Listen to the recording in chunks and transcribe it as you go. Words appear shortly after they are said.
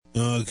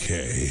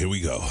Okay, here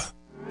we go.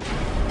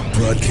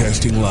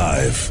 Broadcasting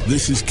live,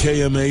 this is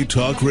KMA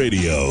Talk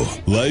Radio.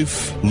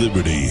 Life,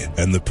 liberty,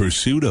 and the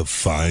pursuit of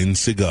fine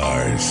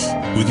cigars.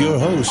 With your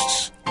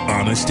hosts,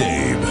 Honest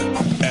Abe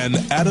and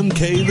Adam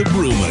K. the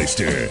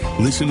Brewmeister.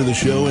 Listen to the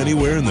show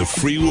anywhere in the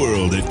free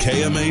world at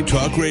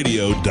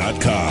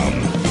KMATalkRadio.com.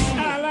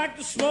 I like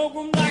to smoke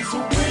them like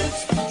some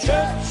Winston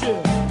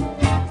Churchill,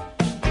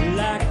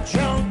 like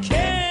John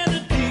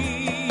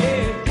Kennedy,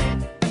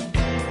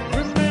 yeah.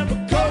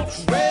 Remember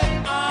Coach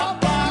Red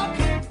Auerbach,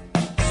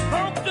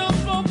 smoked up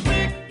for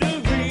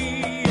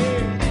victory,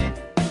 yeah.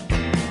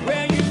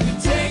 Well, you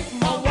can take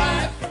my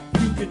wife,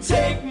 you can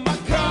take my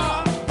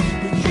car,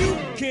 but you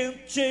can't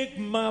take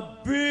my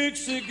big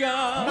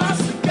cigar. My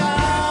cigar.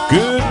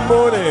 Good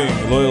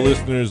morning, loyal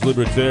listeners,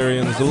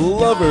 libertarians,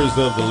 lovers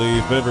of the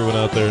leaf, everyone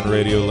out there in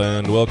Radio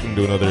Land. Welcome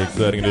to another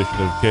exciting edition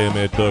of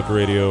KMA Talk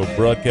Radio,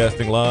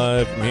 broadcasting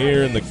live from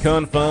here in the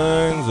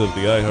confines of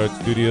the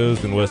iHeart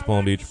Studios in West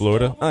Palm Beach,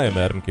 Florida. I am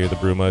Adam K. the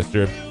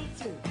Brewmeister.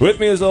 With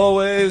me, as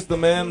always, the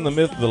man, the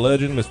myth, the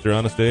legend, Mr.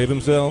 Honest Abe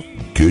himself.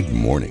 Good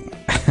morning.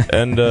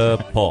 And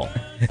Paul.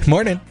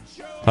 Morning.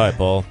 Hi,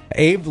 Paul.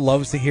 Abe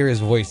loves to hear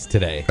his voice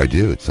today. I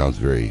do. It sounds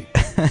very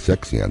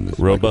sexy on this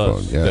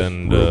Robust. microphone. Yes,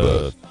 And,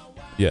 robust.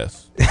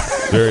 yes,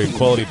 very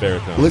quality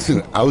baritone.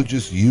 Listen, I was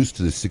just used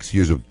to the 6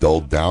 years of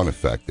dulled down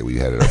effect that we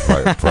had at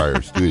our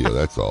prior studio.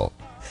 That's all.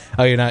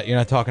 Oh, you're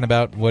not talking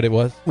about what it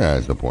was? Nah,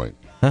 there's no point.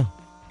 Huh.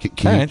 Can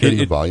you Alright. turn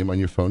the volume on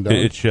your phone down?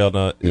 It shall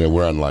not. Yeah,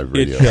 we're on live It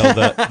radio. shall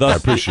not. Thus, I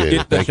appreciate it.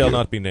 That Thank shall you.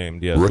 not be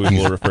named. Yes, Rookies- we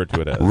will refer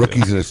to it as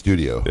Rookies in a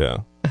studio. Yeah,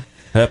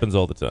 happens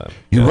all the time.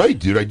 You're Yeah. right,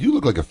 dude. I do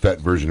look like a fat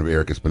version of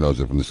Eric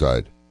Espinoza from the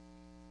side.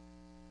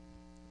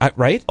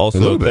 Right? A Also,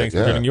 little bit, thanks for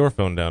yeah. turning your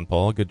phone down,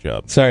 Paul. Good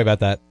job. Sorry about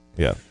that.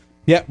 Yeah.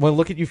 Yeah, well,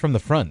 look at you from the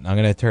front. I'm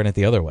going to turn it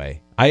the other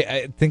way.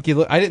 I think you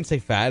look. I didn't say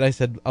fat. I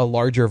said a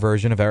larger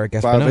version of Eric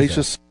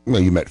Espinosa.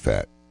 Well, you met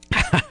fat.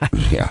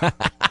 Yeah.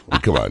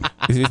 Come on.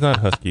 He's not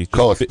husky. He's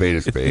Call just a spade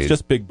a spade. He's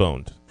just big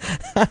boned.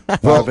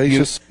 Well,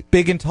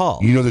 Big and tall.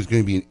 you know there's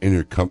going to be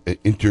an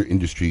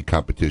inter-industry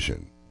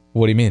competition.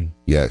 What do you mean?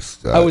 Yes.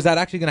 Oh, is that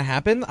actually going to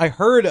happen? I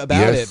heard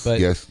about it, but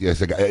yes.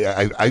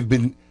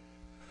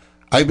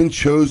 I've been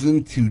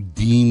chosen to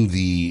deem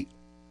the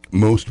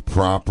most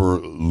proper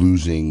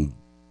losing,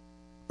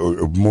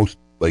 or most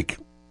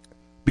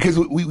because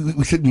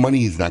we said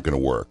money is not going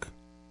to work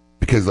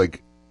because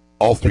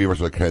all three of us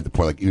were kind of at the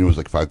point even it was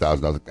 $5,000. I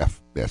was like,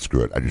 yeah,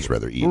 screw it. I'd just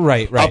rather eat.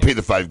 Right. I'll pay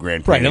the $5,000.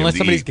 right. premium Unless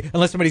to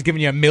eat. somebody's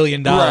giving you $1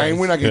 million. Right,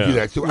 we're not going to do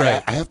that. So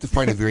Right. I have to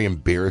find it very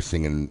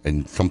embarrassing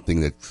and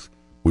something that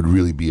would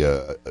really be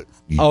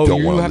you Oh,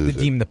 don't you want have to lose it.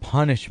 deem the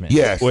punishment.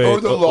 Yes, Wait, or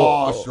the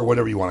loss, or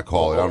whatever you want to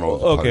call it. I don't know. What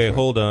the Okay, punishment.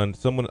 hold on.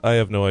 I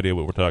have no idea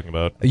what we're talking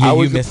about. I You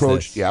was missed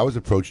approached. this. Yeah, I was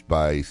approached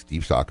by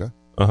Steve Saka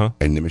Uh-huh.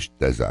 and Nimish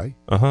Desai,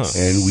 Uh-huh.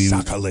 and we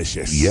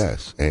Sakalicious.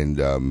 yes, and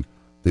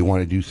they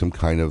want to do some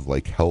kind of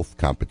health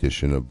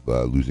competition of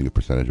losing a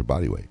percentage of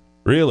body weight.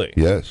 Really?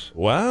 Yes,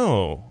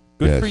 Wow.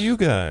 Good Yes. for you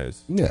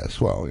guys. yes.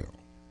 Well,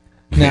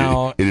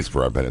 Now, it is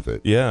for our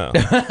benefit. Yeah.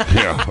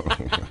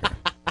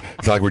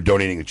 It's not like we're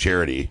donating to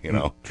charity.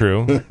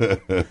 True.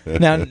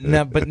 now,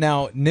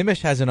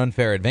 Nimish has an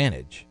unfair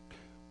advantage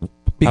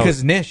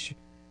because Nish,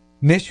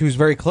 who's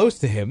very close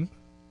to him,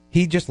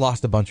 he just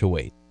lost a bunch of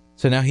weight,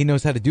 so now he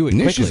knows how to do it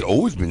Nish quickly. has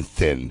always been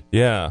thin.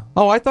 Yeah.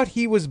 Oh, I thought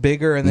he was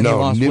bigger and then he No,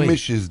 lost weight.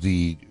 Nimish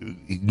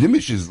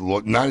is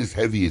not as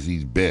heavy as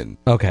he's been.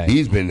 Okay.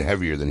 He's been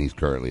heavier than he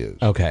currently is.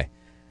 Okay,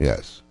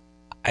 Yes.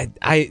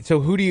 so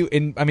who do you?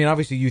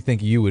 Obviously you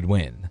think you would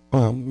win.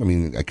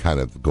 I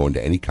kind of go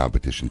into any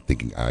competition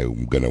thinking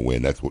I'm going to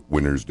win. That's what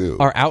winners do.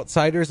 Are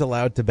outsiders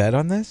allowed to bet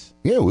on this?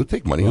 Yeah, we'll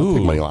take money. I'll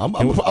take Ooh. money.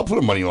 I'll put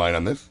a money line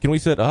on this. Can we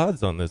set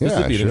odds on this? This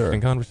Yeah, would be an sure.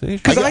 interesting conversation.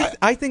 Because I-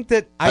 I think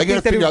that I got to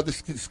think that figure it, out the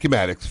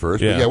schematics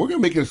first. Yeah. But yeah, we're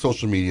going to make it a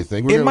social media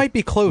thing. It might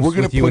be close We're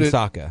gonna with you put and it,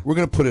 Saka. We're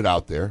going to put it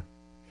out there.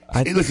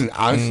 Hey, listen,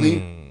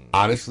 honestly,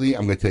 I'm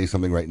going to tell you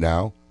something right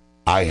now.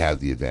 I have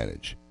the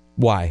advantage.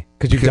 Why?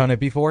 Because you've done it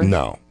before.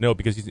 No, No,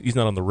 because he's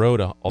not on the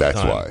road all the that's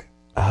time. why.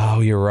 Oh,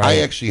 you're right. I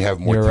actually have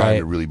more You're time right.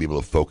 to really be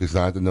able to focus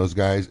on it than those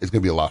guys. It's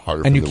going to be a lot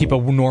harder. and for you the- keep a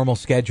normal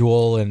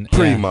schedule and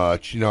Pretty yeah.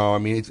 much,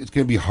 it's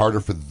going to be harder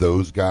for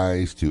those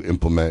guys to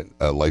implement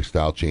a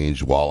lifestyle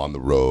change while on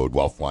the road,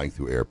 while flying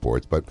through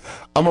airports. But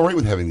I'm all right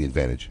with having the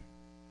advantage.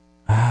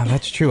 Ah,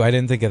 that's true. I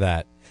didn't think of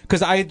that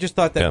because I just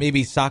thought that Yeah.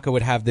 maybe Saka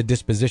would have the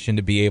disposition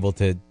to be able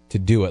to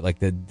do it, like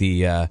the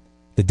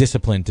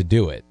discipline to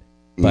do it.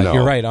 But No.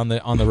 you're right on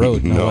the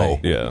road. No, way.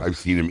 Yeah. I've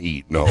seen him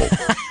eat. No,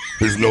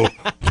 there's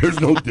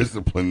no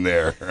discipline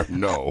there.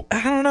 No.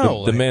 I don't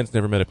know. The man's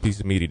never met a piece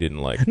of meat he didn't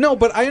like. No,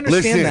 but I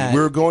understand Listen, that. we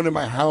were going to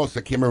my house.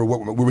 I can't remember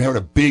what we were having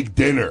a big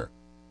dinner,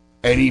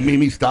 and he made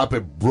me stop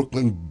at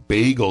Brooklyn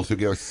Bagels to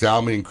get a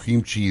salmon and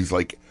cream cheese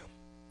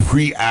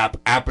pre-app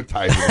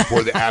appetizer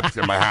before the app's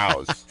in my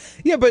house.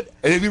 Yeah, but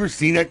have you ever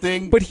seen that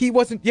thing? but he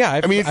wasn't. Yeah,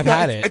 I've It's not, not,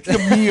 had it. It's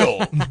a meal.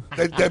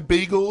 that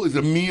bagel is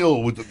a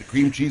meal with the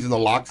cream cheese and the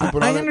lox they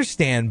put I on it.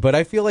 understand, but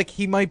I feel like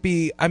he might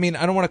be. I mean,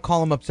 I don't want to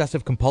call him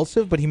obsessive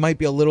compulsive, but he might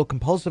be a little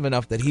compulsive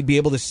enough that he'd be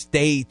able to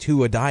stay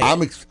to a diet.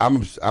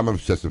 I'm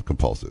obsessive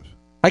compulsive.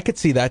 I could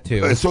see that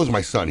too. And so is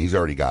my son. He's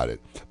already got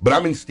it. But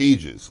I'm in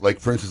stages. Like,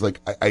 for instance,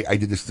 like I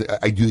did this.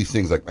 I do these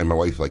things. Like, and my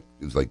wife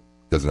is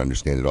doesn't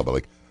understand it all. But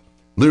like,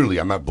 literally,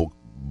 I'm not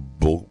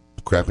bull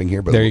crapping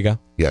here. But There you go.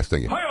 Yes,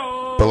 thank you.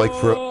 But like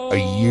for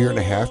a year and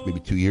a half, maybe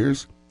 2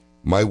 years,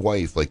 my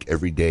wife like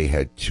every day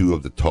had 2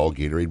 of the tall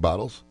Gatorade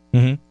bottles.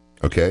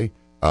 Mm-hmm. Okay,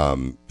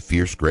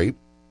 Fierce Grape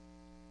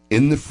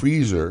in the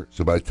freezer.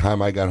 So by the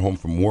time I got home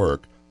from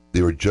work,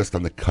 they were just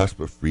on the cusp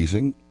of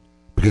freezing,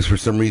 because for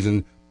some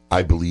reason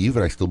I believe,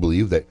 and I still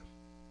believe, that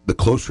the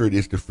closer it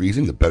is to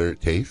freezing, the better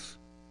it tastes.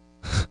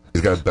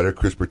 It's got a better,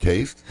 crisper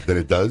taste than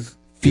it does.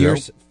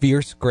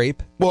 Fierce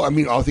Grape. Well, I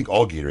mean, I think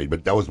all Gatorade,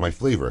 but that was my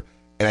flavor.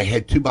 And I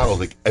had 2 bottles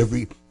like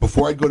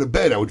before I'd go to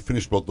bed, I would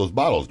finish both those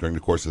bottles during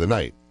the course of the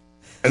night.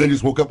 And then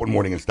just woke up one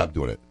morning and stopped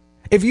doing it.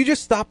 If you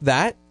just stop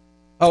that,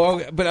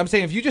 but I'm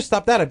saying if you just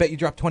stop that, I bet you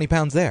drop 20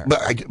 pounds there. But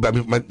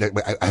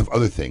I have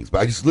other things. But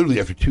I just literally,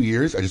 after 2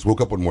 years, I just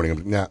woke up one morning, I'm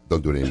like, nah,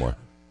 don't do it anymore.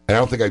 And I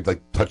don't think I've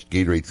like touched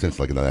Gatorade since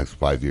like in the last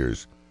 5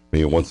 years.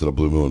 Maybe once in a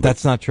blue moon.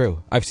 That's not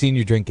true. I've seen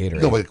you drink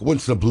Gatorade. No, like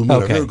once in a blue moon.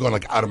 Okay. I've never gone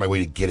like out of my way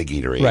to get a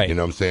Gatorade. Right. You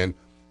know what I'm saying?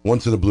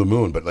 Once in a blue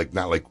moon, but like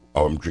not like,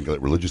 oh, I'm drinking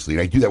it religiously.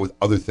 And I do that with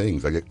other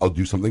things. Like I'll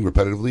do something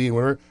repetitively and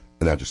whatever,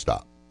 and I'll just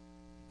stop.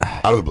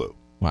 Out of the blue.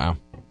 Wow.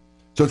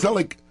 So it's not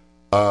like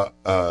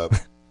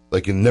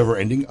like a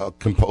never-ending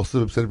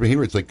compulsive obsessive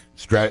behavior. It's like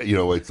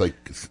it's like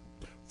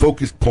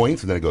focused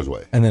points, and then it goes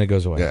away. And then it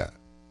goes away. Yeah.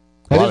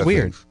 That is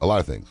weird. A lot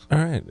of things. All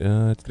right. It's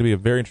going to be a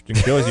very interesting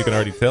show, as you can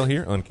already tell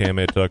here on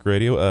KMA Talk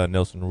Radio.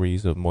 Nelson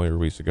Ruiz of Moya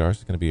Ruiz Cigars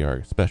is going to be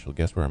our special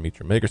guest for our Meet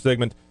Your Maker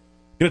segment.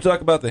 Going to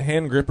talk about the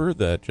hand gripper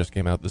that just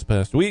came out this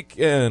past week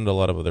and a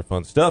lot of other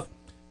fun stuff.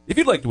 If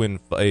you'd like to win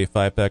a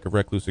 5-pack of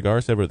Recluse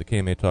cigars, head over to the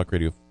KMA Talk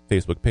Radio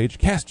Facebook page.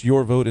 Cast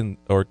your vote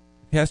or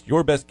cast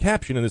your best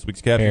caption in this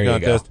week's caption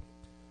contest.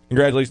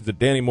 Congratulations to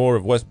Danny Moore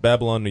of West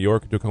Babylon, New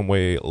York, who took home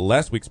away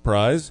last week's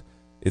prize.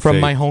 It's From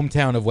my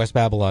hometown of West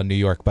Babylon, New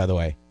York, by the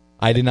way.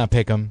 I did not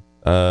pick him.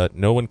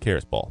 No one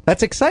cares, Paul.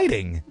 That's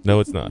exciting.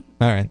 No, it's not.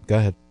 All right, go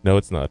ahead. No,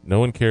 it's not. No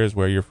one cares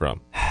where you're from.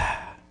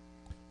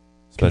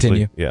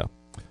 Continue. Yeah.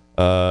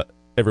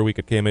 Every week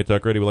at KMA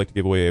Talk Radio, we like to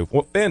give away a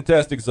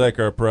fantastic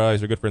Zycar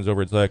prize. Our good friends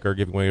over at Zycar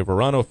giving away a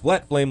Verano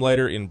Flat Flame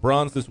Lighter in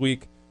bronze this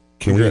week.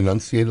 Can we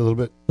enunciate a little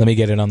bit? Let me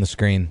get it on the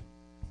screen.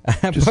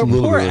 Just a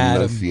little bit of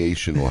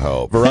enunciation will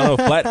help. Verano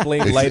Flat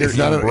Flame Lighter it's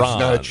not in bronze. It's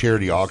not a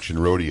charity auction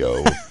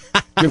rodeo.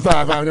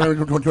 25,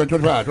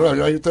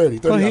 30.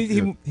 Well,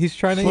 he's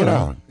trying to slow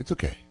down. It's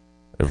okay.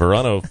 A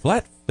Verano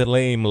Flat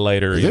Flame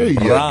Lighter There in you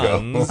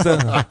bronze.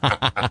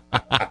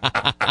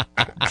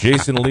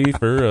 Jason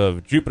Leifer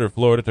of Jupiter,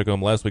 Florida, took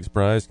home last week's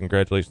prize.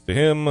 Congratulations to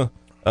him.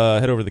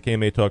 Head over to the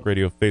KMA Talk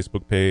Radio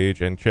Facebook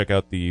page and check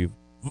out the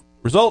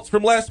results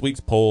from last week's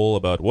poll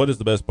about what is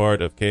the best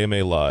part of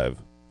KMA Live.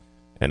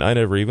 And I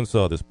never even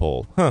saw this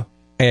poll. Huh.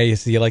 Hey, you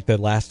see, you like the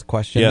last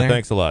question Yeah, there?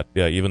 thanks a lot.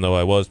 Yeah, even though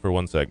I was for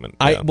one segment.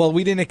 Yeah. Well,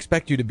 we didn't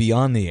expect you to be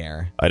on the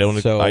air. I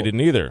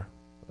didn't either.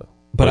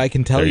 But I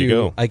can tell there you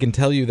go. I can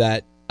tell you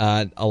that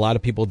a lot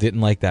of people didn't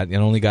like that. It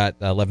only got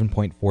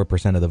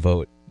 11.4% of the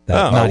vote.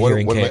 Not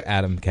hearing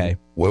Adam K.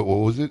 What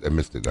was it? I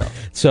missed it now.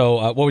 So,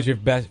 what was your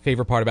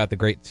favorite part about the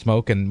Great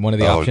Smoke? And one of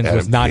the options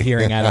was not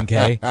hearing Adam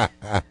K.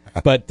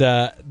 But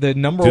the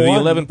number to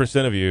one, the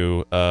 11% of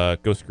you,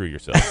 go screw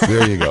yourself.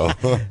 There you go.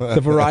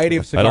 the variety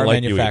of cigar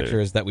like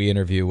manufacturers that we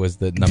interview was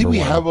the number one. Did we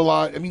have a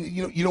lot? I mean,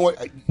 you know what?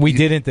 We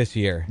didn't this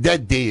year.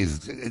 That day is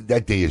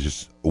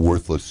just a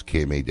worthless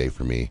KMA day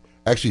for me.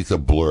 Actually, it's a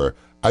blur.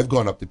 I've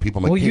gone up to people.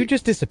 I'm like, Well, hey, you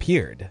just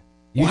disappeared.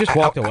 You just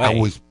walked away. I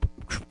was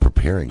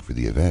preparing for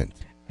the event.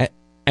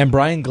 And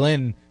Brian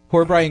Glynn,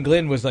 poor Brian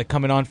Glynn, was like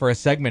coming on for a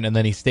segment, and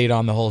then he stayed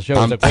on the whole show.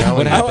 Like,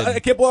 what happened? I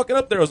kept walking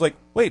up there. I was like,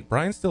 wait,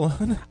 Brian's still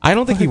on? I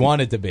don't think he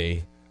wanted to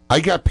be. I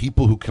got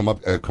people who come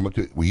up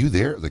to, were you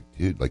there? Like,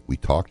 dude, like we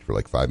talked for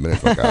like 5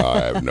 minutes. Like,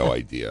 I have no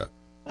idea.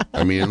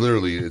 I mean,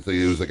 literally, it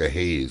was like a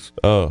haze.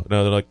 Oh,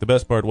 no, they're like, the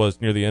best part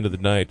was near the end of the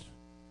night,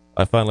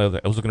 I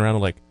was looking around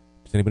and like,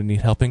 does anybody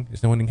need helping?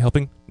 Is no one need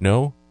helping?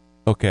 No?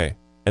 Okay.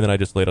 And then I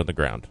just laid on the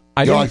ground.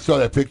 I saw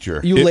that picture.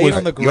 You laid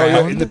on the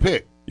ground? In the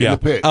pit. Yeah. In the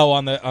pit. Oh,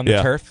 on the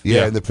turf?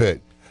 Yeah, in the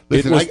pit.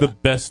 Listen, it was the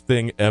best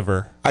thing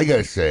ever. I got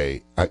to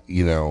say, that's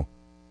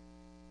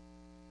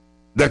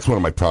one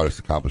of my proudest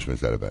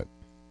accomplishments, that event,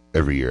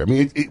 every year. I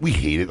mean, we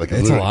hate it. Like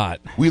it's a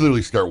lot. We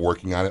literally start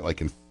working on it like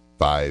in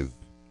 5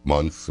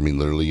 months. I mean,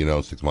 literally,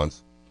 6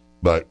 months.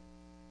 But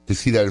to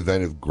see that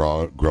event have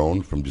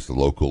grown from just a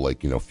local,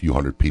 few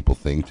hundred people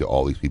thing to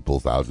all these people,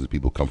 thousands of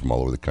people come from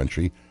all over the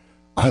country,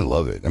 I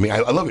love it. I mean,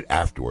 I love it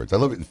afterwards. I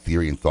love it in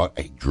theory and thought.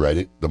 I dread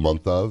it the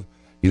month of.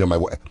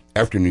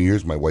 After New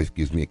Year's, my wife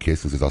gives me a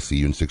kiss and says, "I'll see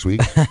you in 6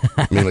 weeks."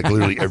 I mean, like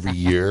literally every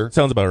year.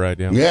 Sounds about right,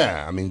 yeah.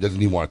 Yeah, I mean,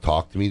 doesn't even want to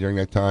talk to me during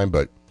that time,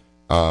 but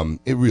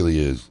it really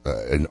is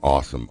an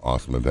awesome,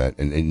 awesome event.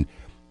 And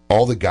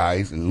all the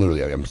guys, and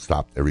literally I'm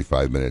stopped every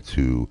 5 minutes,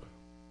 who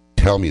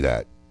tell me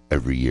that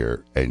every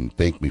year and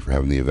thank me for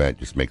having the event,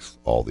 just makes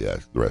all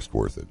the rest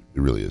worth it.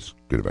 It really is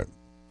a good event.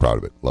 Proud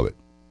of it. Love it.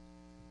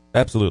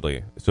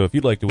 Absolutely. So if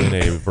you'd like to win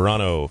a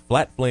Verano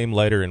Flat Flame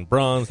Lighter in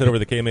bronze, head over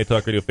to the KMA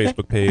Talk Radio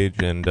Facebook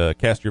page and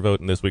cast your vote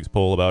in this week's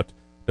poll about,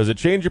 does it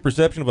change your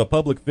perception of a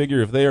public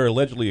figure if they are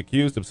allegedly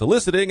accused of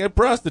soliciting a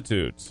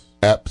prostitute?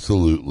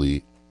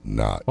 Absolutely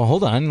not. Well,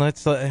 hold on.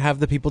 Let's have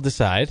the people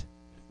decide.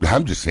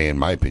 I'm just saying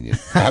my opinion.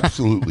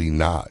 Absolutely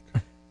not.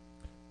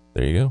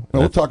 There you go.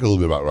 And we'll talk a little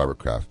bit about Robert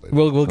Kraft later.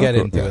 We'll get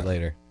course. into it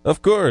later.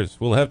 Of course.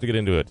 We'll have to get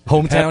into it.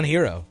 Hometown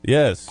hero.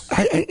 Yes.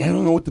 I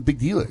don't know what the big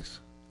deal is.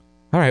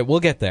 All right, we'll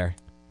get there.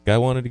 Guy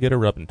wanted to get a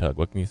rub and tug.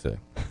 What can you say?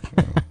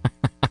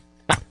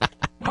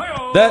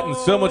 That and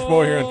so much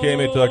more here on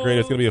KMA Talk Radio.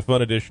 It's going to be a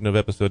fun edition of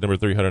episode number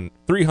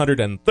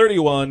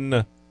 331.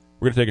 We're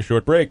going to take a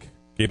short break.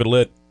 Keep it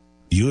lit.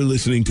 You're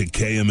listening to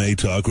KMA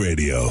Talk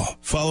Radio.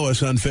 Follow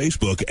us on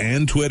Facebook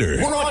and Twitter.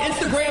 We're on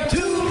Instagram,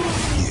 too.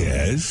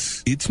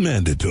 Yes, it's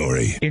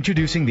mandatory.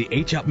 Introducing the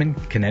H. Upmann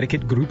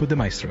Connecticut Grupo de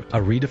Maestros, a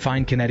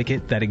redefined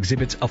Connecticut that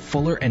exhibits a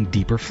fuller and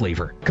deeper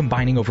flavor,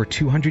 combining over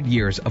 200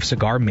 years of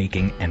cigar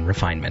making and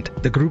refinement.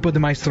 The Grupo de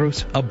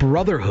Maestros, a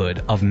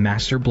brotherhood of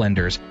master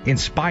blenders,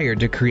 inspired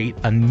to create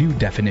a new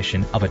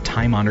definition of a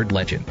time-honored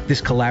legend.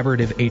 This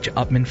collaborative H.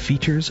 Upmann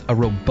features a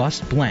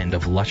robust blend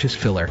of luscious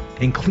filler,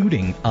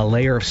 including a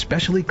layer of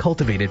specially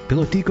cultivated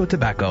pilotico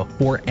tobacco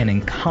for an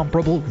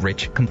incomparable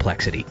rich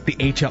complexity. The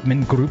H.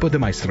 Upmann Grupo de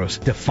Maestros,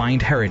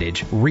 defined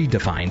heritage,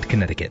 redefined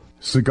Connecticut.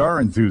 Cigar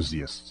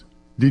enthusiasts,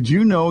 did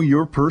you know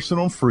your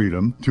personal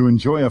freedom to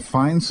enjoy a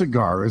fine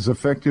cigar is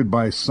affected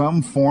by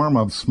some form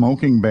of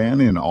smoking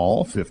ban in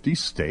all 50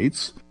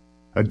 states?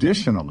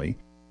 Additionally,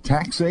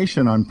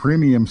 taxation on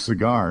premium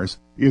cigars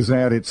is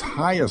at its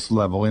highest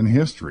level in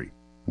history,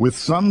 with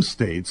some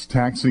states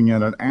taxing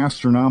at an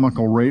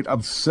astronomical rate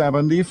of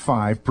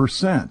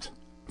 75%.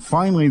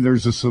 Finally,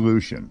 there's a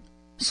solution.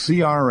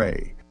 CRA,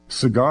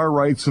 Cigar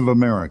Rights of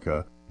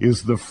America,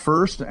 is the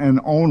first and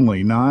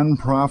only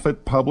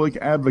nonprofit public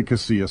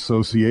advocacy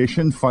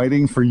association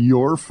fighting for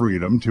your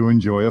freedom to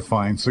enjoy a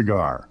fine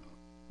cigar.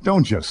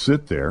 Don't just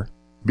sit there.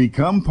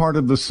 Become part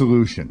of the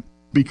solution.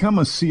 Become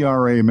a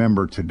CRA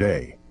member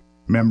today.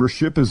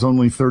 Membership is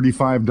only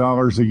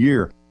 $35 a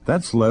year.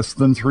 That's less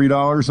than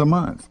 $3 a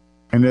month.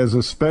 And as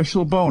a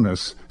special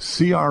bonus,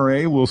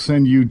 CRA will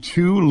send you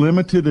 2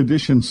 limited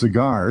edition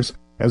cigars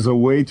as a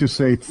way to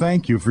say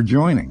thank you for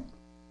joining.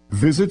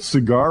 Visit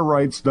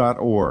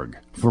cigarrights.org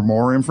for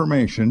more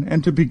information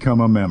and to become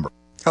a member.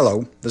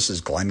 Hello, this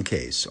is Glenn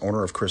Case,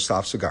 owner of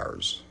Christoph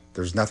Cigars.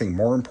 There's nothing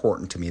more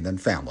important to me than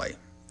family.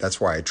 That's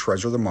why I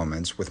treasure the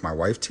moments with my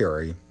wife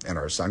Terry and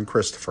our son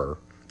Christopher,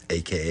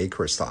 aka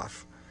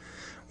Christoph.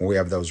 When we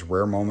have those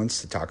rare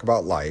moments to talk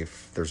about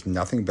life, there's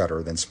nothing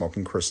better than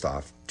smoking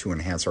Christoph to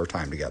enhance our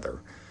time together.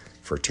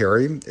 For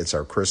Terry, it's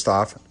our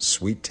Christoph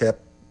Sweet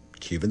Tip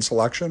Cuban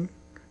selection.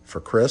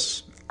 For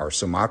Chris, our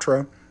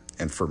Sumatra.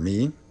 And for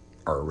me,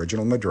 our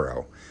original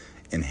Maduro.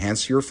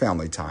 Enhance your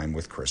family time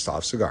with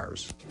Christoph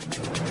Cigars.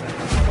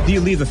 The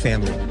Oliva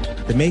family,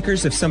 the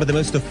makers of some of the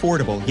most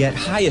affordable yet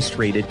highest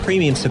rated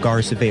premium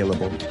cigars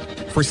available.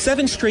 For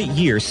 7 straight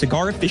years,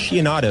 Cigar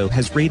Aficionado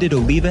has rated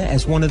Oliva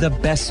as one of the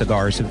best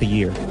cigars of the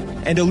year.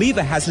 And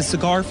Oliva has a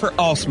cigar for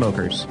all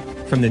smokers,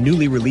 from the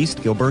newly released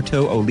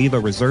Gilberto Oliva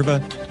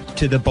Reserva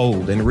to the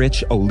bold and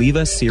rich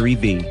Oliva Serie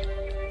V.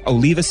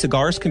 Oliva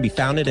cigars can be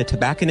found at a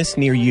tobacconist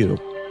near you,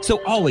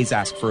 so always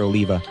ask for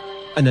Oliva.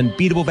 An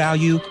unbeatable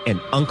value and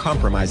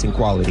uncompromising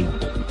quality.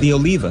 The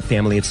Oliva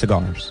family of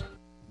cigars.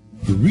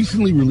 The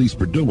recently released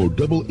Perdomo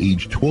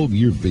Double-Aged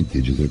 12-Year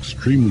Vintage is an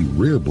extremely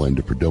rare blend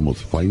of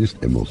Perdomo's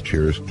finest and most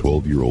cherished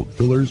 12-year-old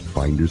fillers,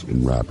 binders,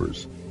 and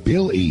wrappers.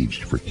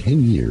 Bale-aged for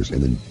 10 years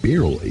and then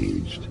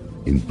barrel-aged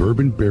in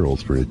bourbon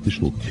barrels for an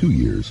additional 2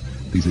 years,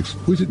 these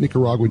exquisite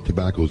Nicaraguan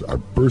tobaccos are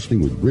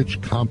bursting with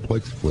rich,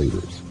 complex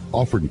flavors.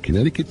 Offered in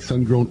Connecticut,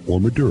 sun-grown, or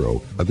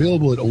Maduro,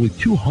 available at only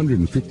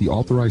 250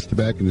 authorized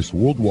tobacconists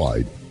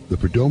worldwide, the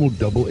Perdomo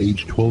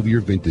Double-Aged 12-Year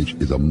Vintage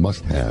is a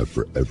must-have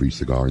for every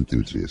cigar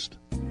enthusiast.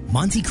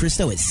 Monte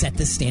Cristo has set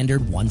the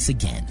standard once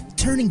again,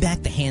 turning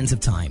back the hands of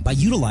time by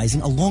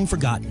utilizing a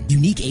long-forgotten,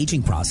 unique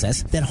aging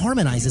process that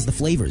harmonizes the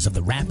flavors of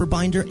the wrapper,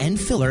 binder, and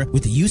filler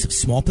with the use of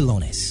small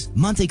pilones.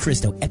 Monte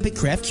Cristo Epic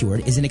Craft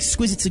Cured is an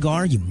exquisite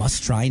cigar you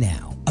must try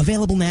now.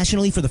 Available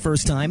nationally for the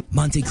first time,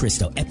 Monte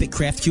Cristo Epic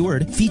Craft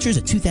Cured features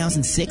a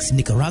 2006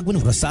 Nicaraguan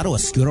Rosado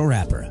Oscuro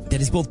wrapper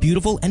that is both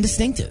beautiful and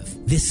distinctive.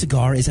 This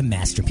cigar is a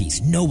masterpiece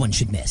no one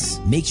should miss.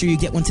 Make sure you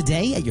get one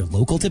today at your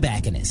local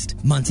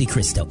tobacconist. Monte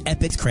Cristo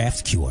Epic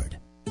Craft Cured.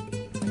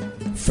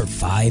 For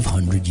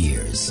 500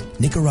 years,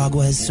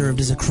 Nicaragua has served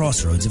as a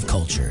crossroads of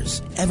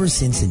cultures, ever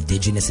since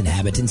indigenous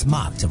inhabitants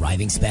mocked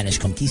arriving Spanish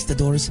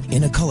conquistadors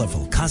in a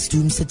colorful,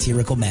 costumed,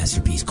 satirical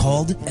masterpiece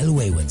called El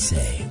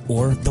Huehuense,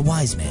 or The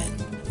Wise Man.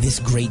 This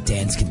great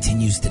dance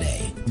continues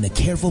today in the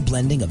careful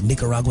blending of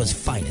Nicaragua's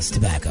finest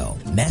tobacco.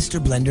 Master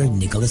blender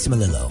Nicolas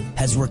Melillo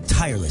has worked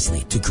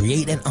tirelessly to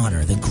create and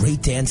honor the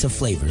great dance of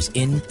flavors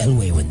in El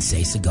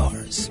Huehuense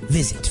cigars.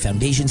 Visit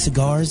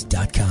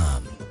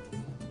FoundationCigars.com.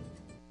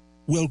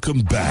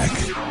 Welcome back.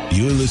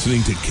 You're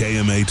listening to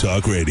KMA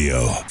Talk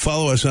Radio.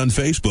 Follow us on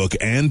Facebook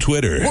and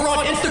Twitter. We're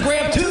on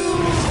Instagram, too.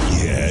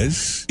 Yes,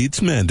 says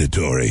it's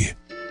mandatory.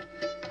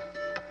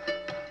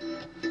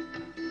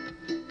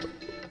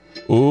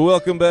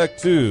 Welcome back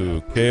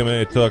to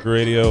KMA Talk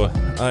Radio.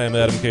 I am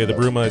Adam K., the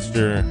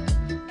Brewmeister.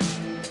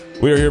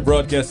 We are here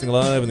broadcasting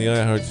live in the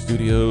iHeart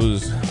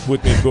Studios.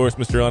 With me, of course,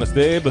 Mr. Honest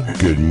Abe.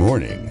 Good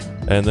morning.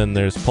 And then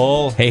there's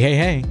Paul.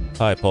 Hey.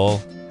 Hi,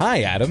 Paul.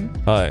 Hi, Adam.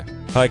 Hi,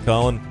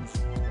 Colin.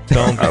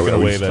 Colin's just going to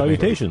wave at me.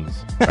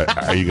 Salutations.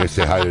 Are you going to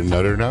say hi to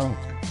Nutter now?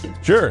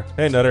 Sure.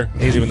 Hey, Nutter.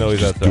 Even though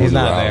he's outside. He's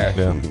not there.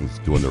 Yeah. He's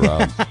doing the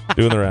rounds.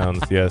 Doing the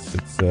rounds, yes.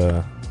 It's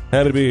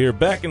happy to be here,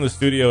 back in the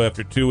studio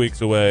after 2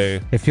 weeks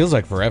away. It feels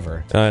like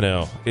forever. I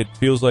know. It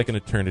feels like an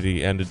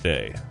eternity and a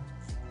day.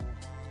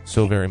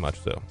 So very much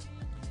so.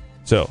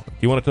 So, do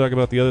you want to talk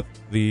about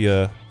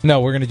the No,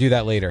 we're going to do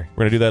that later.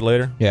 We're going to do that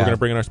later? Yeah. We're going to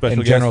bring in our special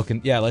in guest?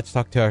 general, let's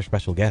talk to our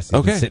special guest.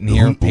 He's been Okay. sitting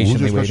here Who's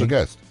patiently your special waiting.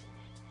 guest?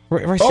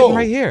 We're sitting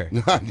right here.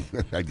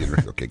 I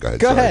didn't. Okay, go ahead.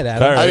 Go Sorry. ahead,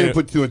 Adam. All right. I didn't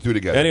put two and two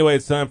together. Anyway,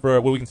 it's time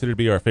for what we consider to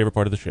be our favorite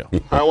part of the show.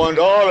 I want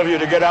all of you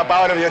to get up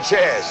out of your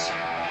chairs.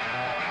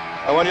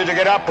 I want you to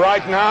get up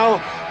right now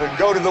and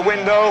go to the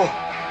window,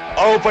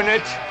 open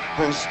it,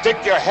 and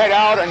stick your head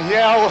out and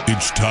yell.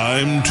 It's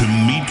time to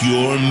meet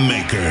your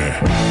maker.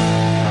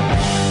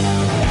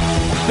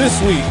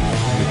 This week,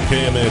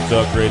 KMA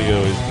Talk Radio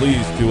is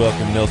pleased to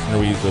welcome Nelson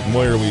Ruiz of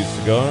Moya Ruiz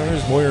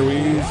Cigars. Moya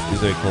Ruiz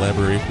is a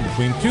collaboration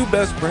between two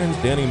best friends,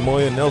 Danny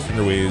Moya and Nelson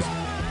Ruiz,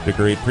 to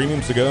create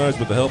premium cigars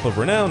with the help of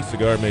renowned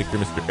cigar maker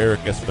Mr. Eric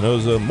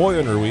Espinoza. Moya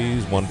and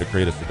Ruiz wanted to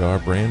create a cigar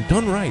brand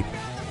done right,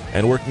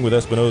 and working with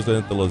Espinoza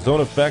at the La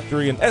Zona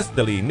factory in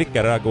Esteli,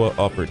 Nicaragua,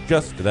 offered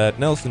just that.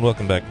 Nelson,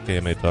 welcome back to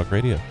KMA Talk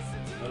Radio.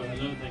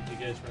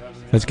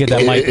 Let's get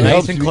that mic It nice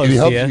helps and if close it to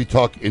helps you. if you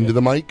talk into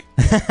the mic.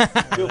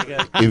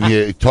 If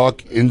you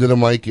talk into the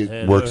mic,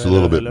 it works a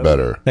little bit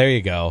better. There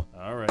you go.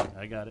 All right,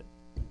 I got it.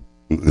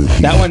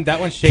 That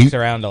one shakes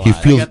around a lot. He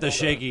feels, I got the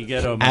shaky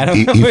ghetto. Adam,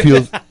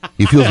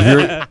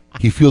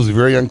 he feels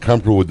very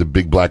uncomfortable with the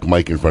big black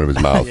mic in front of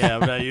his mouth. Yeah,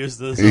 I'm not used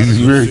to this. He's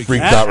very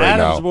freaked out right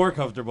Adam's now. more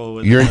comfortable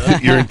with You're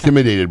it. you're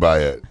intimidated by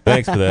it.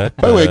 Thanks for that.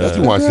 By the way, I just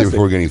want to say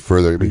before we get any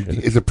further, I mean,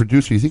 as a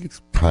producer, you think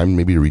it's time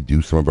maybe to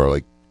redo some of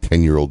our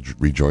 10-year-old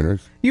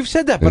rejoiners? You've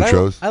said that, but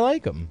Intros? I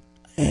like them.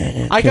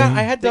 I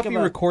had Duffy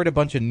record a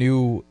bunch of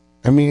new.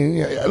 I mean,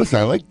 listen,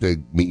 I like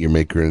the Meet Your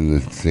Maker and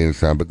the same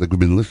sound, but we've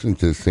been listening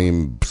to the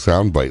same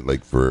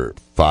soundbite for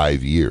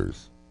 5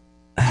 years.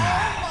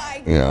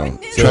 Try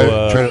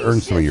to earn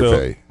some of your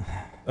pay.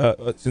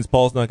 Since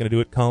Paul's not going to do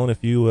it, Colin,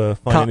 if you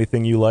find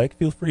anything you like,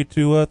 feel free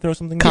to throw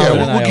something. Colin Yeah,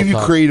 and we'll I'll give you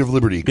talk. creative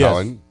liberty, Yes.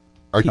 Colin.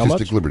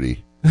 Artistic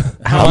liberty.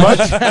 How much?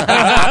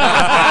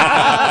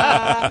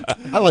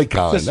 I like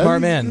Colin. He's a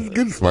smart man. He's a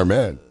good smart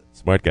man.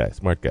 Smart guy.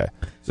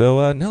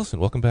 So, Nelson,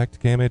 welcome back to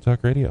KMA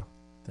Talk Radio.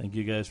 Thank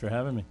you guys for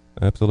having me.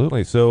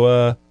 Absolutely.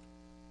 So,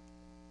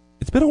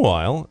 it's been a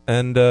while,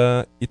 and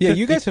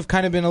You guys have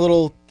kind of been a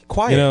little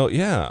quiet.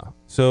 yeah.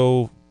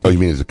 So, Oh, you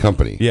mean as a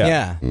company?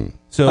 yeah. Yeah.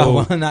 So,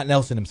 Oh, well, not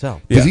Nelson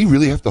himself. Does he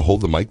really have to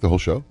hold the mic the whole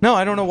show? No,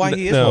 I don't know why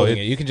he is No, holding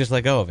it- it. You can just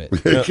let go of it.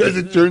 Because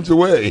it turns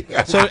away.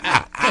 So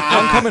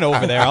I'm coming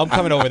over there. I'll do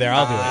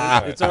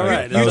it. It's all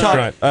right. I was talk.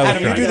 trying. I was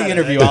Adam, you trying. do the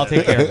interview. I'll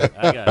take care of it.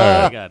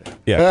 I got it.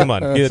 Yeah, come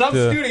on. Get,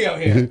 studio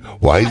here.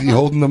 Why is he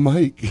holding the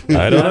mic?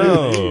 I don't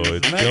know.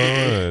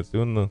 It's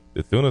doing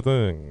a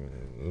thing.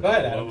 Go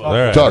ahead, Adam. All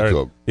right, Talk all to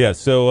right. him. Yeah.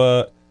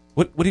 So,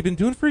 what have you been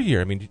doing for a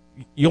year? I mean,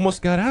 you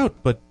almost got out,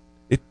 but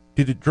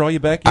did it draw you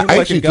back in? I like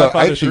actually in thought,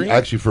 Godfather 3?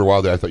 actually, for a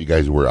while there, I thought you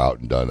guys were out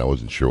and done. I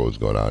wasn't sure what was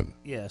going on.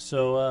 Yeah,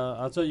 so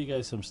I'll tell you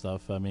guys some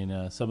stuff. I mean,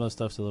 some of the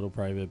stuff's a little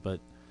private,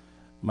 but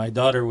my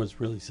daughter was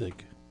really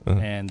sick.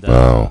 And,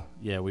 Wow.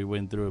 yeah, we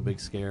went through a big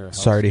scare.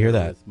 house Sorry to hear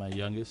scare that. With my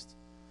youngest.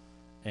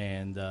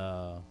 And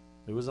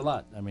it was a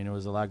lot. I mean, it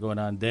was a lot going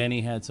on.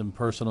 Danny had some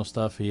personal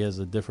stuff. He has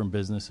a different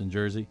business in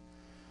Jersey.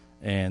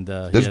 And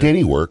Does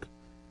Danny work?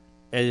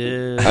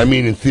 I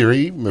mean, in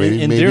theory,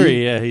 maybe. in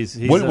theory, yeah. He's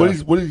What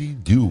does he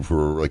do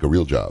for a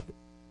real job?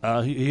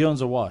 he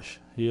owns a wash.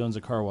 He owns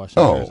a car wash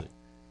in Oh, Jersey.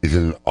 is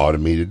it an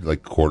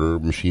automated quarter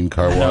machine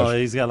car wash? No,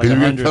 he's got like 'Cause if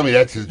you're 100. Tell me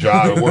that's his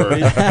job at work.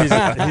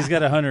 he's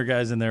got 100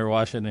 guys in there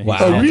washing. And he Wow.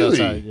 stands Oh,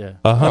 really? outside, yeah.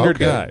 100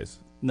 Okay. guys.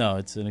 No,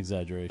 it's an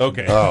exaggeration.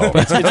 Okay. Oh.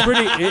 It's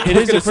pretty. It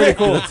is a pretty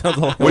cool.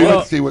 Wait, Well-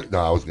 let's see what. No,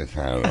 I was going to say,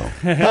 I don't know.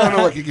 I don't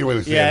know what I could get away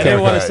with saying. Yeah, I didn't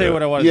want to Go say ahead.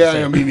 what I wanted to Yeah,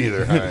 say. me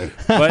neither. All right.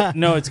 But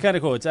no, it's kind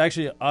of cool. It's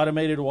actually an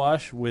automated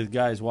wash with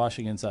guys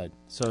washing inside.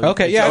 So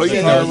Okay, it's yeah, like I've the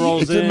seen car those.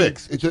 rolls It's a in,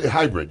 mix. It's a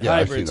hybrid. Yeah, I've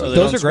hybrid, seen so those.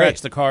 they Those don't are great.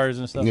 scratch the cars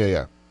and stuff.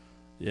 Yeah.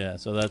 Yeah,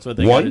 so that's what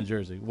they One? got in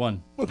Jersey.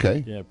 One.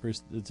 Okay. Yeah,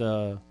 it's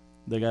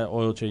they got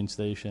oil change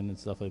station and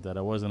stuff like that.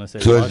 I wasn't gonna say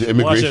So has wash, the wash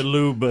immigration- it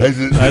lube, but has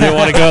it- I didn't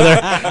want to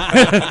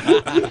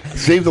go there.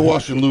 Save the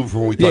wash and lube for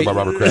when we talk Yeah,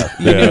 about Robert Kraft.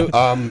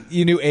 Yeah.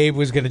 You knew Abe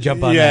was going to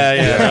jump on Yeah,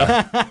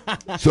 that.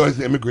 yeah. So has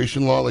the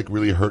immigration law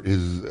really hurt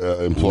his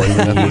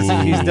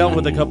employment? He's dealt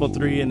with a couple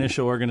 3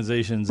 initial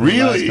organizations in the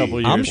last Really? couple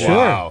of years. I'm sure.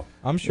 Wow.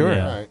 I'm sure.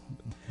 Yeah. All right.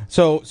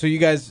 So you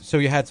guys,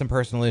 you had some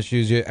personal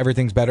issues.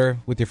 Everything's better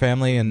with your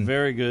family, and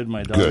Very good.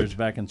 My daughter's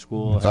back in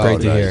school.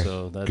 great to nice. hear.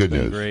 So that's Good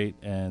been news. great,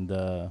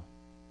 and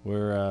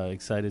we're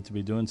excited to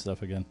be doing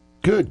stuff again.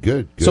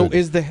 Good. So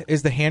is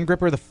the hand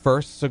gripper the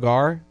first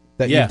cigar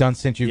that you've done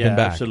since you've been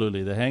back?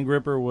 Absolutely. The hand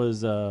gripper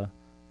was the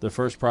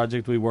first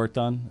project we worked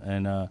on,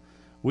 and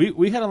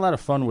we had a lot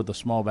of fun with the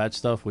small batch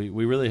stuff. We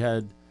really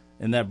had,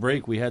 in that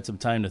break, we had some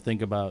time to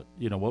think about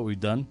what we've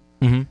done.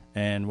 Mm-hmm.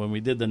 And when we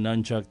did the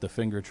nunchuck, the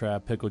finger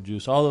trap, pickle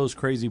juice, all those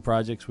crazy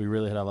projects, we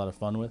really had a lot of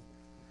fun with.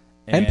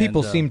 And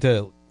people seem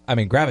to,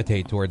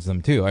 gravitate towards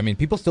them too. I mean,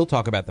 people still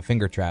talk about the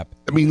finger trap.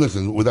 I mean,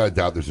 listen, without a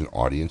doubt, there's an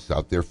audience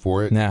out there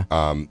for it. Yeah.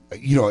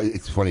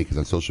 It's funny because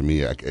on social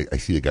media, I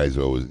see the guys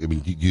who always. I mean,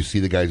 do you see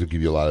the guys who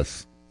give you a lot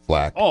of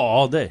flack? Oh,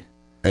 all day.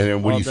 And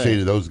then what All do you day. say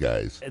to those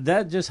guys?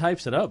 That just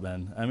hypes it up,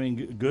 man. I mean,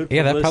 good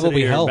publicity that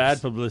probably or helps.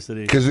 bad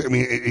publicity. Because I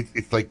mean,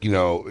 it's like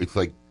it's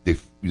like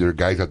there are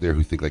guys out there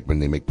who think like when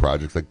they make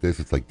projects like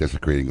this, it's like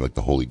desecrating like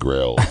the holy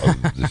grail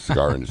of the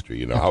cigar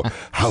industry.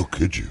 How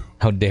could you?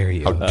 How dare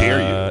you? How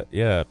dare you?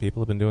 Yeah,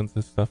 people have been doing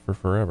this stuff for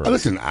forever.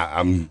 Listen,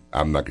 I'm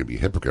not going to be a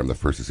hypocrite. I'm the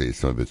first to say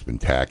some of it's been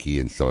tacky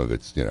and some of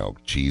it's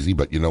cheesy.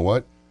 But you know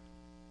what?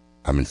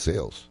 I'm in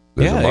sales.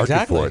 There's a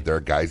market for it. There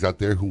are guys out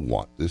there who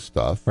want this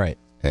stuff, right?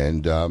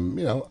 And I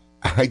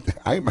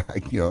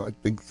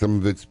think some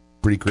of it's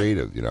pretty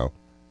creative.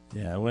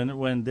 Yeah,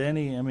 when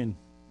Danny, I mean,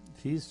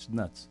 he's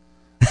nuts.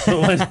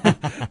 So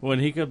when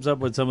he comes up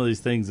with some of these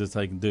things, it's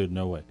like, dude,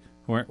 no way,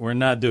 we're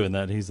not doing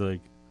that. He's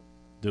like,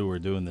 dude, we're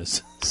doing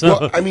this. So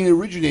well, I mean, it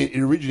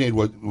originated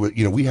what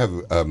we have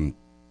an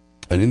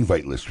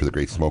invite list for the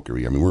Great Smoker.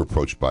 I mean, we're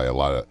approached by a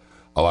lot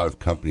of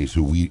companies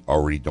who we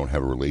already don't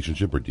have a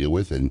relationship or deal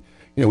with, and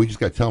we just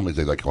got to tell them,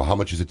 they're like, well, how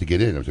much is it to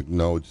get in? I was like,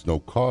 no, it's no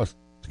cost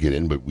to get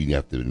in, but we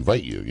have to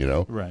invite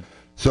you. Right.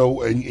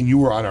 So, and you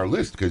were on our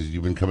list because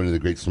you've been coming to the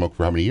Great Smoke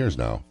for how many years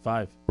now?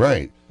 5.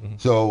 Right. Mm-hmm.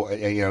 So,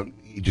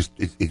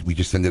 we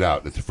just send it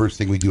out. It's the first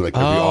thing we do, like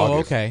every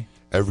August. Okay.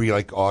 Every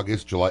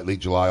August, late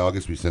July,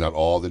 August, we send out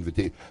all the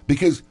invitations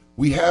because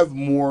we have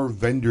more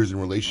vendors and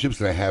relationships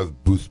than I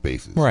have booth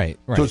spaces. Right.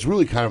 So it's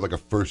really kind of like a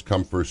first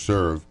come, first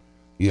serve.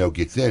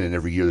 Gets in, and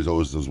every year there's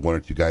always those 1 or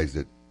 2 guys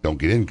that don't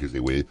get in because they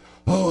waited.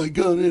 Oh, I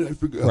got in. I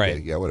forgot. Right.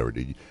 Okay, yeah, whatever,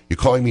 dude. You're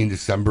calling me in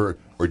December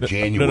or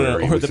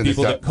January. Or the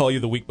people that call you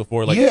the week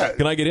before, like,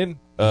 can I get in?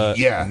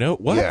 Yeah. No.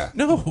 What? Yeah.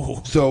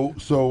 No. So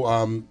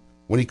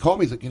when he called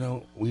me, he's like,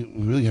 we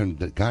really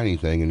haven't got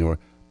anything anymore,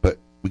 but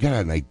we got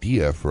an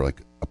idea for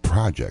like a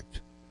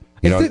project.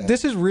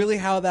 This is really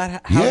how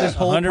this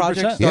whole 100%.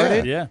 project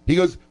started? Yeah. He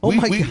goes,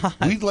 God.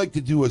 we'd like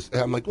to do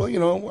I'm like,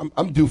 well,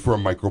 I'm due for a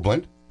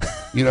microblend.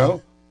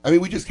 I mean,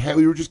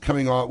 we were just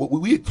coming on.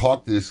 We had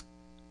talked this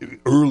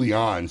early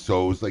on,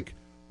 so it was like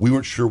we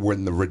weren't sure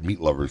when the Red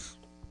Meat Lovers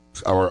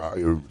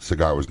our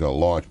cigar was going to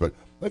launch. But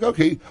like,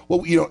 okay,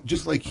 well,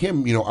 just like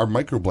him, our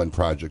microblend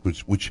project,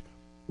 which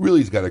really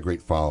has got a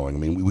great following. I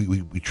mean,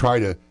 we try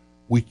to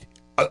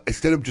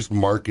instead of just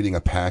marketing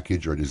a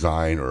package or a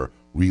design or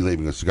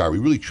relabeling a cigar, we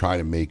really try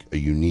to make a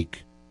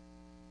unique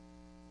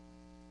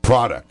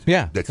product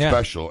that's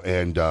special.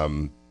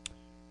 And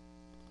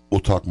we'll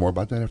talk more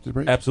about that after the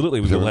break.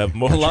 Absolutely. We will have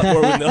a lot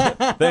more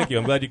with Thank you.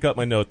 I'm glad you caught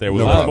my note there.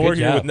 We'll have more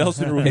here with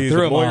Nelson Ruiz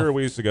of Moyer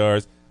Ruiz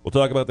Cigars. We'll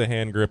talk about the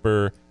hand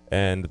gripper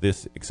and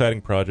this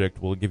exciting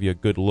project. We'll give you a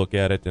good look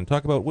at it and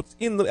talk about what's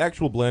in the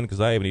actual blend because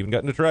I haven't even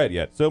gotten to try it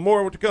yet. So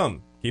more to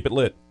come. Keep it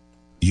lit.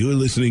 You're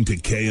listening to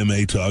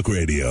KMA Talk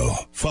Radio.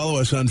 Follow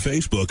us on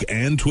Facebook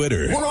and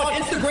Twitter. We're on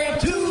Instagram,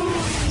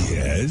 too.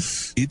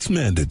 Yes, it's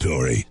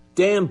mandatory.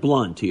 Dan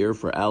Blunt here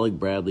for Alec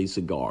Bradley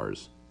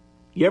Cigars.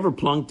 You ever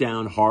plunk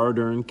down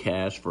hard-earned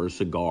cash for a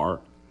cigar?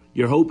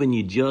 You're hoping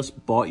you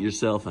just bought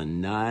yourself a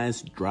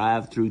nice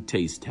drive-through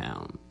taste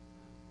town,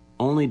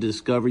 only to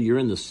discover you're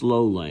in the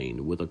slow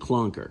lane with a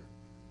clunker.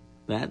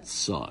 That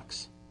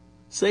sucks.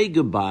 Say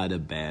goodbye to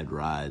bad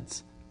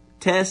rides.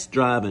 Test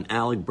drive an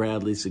Alec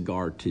Bradley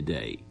cigar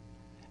today.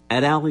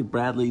 At Alec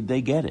Bradley,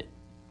 they get it.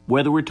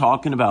 Whether we're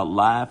talking about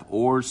life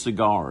or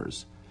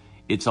cigars,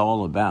 it's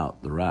all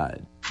about the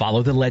ride.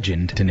 Follow the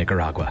legend to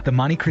Nicaragua. The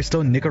Monte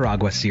Cristo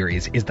Nicaragua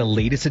series is the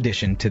latest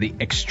addition to the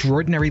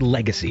extraordinary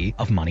legacy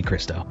of Monte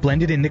Cristo.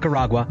 Blended in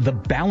Nicaragua, the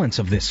balance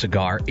of this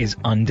cigar is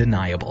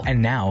undeniable.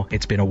 And now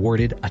it's been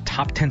awarded a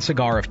top 10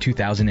 cigar of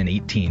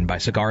 2018 by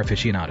Cigar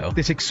Aficionado.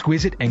 This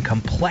exquisite and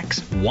complex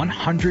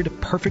 100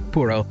 Perfect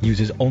Puro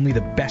uses only the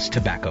best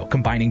tobacco,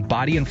 combining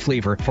body and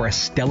flavor for a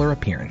stellar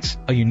appearance.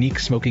 A unique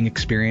smoking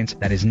experience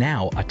that is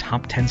now a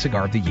top 10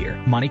 cigar of the year.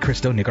 Monte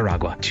Cristo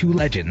Nicaragua. 2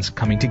 legends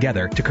coming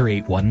together to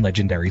create one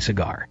legendary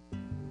cigar.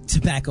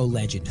 Tobacco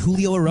legend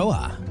Julio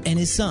Aroa and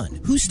his son,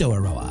 Justo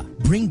Aroa,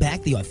 bring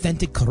back the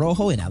authentic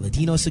Corojo and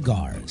Aladino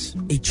cigars.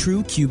 A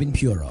true Cuban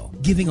puro,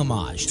 giving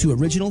homage to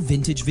original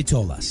vintage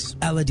Vitolas.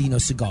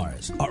 Aladino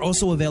cigars are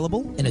also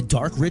available in a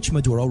dark, rich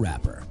Maduro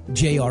wrapper.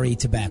 JRE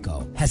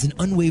Tobacco has an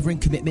unwavering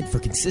commitment for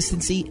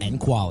consistency and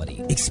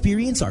quality.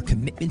 Experience our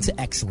commitment to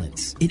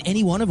excellence in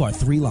any one of our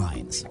 3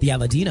 lines, the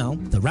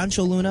Aladino, the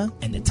Rancho Luna,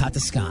 and the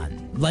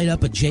Tatascan. Light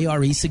up a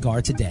JRE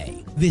cigar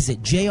today.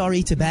 Visit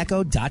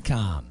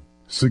jretobacco.com.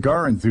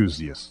 Cigar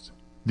enthusiasts,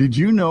 did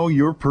you know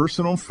your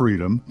personal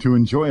freedom to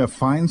enjoy a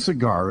fine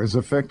cigar is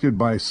affected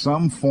by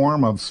some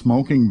form of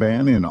smoking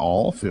ban in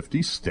all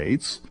 50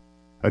 states?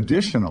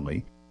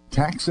 Additionally,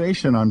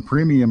 Taxation on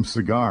premium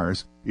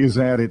cigars is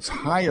at its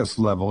highest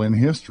level in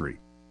history,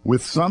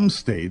 with some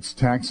states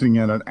taxing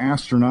at an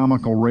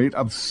astronomical rate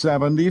of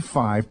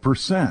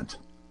 75%.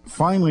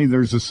 Finally,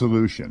 there's a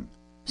solution.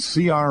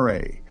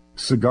 CRA,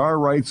 Cigar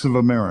Rights of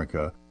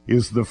America,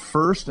 is the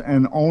first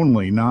and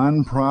only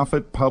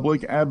nonprofit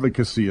public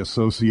advocacy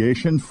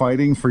association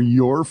fighting for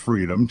your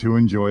freedom to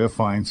enjoy a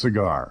fine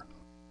cigar.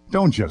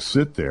 Don't just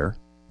sit there.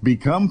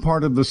 Become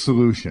part of the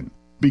solution.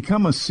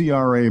 Become a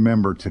CRA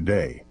member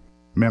today.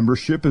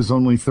 Membership is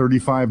only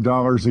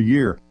 $35 a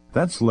year.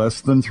 That's less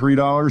than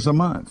 $3 a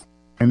month.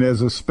 And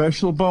as a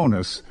special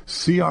bonus,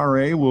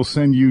 CRA will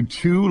send you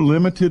 2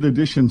 limited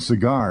edition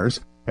cigars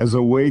as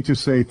a way to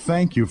say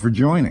thank you for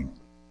joining.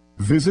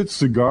 Visit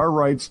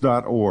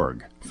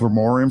cigarrights.org for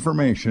more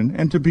information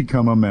and to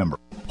become a member.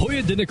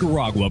 Joya de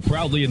Nicaragua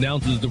proudly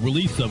announces the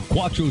release of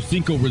Cuatro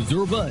Cinco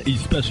Reserva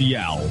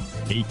Especial,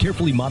 a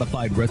carefully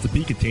modified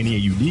recipe containing a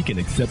unique and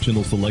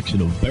exceptional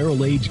selection of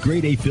barrel-aged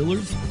grade A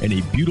fillers and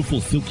a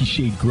beautiful silky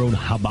shade-grown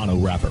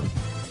Habano wrapper.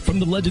 From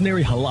the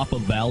legendary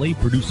Jalapa Valley,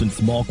 produced in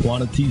small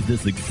quantities,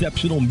 this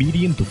exceptional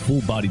medium to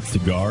full-bodied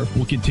cigar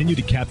will continue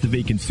to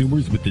captivate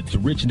consumers with its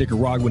rich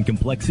Nicaraguan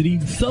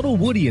complexity, subtle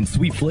woody and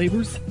sweet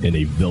flavors, and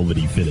a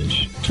velvety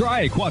finish.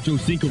 Try a Cuatro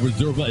Cinco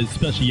Reserva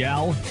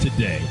Especial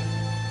today.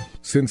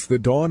 Since the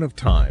dawn of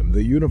time,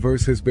 the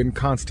universe has been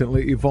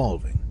constantly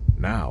evolving.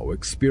 Now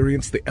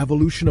experience the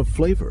evolution of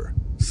flavor.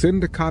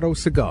 Sindicato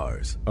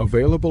Cigars,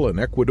 available in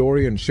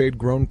Ecuadorian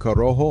shade-grown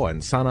Corojo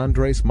and San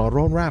Andres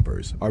Marron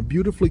wrappers, are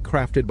beautifully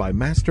crafted by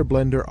master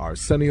blender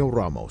Arsenio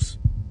Ramos.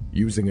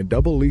 Using a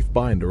double-leaf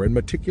binder and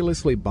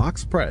meticulously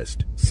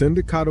box-pressed,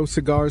 Sindicato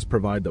Cigars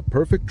provide the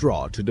perfect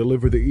draw to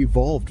deliver the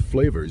evolved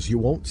flavors you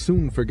won't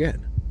soon forget.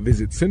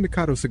 Visit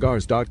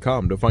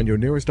syndicatocigars.com to find your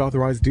nearest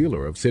authorized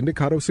dealer of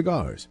Sindicato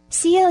Cigars.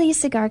 CLE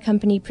Cigar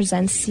Company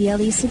presents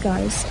CLE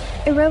Cigars,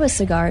 Aroa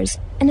Cigars,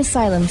 and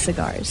Asylum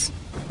Cigars.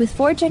 With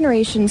 4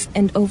 generations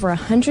and over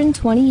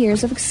 120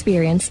 years of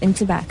experience in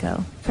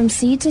tobacco. From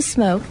seed to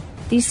smoke,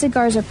 these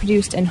cigars are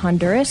produced in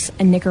Honduras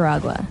and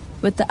Nicaragua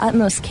with the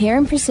utmost care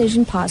and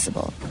precision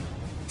possible.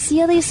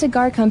 CLE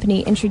Cigar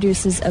Company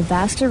introduces a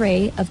vast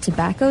array of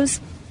tobaccos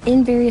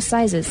in various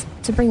sizes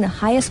to bring the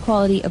highest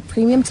quality of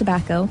premium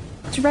tobacco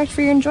direct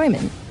for your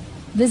enjoyment.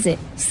 Visit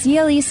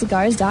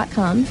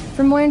clecigars.com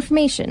for more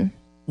information.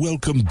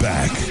 Welcome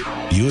back.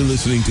 You're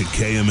listening to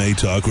KMA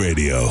Talk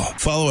Radio.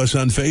 Follow us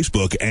on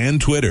Facebook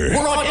and Twitter.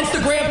 We're on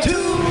Instagram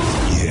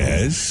too.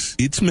 Yes,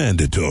 it's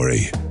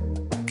mandatory.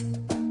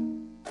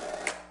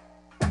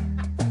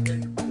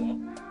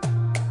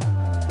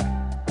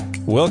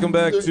 Welcome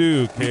back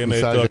to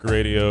KMA Talk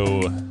Radio.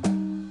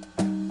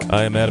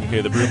 I am Adam K.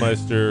 the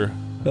Brewmeister.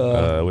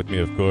 With me,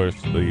 of course,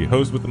 the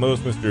host with the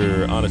most,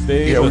 Mr. Honest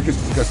Dave. Yeah, we're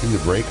just discussing the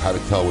break, how to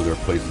tell whether a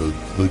place is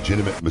a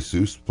legitimate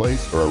masseuse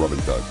place or a rub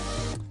and tug.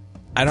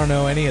 I don't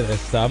know any of this.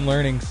 So I'm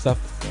learning stuff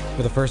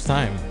for the first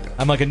time.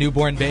 I'm like a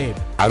newborn babe.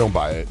 I don't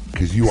buy it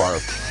because you are a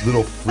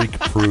little freak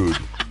prude.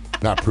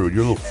 Not prude.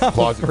 You're a little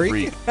closet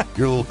freak.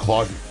 You're a little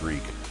closet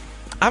freak.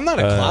 I'm not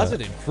a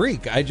closeted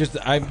freak.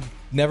 I've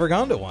never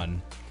gone to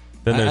one.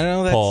 Then I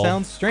know that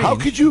sounds strange. How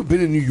could you have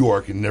been in New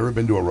York and never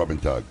been to a rub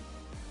and tug?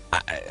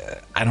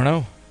 I don't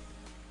know.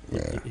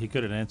 Yeah. He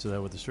couldn't answer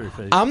that with a straight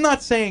face. I'm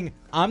not saying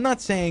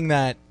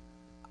that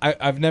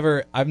I'm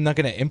not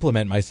going to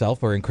implement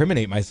myself or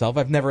incriminate myself.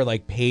 I've never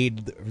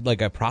paid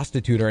like a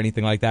prostitute or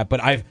anything like that,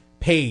 but I've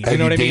paid. You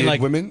know what I mean? Like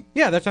women?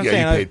 Yeah, that's what I'm Yeah,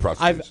 saying. you paid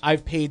prostitutes.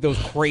 I've paid those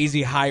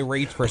crazy high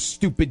rates for a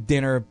stupid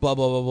dinner, blah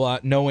blah blah blah,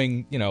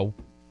 knowing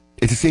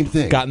it's the same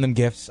thing. Gotten them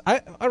gifts.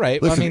 All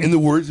right. Listen, in the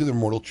words of the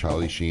immortal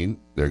Charlie Sheen,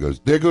 there goes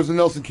the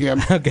Nelson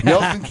Cam. Okay.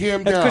 Nelson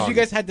Cam down. That's because you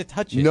guys had to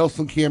touch it.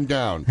 Nelson Cam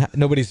down.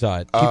 Nobody saw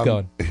it. Keep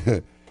going.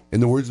 In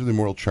the words of the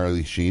immortal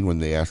Charlie Sheen, when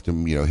they asked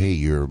him, hey,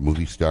 you're a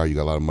movie star, you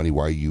got a lot of money,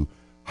 why are you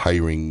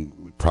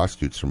hiring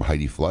prostitutes from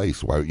Heidi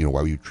Fleiss? Why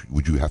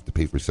would you have to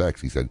pay for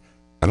sex? He said,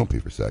 I don't pay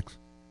for sex.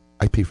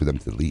 I pay for them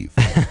to leave.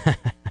 Did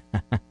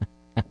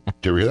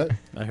you ever hear that?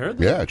 I heard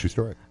that. Yeah, true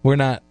story. We're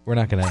not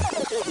gonna.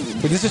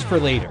 But this is for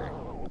later.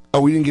 Oh,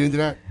 we didn't get into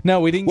that?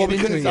 No, we didn't get into it.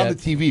 Well, because it's yet. on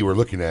the TV, we're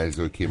looking at it,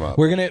 so it came up.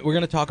 We're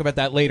gonna talk about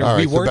that later. All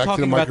right, we so were back to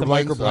talking the about the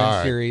microblends? microblend All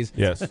right. series.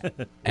 Yes.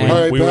 And All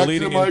right, we were back to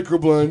leading the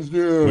microblends.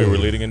 Yeah. We were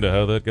leading into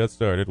how that got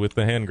started with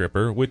the hand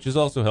gripper, which is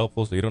also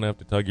helpful so you don't have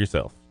to tug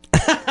yourself.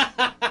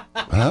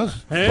 That's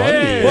funny.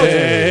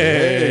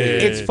 Hey.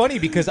 It's funny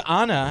because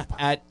Anna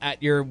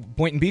at your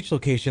Boynton Beach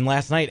location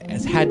last night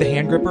has had the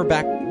hand gripper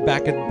back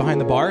behind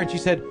the bar, and she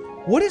said,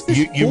 "What is this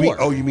for?"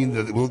 You mean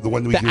the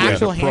one that we the do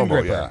actual the hand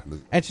promo, gripper? yeah.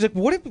 And she's like,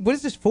 "What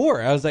is this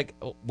for?" I was like,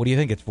 "What do you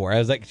think it's for?" I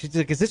was like, "She's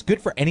like, is this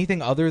good for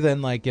anything other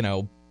than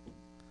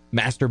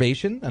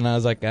masturbation?" And I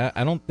was like,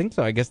 "I don't think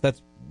so. I guess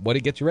that's what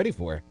it gets you ready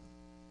for."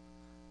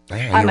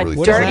 I'm a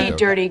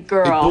dirty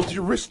girl. It builds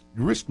your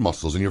wrist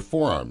muscles and your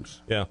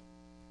forearms. Yeah.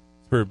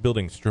 It's for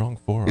building strong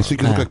forearms. So you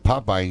can look like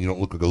Popeye and you don't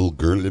look like a little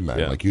girly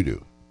man like you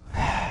do.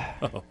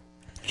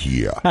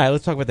 Yeah. All right,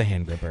 let's talk about the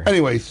hand gripper.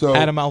 Anyway, so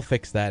Adam, I'll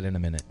fix that in a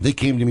minute. they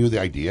came to me with the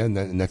idea,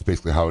 and that's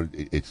basically how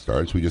it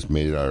starts. We just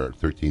made it our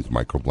 13th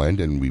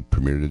microblend, and we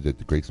premiered it at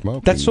the Great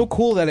Smoke. That's so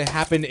cool that it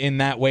happened in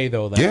that way,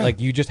 though. That, Yeah. like,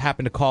 you just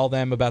happened to call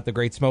them about the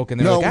Great Smoke, and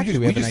they're No, like, actually,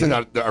 we have just an send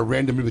idea. out our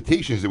random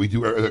invitations that we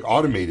do like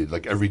automated,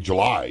 like every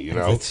July, you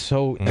know. It's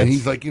so. And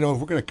he's like, if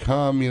we're going to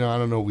come, I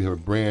don't know, we have a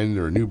brand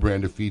or a new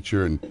brand to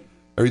feature, and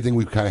everything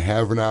we kind of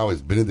have for now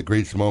has been at the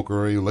Great Smoke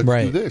already. Let's do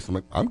Right. this. I'm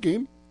like, I'm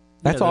game.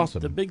 That's the,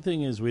 awesome. The big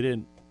thing is we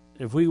didn't.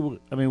 If we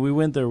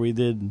went there, we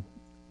did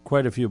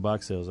quite a few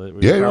box sales.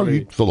 We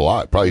You sold a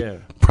lot.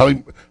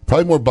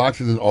 Probably more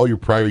boxes than all your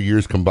prior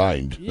years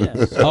combined.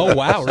 Yes. Oh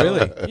wow,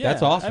 really? Yeah.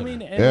 That's awesome. I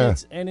mean,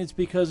 and it's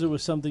because it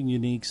was something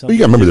unique. Well, Something you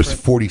got to remember, there's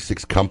different.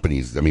 46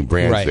 companies.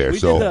 Brands Right. there. We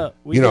So did the-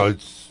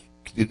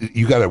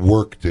 you got to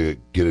work to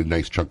get a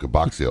nice chunk of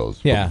box sales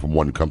Yeah. from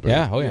one company.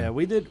 Yeah. Oh yeah. Yeah,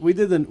 we did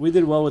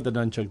well with the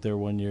nunchuck there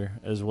one year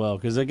as well.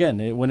 Because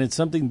again, when it's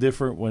something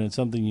different, when it's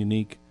something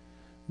unique,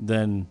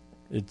 then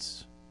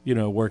it's it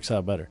works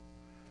out better.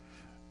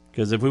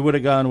 Because if we would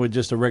have gone with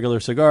just a regular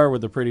cigar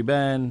with a pretty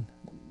band,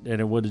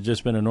 and it would have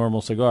just been a normal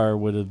cigar,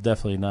 would have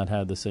definitely not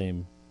had the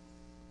same.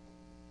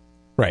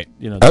 Right.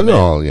 I don't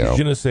know.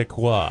 Je ne sais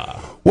quoi.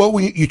 Well,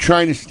 you're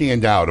trying to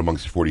stand out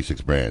amongst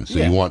 46 brands, so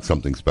Yeah. you want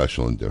something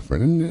special and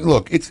different. And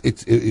look,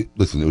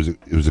 listen,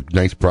 it was a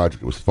nice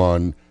project. It was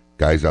fun.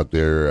 Guys out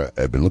there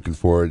have been looking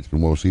for it. It's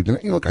been well received.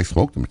 And look, I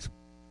smoked them. It's a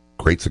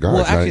great cigar.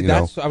 Well, It's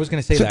not, actually, I was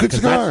going to say it's that a good 'cause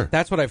cigar.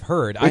 That's what I've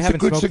heard. I It's a haven't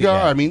good smoked cigar.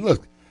 it yet. I mean,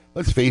 look,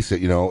 let's face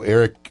it.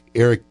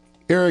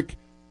 Eric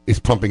is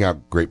pumping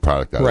out great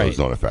product out of Right. the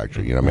Arizona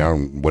factory.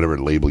 Whatever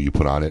label you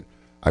put on it,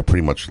 I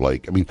pretty much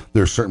like. I mean,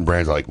 there are certain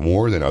brands I like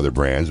more than other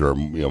brands, or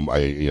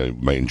I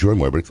might enjoy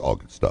more, but it's all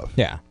good stuff.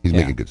 Yeah. He's Yeah.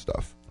 making good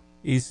stuff.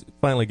 He's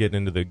finally getting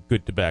into the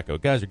good tobacco.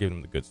 Guys are giving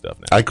him the good stuff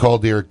now. I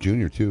called Eric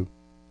Jr. too.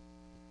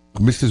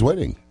 Missed his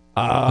wedding.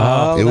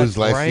 Oh, it was that's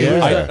last right. year.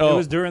 It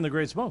was during the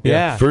Great Smoke.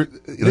 Yeah. This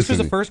This was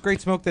the first Great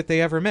Smoke that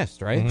they ever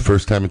missed, right?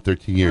 First time in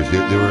 13 years. They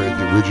were at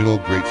the original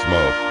Great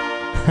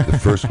Smoke, the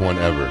first one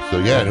ever. So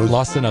yeah, and it was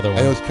Lost another one.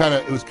 And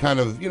it was kind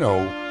of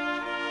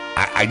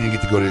I didn't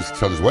get to go to his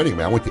son's wedding.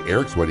 Man, I went to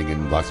Eric's wedding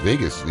in Las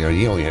Vegas. He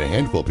only had a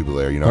handful of people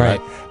there.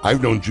 Right.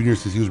 I've known Junior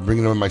since he was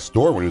bringing them in my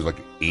store when he was like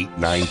 8,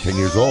 9, 10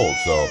 years old.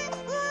 So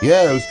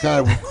yeah, it was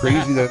kind of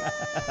crazy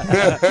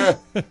that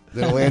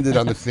it landed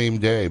on the same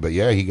day. But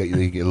yeah,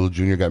 little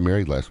Junior got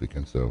married last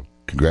weekend. So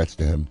congrats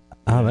to him.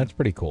 Oh, that's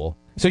pretty cool.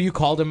 So you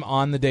called him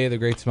on the day of the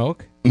Great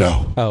Smoke?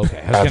 No. Oh,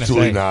 okay. I was Absolutely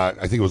gonna say. not.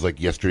 I think it was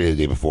like yesterday or the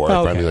day before.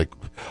 Oh, I finally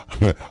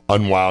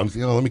unwound.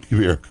 Let me give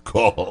Eric a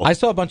call. I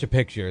saw a bunch of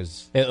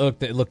pictures. It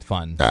looked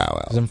fun. Ah,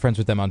 well. 'Cause I'm friends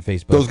with them on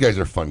Facebook. Those guys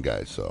are fun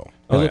guys, so.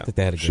 They looked like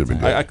they had a Should've good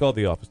been time. good. I called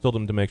the office, told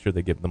them to make sure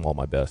they give them all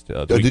my best.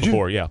 The Oh, week did you?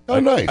 before, yeah. Oh,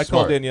 nice, I called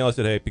smart. Danielle. I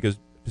said, hey, because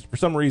for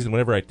some reason,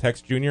 whenever I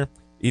text Junior,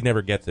 he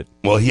never gets it.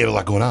 Well, he had a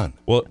lot going on.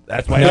 Well,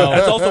 that's why.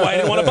 That's also why I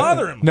didn't want to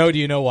bother him. No, do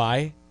you know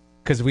why?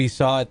 Because we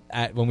saw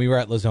it when we were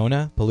at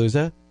Lazona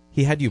Palooza.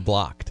 He had you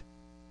blocked.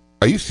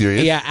 Are you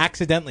serious? Yeah,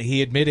 accidentally.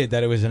 He admitted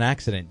that it was an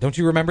accident. Don't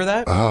you remember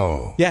that?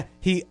 Oh. Yeah,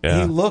 he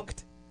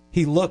looked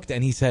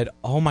and he said,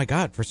 "Oh my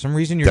God! For some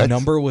reason, your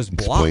number was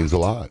blocked." Explains a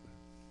lot.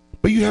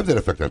 But you have that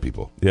effect on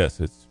people.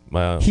 Yes, it's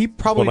my. He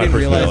probably my didn't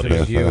realize it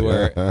personality was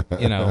is.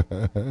 you,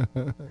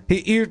 or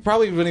he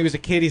probably when he was a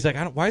kid, he's like,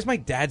 "Why is my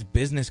dad's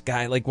business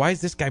guy like? Why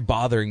is this guy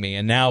bothering me?"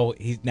 And now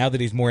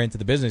that he's more into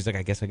the business, he's like,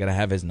 "I guess I got to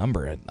have his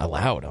number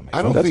allowed." I'm like,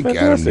 I don't think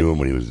Adam knew him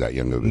when he was that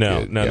young of a No,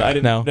 kid. no, Yeah. I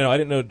didn't. No, I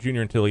didn't know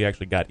Junior until he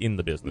actually got in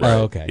the business.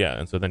 Oh, okay. Yeah,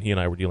 and so then he and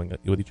I were dealing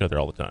with each other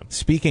all the time.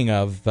 Speaking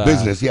of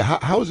Business, yeah.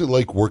 How is it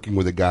like working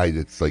with a guy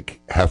that's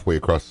like halfway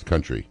across the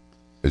country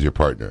as your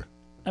partner?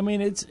 I mean,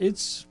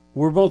 it's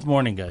we're both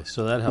morning guys,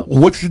 so that helps.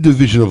 What's the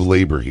division of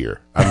labor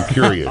here? I'm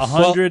curious.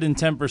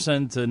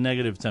 110% to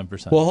negative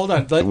 10%. Well, hold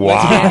on.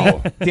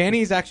 Wow.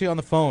 Danny's actually on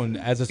the phone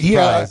as a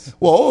Yeah. surprise.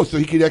 Well, so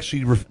he could actually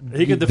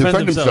He could defend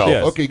himself.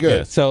 Yes. Okay, good.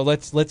 Yes. So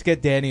let's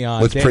get Danny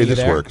on. Let's Danny, pray you this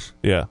there? works.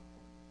 Yeah.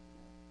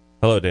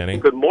 Hello, Danny.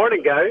 Good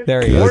morning, guys.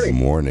 There he Good is,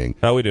 morning.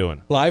 How we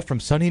doing? live from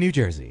sunny New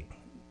Jersey.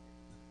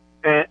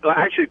 And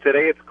actually,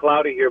 today it's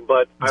cloudy here,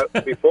 but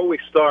before we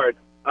start,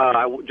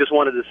 I just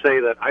wanted to say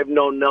that I've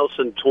known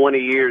Nelson 20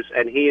 years,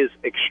 and he is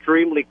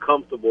extremely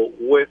comfortable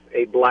with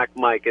a black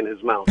mic in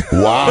his mouth.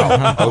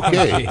 Wow.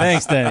 Okay.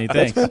 Thanks, Danny.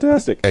 Thanks.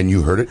 Fantastic. And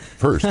you heard it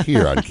first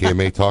here on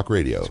KMA Talk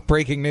Radio.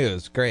 Breaking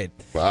news. Great.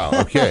 Wow.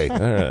 Okay. All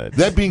right.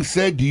 That being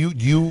said, do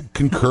you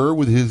concur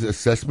with his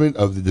assessment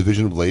of the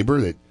division of labor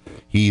that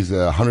he's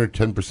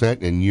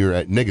 110% and you're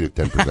at negative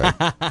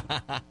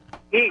 10%?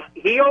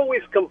 He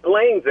always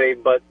complains,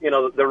 Abe, but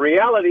the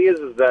reality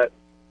is that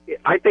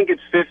I think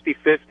it's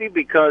 50-50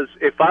 because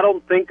if I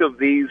don't think of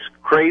these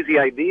crazy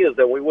ideas,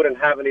 then we wouldn't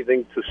have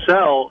anything to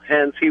sell.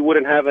 Hence, he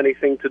wouldn't have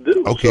anything to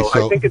do. Okay,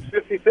 so I think it's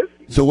 50-50.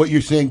 So what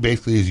you're saying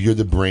basically is you're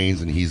the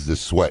brains and he's the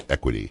sweat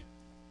equity.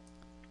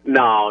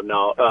 No.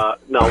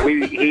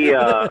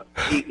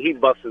 He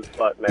busts his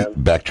butt, man.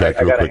 Backtrack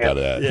I real gotta quick out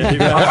of that.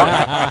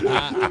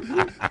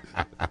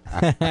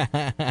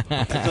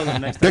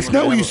 That's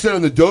not what you said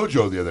on the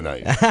dojo the other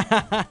night.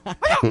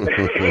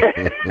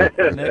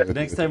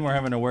 Next time we're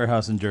having a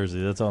warehouse in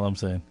Jersey. That's all I'm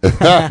saying. All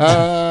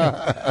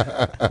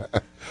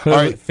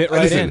right, Fit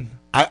right listen, in.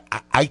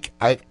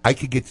 I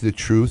could get to the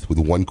truth with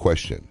one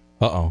question.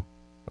 Uh-oh.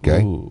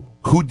 Okay, Ooh.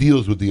 who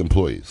deals with the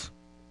employees?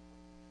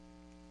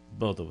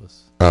 Both of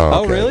us.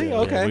 Oh, really?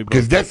 Okay.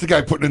 Because that's the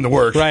guy putting in the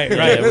work. Right.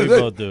 Yeah, we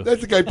both do. That's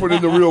the guy putting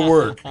in the real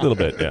work. A little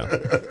bit, yeah.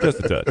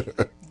 Just a touch.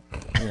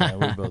 Yeah,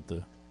 we both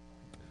do.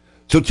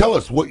 So tell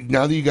us, what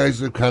now that you guys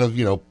have kind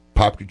of,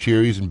 popped your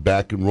cherries and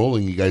back and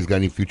rolling, you guys got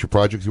any future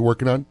projects you're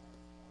working on?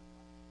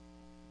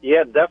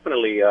 Yeah,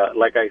 definitely.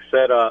 Like I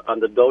said on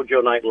the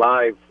Dojo Night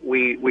Live,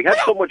 we had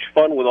so much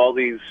fun with all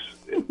these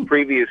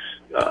previous,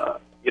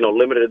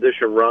 limited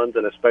edition runs,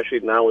 and especially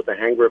now with the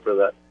hand gripper,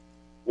 that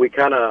we're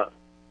kind of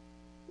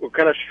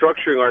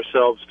structuring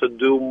ourselves to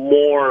do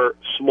more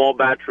small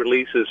batch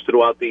releases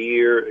throughout the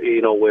year,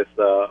 with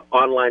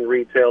online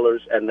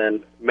retailers, and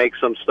then make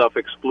some stuff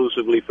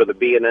exclusively for the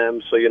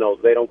B&M, so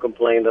they don't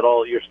complain that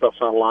all your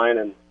stuff's online.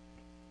 And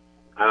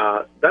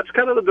that's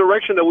kind of the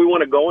direction that we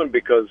want to go in,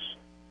 because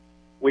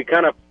we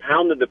kind of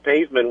pounded the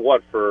pavement,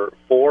 for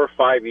 4 or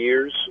 5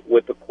 years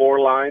with the core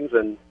lines,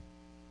 and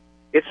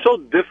it's so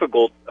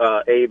difficult,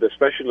 Abe,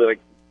 especially like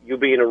you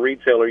being a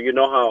retailer. You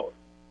know how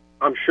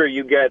I'm sure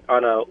you get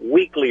on a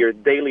weekly or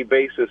daily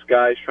basis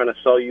guys trying to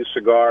sell you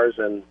cigars,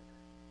 and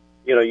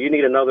you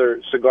need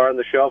another cigar on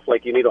the shelf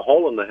like you need a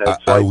hole in the head.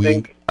 So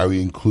are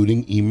we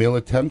including email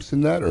attempts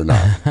in that or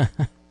not?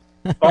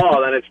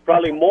 Oh, then it's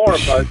probably more.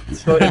 But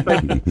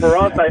for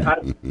us,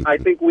 I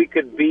think we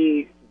could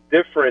be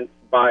different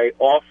by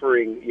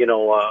offering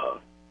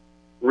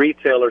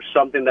retailers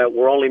something that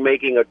we're only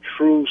making a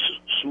true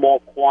small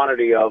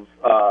quantity of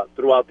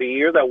throughout the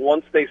year, that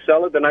once they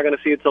sell it, they're not going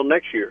to see it till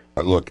next year.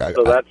 Look,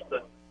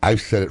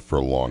 I've said it for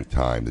a long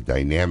time. The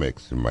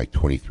dynamics in my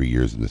 23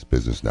 years in this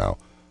business now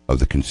of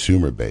the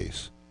consumer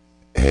base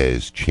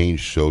has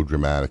changed so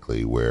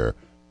dramatically, where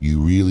you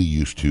really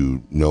used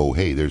to know,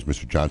 hey, there's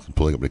Mr. Johnson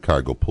pulling up in the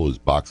car, go pull his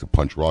box of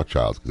Punch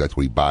Rothschilds, because that's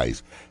what he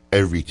buys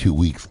every 2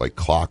 weeks like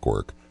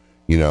clockwork,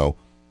 to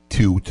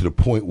the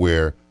point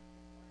where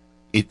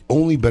it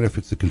only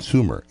benefits the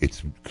consumer.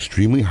 It's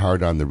extremely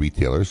hard on the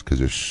retailers because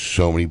there's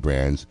so many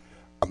brands.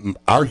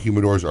 Our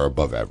humidors are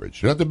above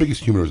average. They're not the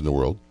biggest humidors in the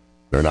world.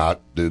 They're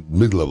not the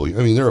mid-level.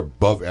 I mean, they're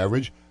above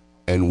average,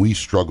 and we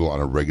struggle on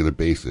a regular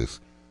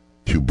basis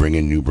to bring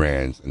in new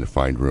brands and to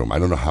find room. I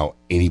don't know how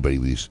anybody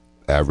with these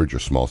average or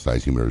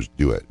small-size humidors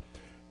do it.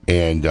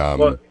 And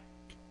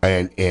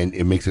and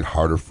it makes it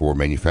harder for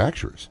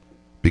manufacturers,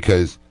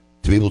 because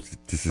to be able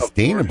to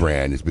sustain a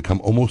brand has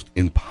become almost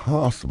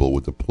impossible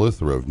with the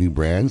plethora of new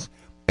brands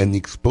and the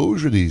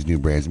exposure to these new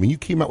brands. I mean, you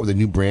came out with a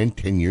new brand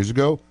 10 years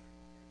ago.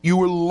 You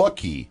were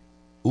lucky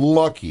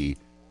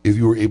if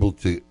you were able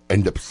to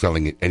end up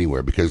selling it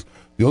anywhere, because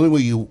the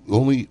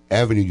only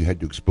avenue you had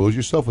to expose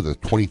yourself was a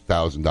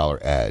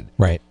 $20,000 ad.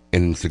 Right.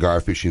 In Cigar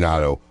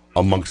Aficionado,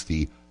 amongst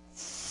the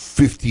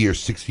 50 or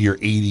 60 or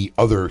 80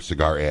 other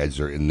cigar ads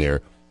are in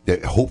there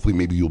that hopefully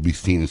maybe you'll be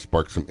seen and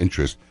spark some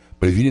interest.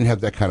 But if you didn't have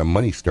that kind of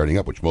money starting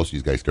up, which most of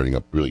these guys starting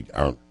up really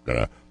aren't going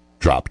to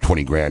drop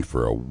 $20,000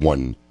 for a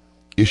one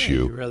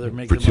issue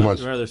for 2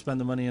 months. You'd rather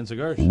spend the money in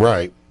cigars.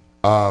 Right.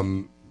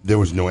 There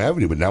was no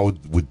avenue. But now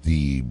with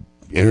the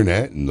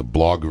internet and the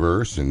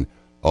blogverse and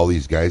all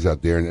these guys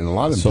out there, and a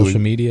lot of them social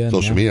media,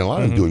 a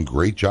lot of them doing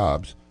great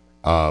jobs.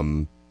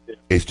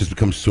 It's just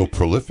become so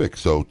prolific.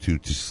 So to the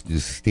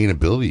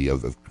sustainability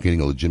of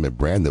getting a legitimate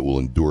brand that will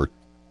endure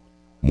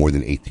more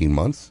than 18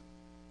 months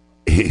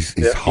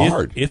is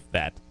hard. If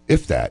that.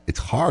 It's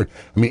hard.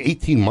 I mean,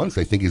 18 months,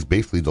 I think, is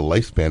basically the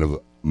lifespan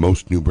of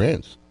most new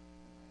brands.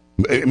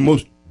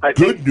 Most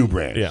good new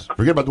brands. Yeah.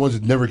 Forget about the ones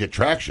that never get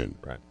traction.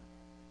 Right.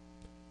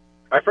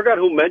 I forgot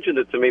who mentioned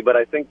it to me, but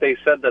I think they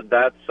said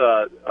that's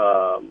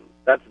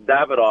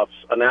Davidoff's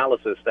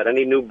analysis, that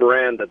any new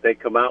brand that they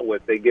come out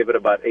with, they give it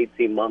about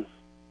 18 months.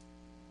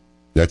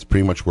 That's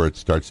pretty much where it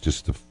starts.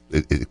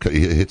 It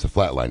hits a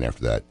flat line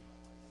after that.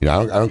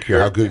 I don't care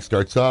how good it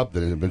starts up,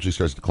 then it eventually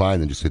starts to decline,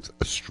 then just hits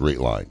a straight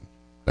line.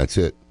 That's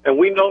it. And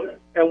we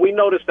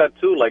noticed that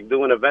too. Like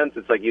doing events,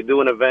 it's like you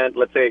do an event,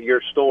 let's say at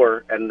your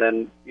store, and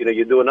then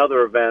you do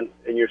another event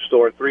in your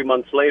store 3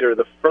 months later.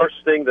 The first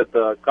thing that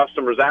the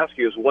customers ask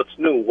you is, "What's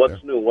new?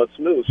 What's new? What's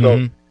new?"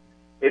 So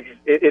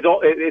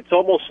it's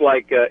almost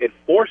like it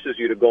forces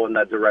you to go in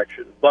that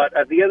direction. But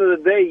at the end of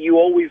the day, you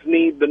always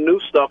need the new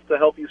stuff to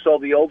help you sell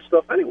the old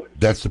stuff anyway.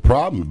 That's the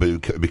problem, but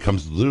it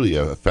becomes literally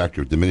a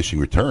factor of diminishing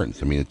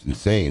returns. I mean, it's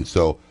insane.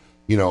 So,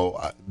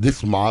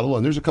 this model,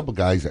 and there's a couple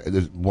guys,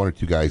 there's one or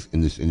two guys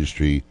in this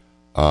industry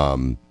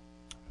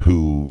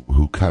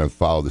who kind of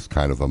follow this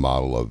kind of a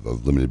model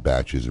of limited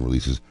batches and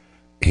releases.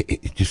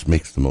 It just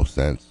makes the most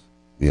sense,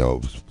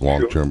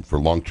 for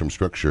long-term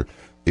structure.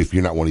 If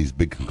you're not one of these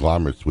big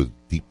conglomerates with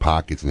deep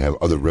pockets and have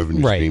other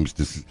revenue streams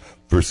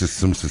versus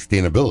some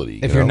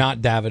sustainability. If you're not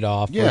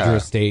Davidoff or Drew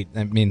Estate,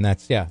 I mean,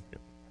 that's,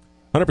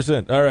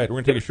 100%. All right, we're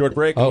going to take a short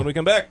break. And when we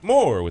come back,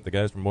 more with the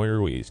guys from Moyer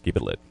Ruiz. Keep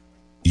it lit.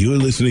 You're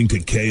listening to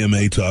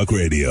KMA Talk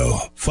Radio.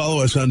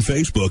 Follow us on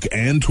Facebook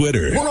and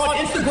Twitter. We're on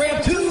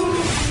Instagram too.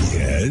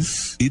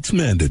 Yes, it's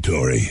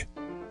mandatory.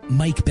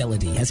 Mike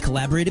Bellady has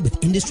collaborated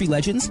with industry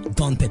legends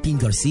Don Pepin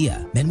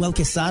Garcia, Manuel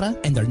Quesada,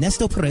 and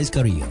Ernesto Perez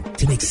Carrillo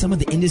to make some of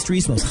the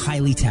industry's most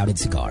highly touted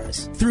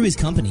cigars. Through his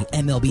company,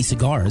 MLB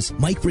Cigars,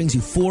 Mike brings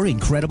you 4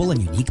 incredible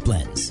and unique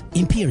blends.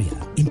 Imperia,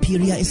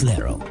 Imperia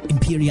Islero,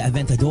 Imperia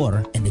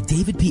Aventador, and the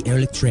David P.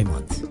 Ehrlich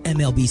Tremont.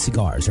 MLB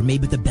Cigars are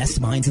made with the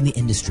best minds in the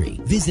industry.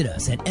 Visit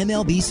us at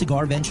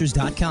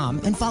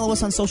MLBCigarVentures.com and follow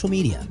us on social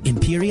media.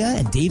 Imperia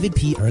and David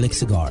P. Ehrlich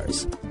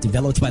Cigars.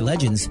 Developed by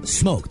legends,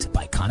 smoked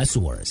by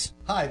connoisseurs.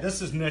 Hi,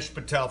 this is Nish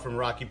Patel from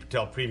Rocky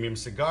Patel Premium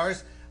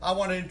Cigars. I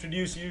want to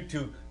introduce you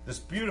to this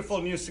beautiful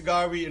new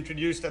cigar we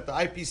introduced at the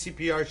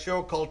IPCPR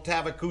show called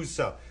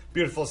Tavacusa.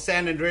 Beautiful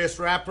San Andreas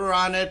wrapper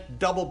on it,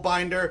 double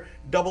binder,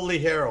 double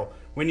ligero.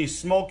 When you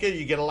smoke it,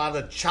 you get a lot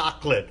of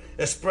chocolate,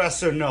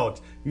 espresso notes,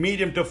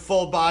 medium to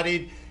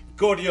full-bodied.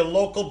 Go to your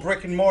local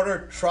brick and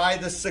mortar, try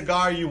the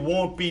cigar, you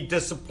won't be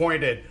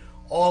disappointed.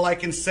 All I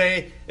can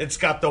say, it's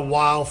got the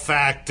wow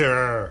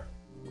factor.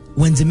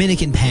 When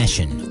Dominican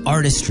passion,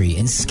 artistry,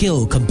 and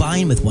skill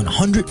combine with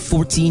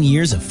 114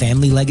 years of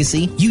family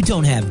legacy, you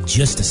don't have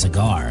just a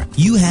cigar.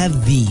 You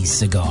have the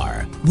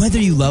cigar. Whether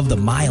you love the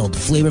mild,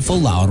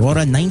 flavorful La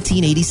Aurora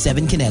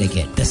 1987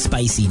 Connecticut, the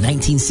spicy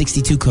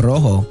 1962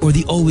 Corojo, or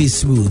the always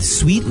smooth,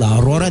 sweet La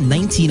Aurora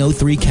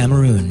 1903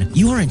 Cameroon,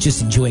 you aren't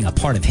just enjoying a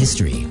part of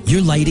history.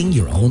 You're lighting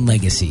your own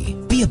legacy.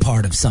 Be a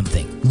part of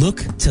something.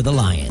 Look to the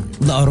lion.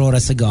 La Aurora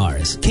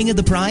Cigars, king of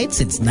the pride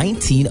since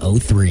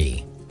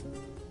 1903.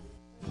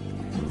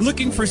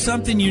 Looking for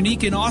something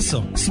unique and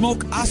awesome?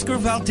 Smoke Oscar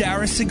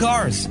Valderas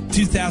cigars.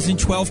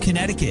 2012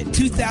 Connecticut,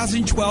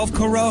 2012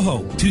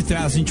 Corojo,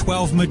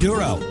 2012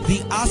 Maduro,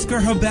 the Oscar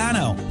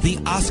Habano, the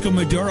Oscar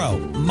Maduro,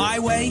 My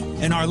Way,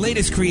 and our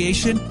latest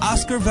creation,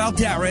 Oscar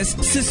Valderas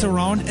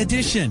Cicerone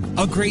Edition.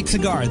 A great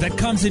cigar that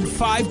comes in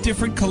 5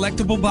 different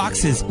collectible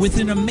boxes with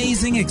an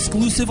amazing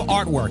exclusive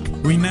artwork.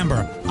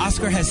 Remember,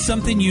 Oscar has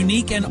something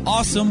unique and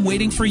awesome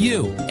waiting for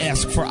you.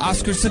 Ask for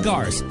Oscar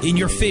Cigars in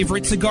your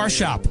favorite cigar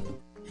shop.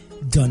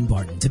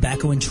 Dunbarton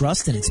Tobacco and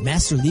Trust and its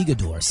master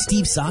ligador,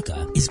 Steve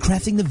Saka, is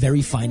crafting the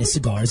very finest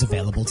cigars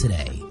available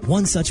today.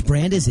 One such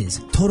brand is his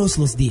Todos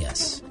los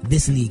Dias.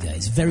 This liga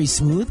is very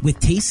smooth with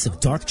tastes of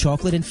dark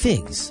chocolate and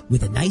figs,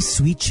 with a nice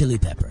sweet chili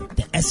pepper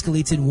that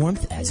escalates in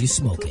warmth as you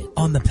smoke it.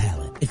 On the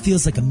palate, it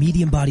feels like a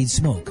medium-bodied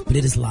smoke, but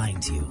it is lying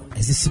to you,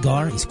 as this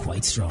cigar is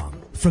quite strong.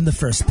 From the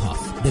first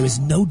puff, there is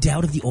no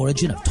doubt of the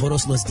origin of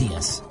Todos los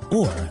Dias,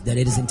 or that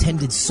it is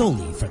intended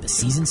solely for the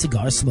seasoned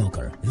cigar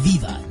smoker.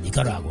 Viva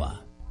Nicaragua!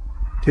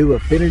 To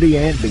affinity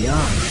and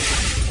beyond.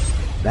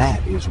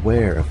 That is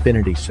where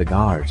Affinity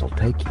Cigars will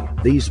take you.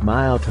 These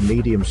mild to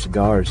medium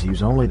cigars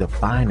use only the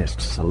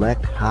finest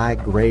select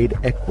high-grade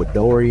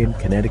Ecuadorian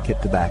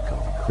Connecticut tobacco,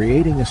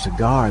 creating a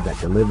cigar that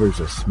delivers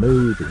a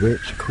smooth,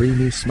 rich,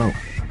 creamy smoke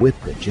with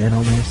the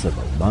gentleness of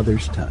a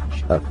mother's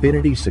touch.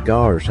 Affinity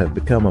Cigars have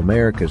become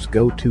America's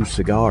go-to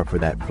cigar for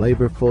that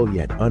flavorful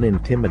yet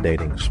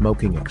unintimidating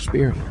smoking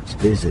experience.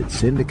 Visit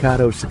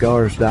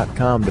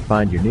syndicatocigars.com to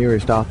find your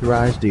nearest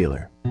authorized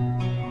dealer.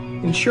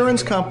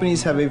 Insurance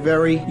companies have a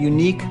very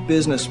unique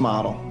business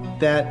model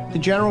that the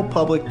general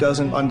public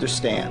doesn't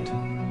understand.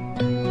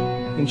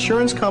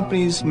 Insurance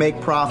companies make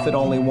profit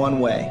only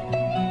one way,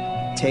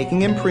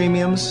 taking in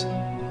premiums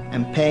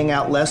and paying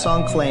out less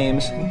on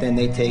claims than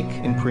they take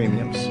in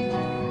premiums.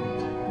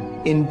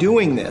 In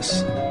doing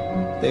this,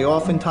 they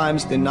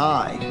oftentimes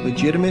deny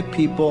legitimate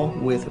people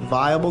with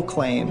viable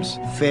claims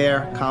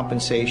fair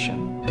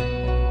compensation.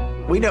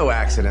 We know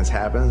accidents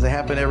happen. They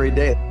happen every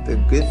day. The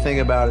good thing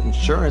about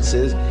insurance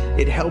is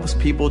it helps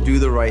people do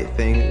the right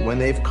thing when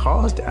they've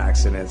caused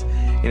accidents.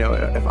 You know,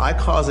 if I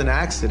cause an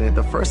accident,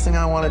 the first thing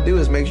I want to do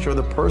is make sure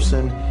the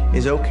person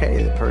is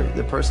okay,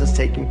 the person's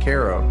taken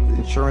care of.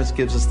 Insurance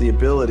gives us the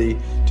ability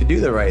to do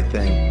the right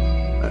thing.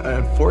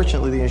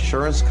 Unfortunately, the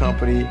insurance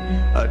company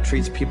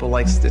treats people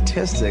like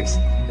statistics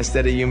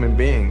instead of human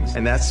beings.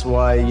 And that's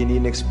why you need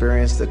an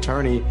experienced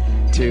attorney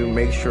to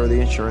make sure the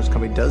insurance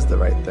company does the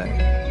right thing.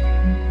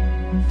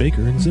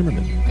 Baker and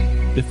Zimmerman,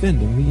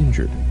 defending the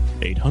injured.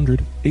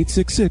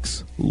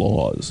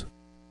 800-866-LAWS.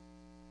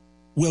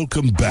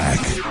 Welcome back.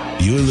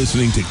 You're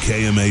listening to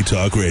KMA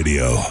Talk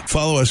Radio.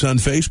 Follow us on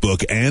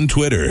Facebook and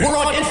Twitter. We're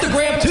on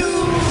Instagram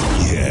too.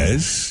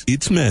 Yes,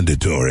 it's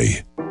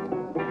mandatory.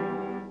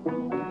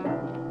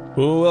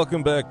 Well,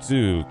 welcome back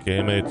to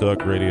KMA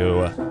Talk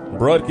Radio,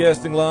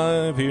 broadcasting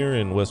live here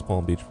in West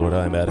Palm Beach, Florida.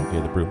 I'm Adam K.,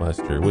 the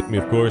Brewmeister. With me,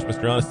 of course,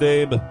 Mr. Honest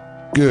Abe.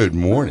 Good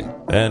morning.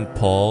 And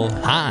Paul.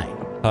 Hi.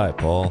 Hi,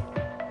 Paul.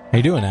 How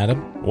you doing,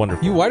 Adam?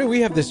 Wonderful. Why do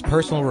we have this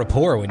personal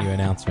rapport when you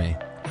announce me?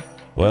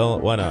 Well,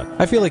 why not?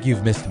 I feel like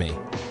you've missed me.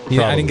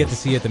 Yeah, I didn't get to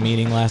see you at the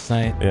meeting last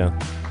night. Yeah.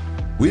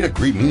 We had a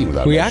great meeting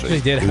without We him,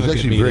 actually did have a It was good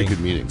actually a very meeting.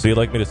 good meeting. So you'd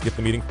like me to skip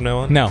the meeting from now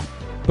on? No,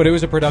 but it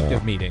was a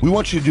productive meeting. We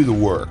want you to do the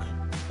work.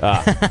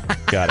 Ah,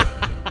 got it.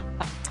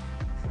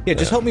 Yeah,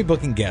 just help me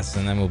booking guests,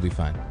 and then we'll be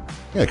fine.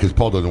 Yeah, because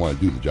Paul doesn't want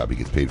to do the job; he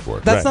gets paid for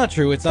it. That's not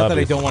true. It's not that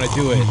I don't want to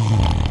do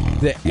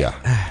it.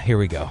 Here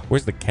we go.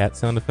 Where's the cat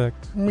sound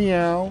effect?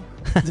 Meow.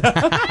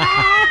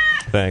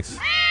 Thanks.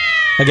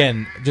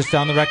 Again, just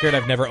on the record,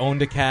 I've never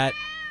owned a cat.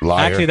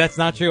 Liar. Actually, that's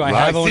not true. I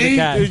have owned a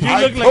cat. Dude, you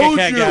look like a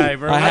cat guy,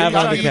 bro. I have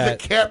owned a He's cat. a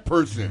cat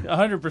person.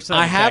 100%.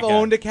 I have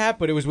owned a cat,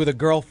 but it was with a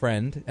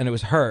girlfriend, and it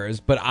was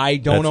hers. But I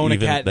don't own a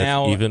cat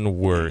now. That's even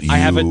worse. I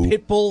have a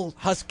pit bull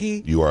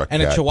husky You are a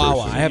and a cat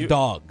chihuahua. person. I have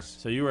dogs.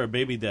 So you were a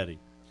baby daddy.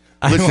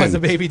 I was a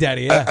baby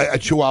daddy, yeah. A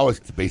chihuahua is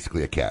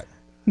basically a cat.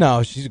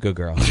 No, she's a good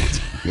girl.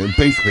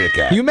 Basically a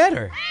cat. You met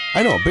her.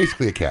 I know,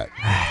 basically a cat.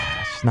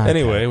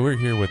 Anyway, we're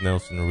here with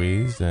Nelson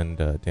Ruiz and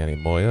Danny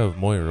Moya of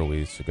Moya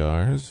Ruiz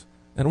Cigars,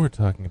 and we're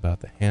talking about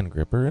the Hand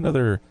Gripper and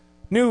other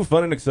new,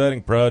 fun, and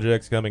exciting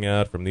projects coming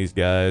out from these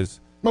guys.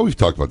 Well, we've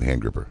talked about the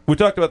Hand Gripper. We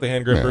talked about the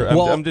Hand Gripper.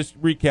 Yeah. I'm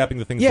just recapping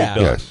the things Yeah,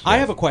 they've done. I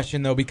have a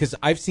question though because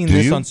I've seen Do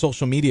this you? on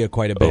social media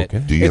quite a bit.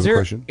 Okay. Do you have a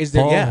question? Is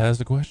there? Paul Yeah,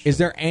 has a question. Is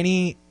there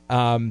any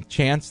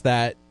chance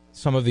that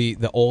some of the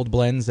old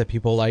blends that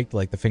people liked,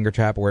 like the Finger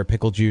Trap or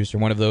Pickle Juice or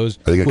one of those,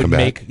 Are they gonna would come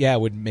back?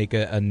 make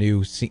a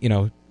new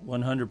 100%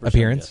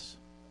 appearance? yes.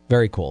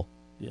 Very cool.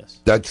 Yes.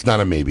 That's not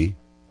a maybe.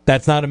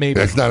 That's not a maybe.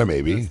 That's not a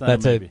maybe.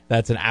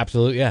 That's an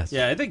absolute yes.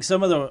 Yeah, I think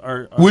some of them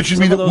are. Which would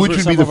be some of the those which were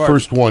would some be the of our-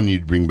 first one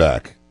you'd bring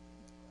back?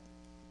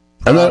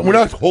 We're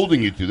not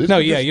holding you to this. No,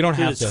 We're yeah, just- you don't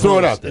have Dude, to. it's Throw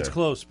it close. out there. It's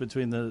close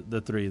between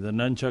the three: the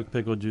Nunchuck,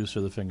 Pickle Juice,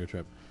 or the Finger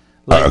Trap.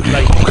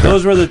 Like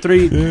those were the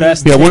three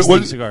best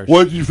tasting cigars.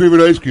 What's your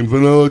favorite ice cream?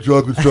 Vanilla,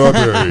 chocolate,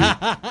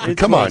 strawberry.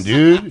 Come on,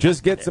 dude.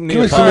 Just get some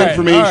Give me some All right,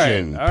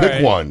 information. all right, Pick all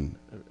right. one.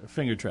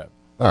 Finger Trap.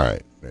 All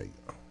right. There you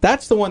go.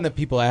 That's the one that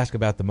people ask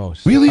about the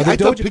most. Really? Are the I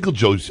thought Doja- Pickle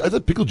Juice. I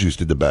thought Pickle Juice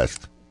did the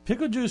best.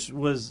 Pickle Juice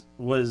was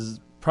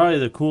probably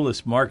the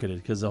coolest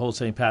marketed because the whole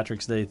St.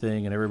 Patrick's Day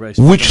thing and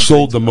everybody. Which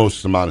sold the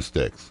most amount of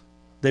sticks?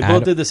 They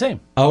both did the same.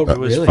 Oh, It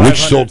was really? 500. Which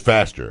sold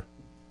faster?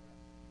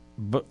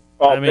 But,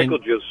 Pickle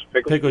Juice.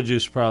 Pickle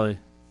Juice probably.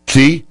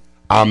 See,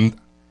 Well,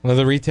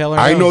 the retailer.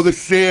 I knows. know the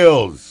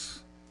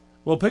sales.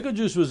 Well, Pickle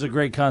Juice was a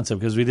great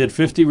concept because we did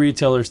 50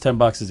 retailers, 10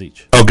 boxes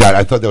each. Oh God,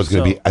 I thought that was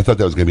going to So- be. I thought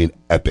that was going to be an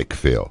epic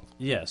fail.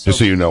 Yeah, Just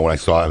so you know, when I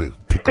saw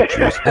Pickle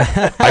Juice,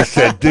 I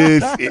said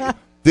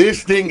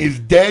this thing is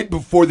dead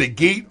before the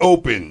gate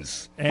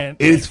opens. And-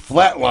 it is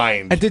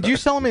flatlined. And did you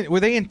sell them? Were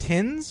they in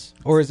tins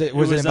or was it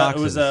was it in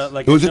boxes?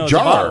 like It was a no,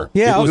 jar. bottle.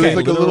 Yeah, It was okay.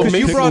 like a little Because you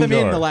mason brought him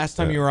in jar. the last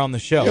time you were on the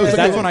show. Yeah, it was like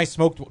That's a- when I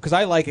smoked because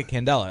I like a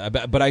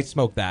Candela, but I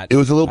smoked that. It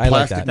was a little I like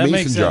plastic that. That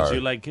makes mason sense. jar.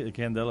 You like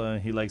Candela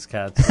and he likes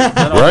cats.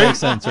 That all Right? makes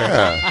sense, right?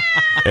 Yeah.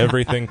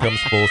 Everything comes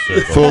full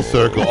circle. Full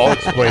circle. All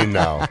explained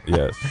now.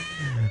 Yes.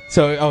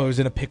 So, it was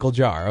in a pickle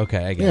jar.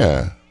 Okay, I get it.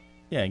 Yeah.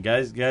 Yeah, and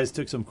guys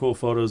took some cool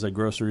photos at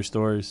grocery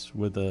stores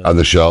with the On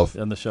the shelf.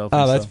 On the shelf.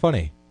 Oh, and that's stuff.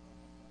 funny.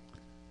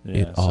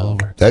 Yeah, It all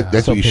worked.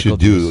 That's So what you pickle should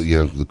do. juice. You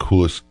know, the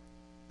coolest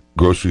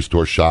grocery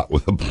store shot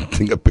with a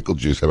thing of pickle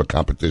juice. Have a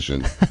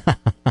competition.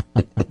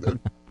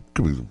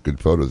 Could be some good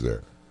photos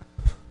there.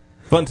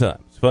 Fun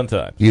times. Fun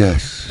times.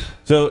 Yes.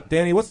 So,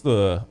 Danny, what's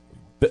the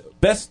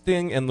best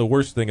thing and the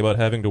worst thing about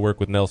having to work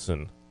with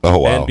Nelson? Oh,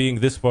 wow. And being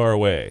this far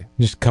away.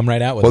 Just come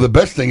right out with Well, it. the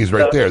best thing is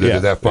right there. They're Yeah,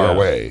 that far yeah,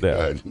 away.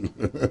 yeah.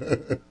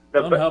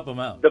 Don't help him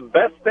out. The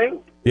best thing?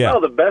 Yeah. No,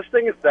 the best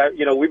thing is that,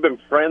 we've been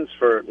friends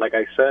for, like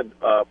I said,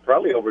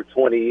 probably over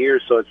 20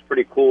 years, so it's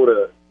pretty cool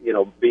to,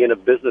 be in a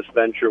business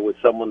venture with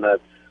someone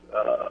that's,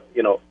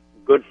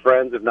 good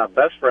friends, if not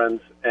best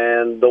friends.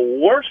 And the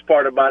worst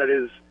part about it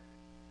is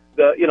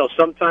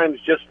sometimes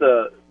just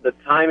the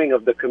timing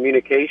of the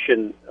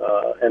communication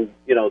and,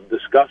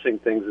 discussing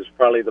things is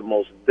probably the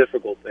most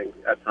difficult thing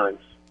at times.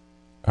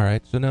 All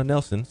right. So now,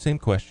 Nelson, same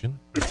question.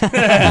 It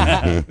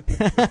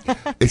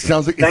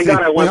sounds like. Thank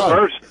God I went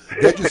first.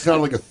 That just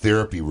sounded like a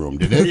therapy room,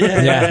 didn't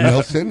it? Yeah.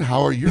 Nelson,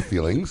 how are your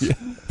feelings?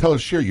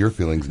 Share your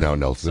feelings now,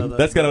 Nelson.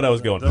 That's kind of what I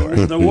was going for.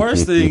 The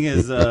worst thing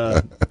is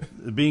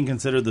being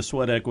considered the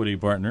sweat equity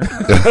partner.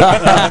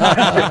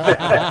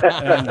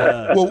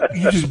 Well,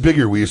 you're just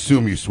bigger. We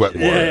assume you sweat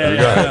more.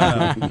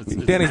 Yeah.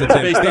 Danny's a It's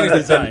thin, based on Danny's a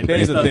design, thin,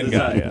 Danny's based a on thin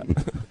design. guy.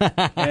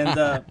 Yeah.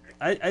 And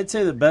I'd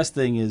say the best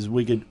thing is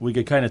we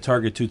could kind of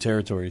target two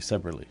territories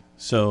separately.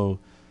 So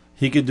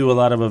he could do a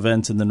lot of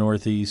events in the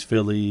Northeast,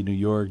 Philly, New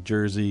York,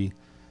 Jersey,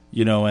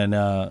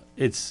 and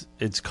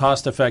it's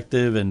cost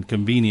effective and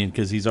convenient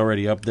because he's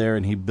already up there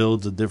and he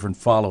builds a different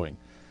following.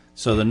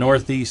 So the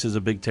Northeast is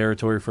a big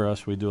territory for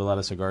us. We do a lot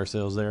of cigar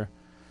sales there.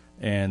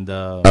 And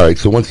All right,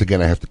 so once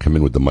again, I have to come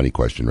in with the money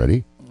question.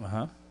 Ready?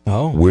 uh-huh.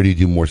 Oh. Where do you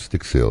do more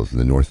stick sales, in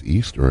the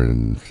Northeast or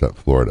in South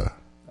Florida?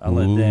 I'll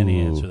let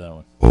Danny answer that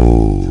one.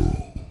 Oh.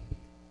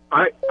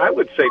 I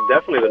would say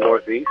definitely the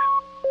Northeast.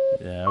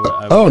 Yeah. I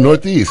would, Oh,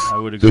 Northeast. I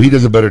would So agree. he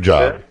does a better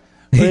job.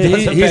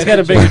 He's got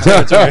a bigger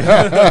territory.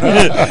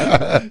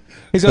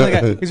 He's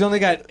only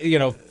got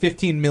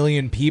 15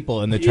 million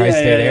people in the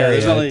tri-state area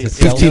there's only to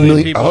sell. 15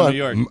 million people in New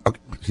York. Okay,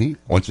 see,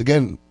 once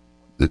again,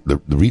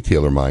 the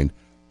retailer mind.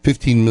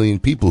 15 million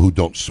people who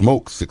don't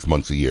smoke 6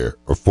 months a year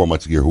or 4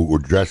 months a year who were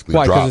drastically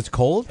Why? dropped. Because it's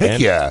cold? Heck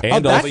yeah.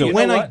 And that's also,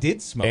 when I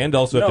did smoke. And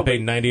also have to pay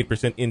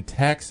 98% in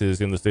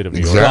taxes in the state of New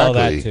York. Exactly. All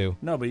that too.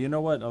 No, but you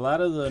know what? A lot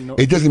of the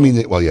It doesn't mean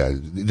that. Well, yeah,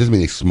 it doesn't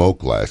mean they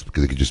smoke less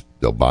because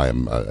they'll buy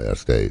them out of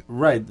state.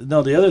 right.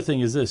 No, the other thing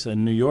is this: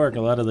 in New York,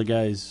 a lot of the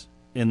guys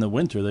in the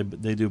winter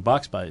they do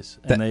box buys,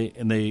 and they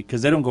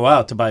because they don't go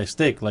out to buy a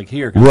steak like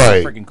here because Right.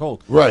 it's freaking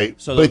cold. Right.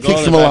 So But it they'll go, takes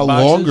they them a buy lot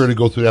boxes, longer to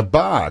go through that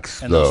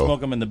box, and they'll though. smoke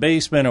them in the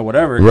basement or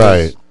whatever. 'cause-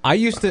 Right. I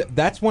used to.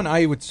 That's when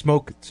I would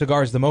smoke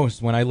cigars the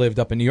most when I lived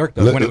up in New York,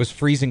 though, Let- when it was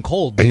freezing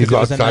cold. And you because go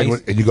it was a outside.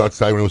 nice- And you go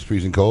outside when it was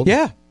freezing cold.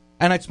 Yeah,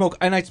 and I'd smoke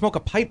a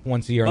pipe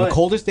once a year. On the Right.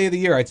 coldest day of the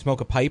year, I'd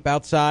smoke a pipe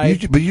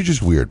outside. But you're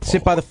just weird, Paul.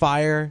 Sit by the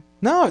fire.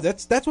 No,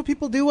 that's what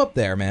people do up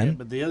there, man.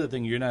 But the other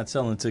thing, you're not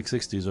selling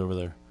 660s over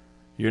there.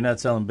 You're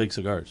not selling big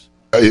cigars.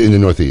 In the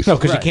Northeast. No,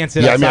 because you can't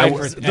sit Yeah, I mean, outside I-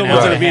 for It's an going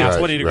hour to and be a a half.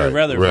 20-degree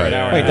weather for an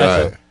hour and Wait, a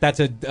half. that's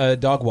a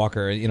dog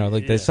walker. You know,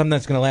 like there's something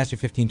that's going to last you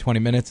 15, 20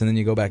 minutes, and then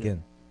you go back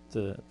in.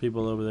 The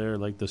people over there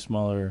like the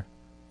smaller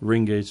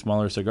ring gauge,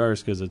 smaller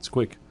cigars because it's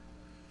quick.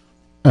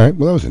 All right.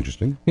 Well, that was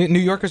interesting. New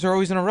Yorkers are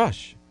always in a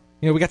rush.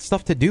 You know, we got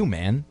stuff to do,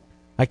 man.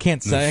 I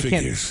can't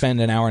figures. spend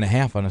an hour and a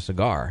half on a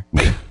cigar.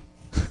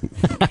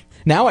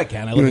 Now I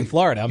can. I live You in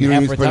Florida. I'm you don't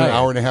half even spend retired. an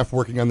hour and a half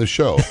working on the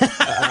show.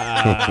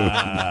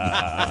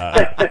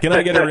 Can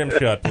I get a rim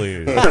shot,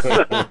 please?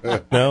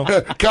 No?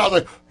 Kyle's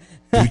like,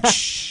 Yeah.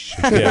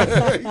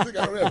 He's like,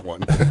 I don't have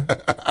one.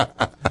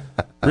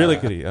 Really,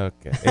 Kitty?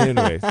 Okay.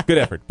 Anyways, good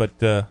effort, but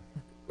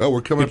well,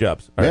 we're coming. good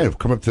jobs. All Man, right. we've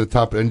come up to the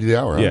top end of the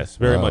hour. Huh? Yes,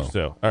 very Wow. much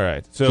so. All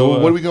right. So, So,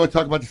 what are we going to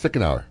talk about the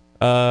second hour?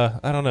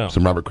 I don't know.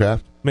 Some Robert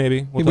Kraft?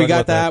 Maybe. We'll We talk got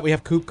about that. We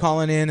have Coop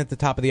calling in at the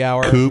top of the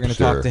hour. Coopster. We're going to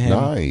talk to him.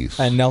 Nice.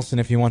 And Nelson,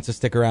 if he wants to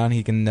stick around,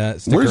 he can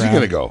stick Where's he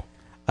around. going to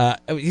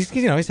go?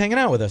 He's hanging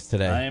out with us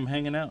today. I am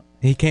hanging out.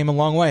 He came a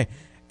long way.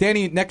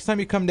 Danny, next time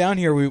you come down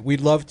here,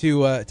 we'd love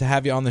to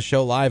have you on the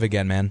show live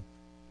again, man.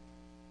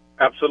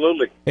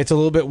 Absolutely. It's a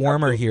little bit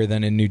warmer here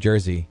than in New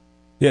Jersey.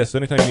 Yes,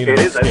 anytime you need It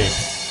an is.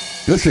 escape.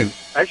 Listen,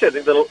 Actually,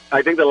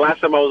 I think the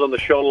last time I was on the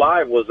show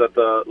live was at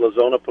the La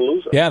Zona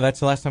Palooza. Yeah, that's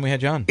the last time we had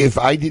John. if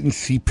I didn't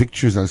see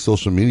pictures on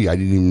social media, I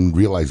didn't even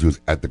realize he was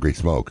at the Great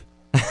Smoke.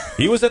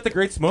 He was at the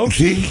Great Smoke?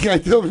 See, I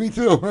told me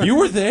too. You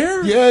were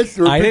there? Yes,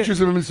 there were I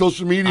pictures of him in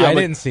social media. I I'm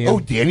like, didn't see him. Oh,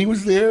 Danny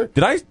was there?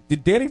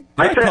 Did Danny?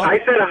 I said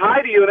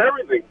hi to you and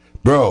everything.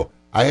 Bro,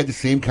 I had the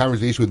same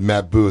conversation with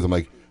Matt Booth. I'm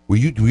like, were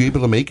you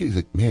able to make it? He's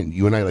like, man,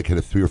 you and I had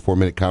a 3 or 4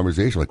 minute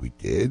conversation. I'm like, we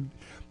did?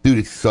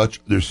 Dude,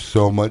 there's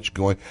so much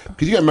going.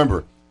 Because you got to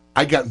remember,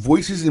 I got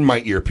voices in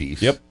my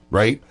earpiece. Yep.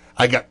 Right?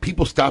 I got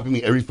people stopping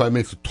me every 5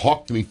 minutes to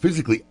talk to me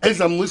physically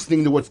as I'm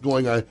listening to what's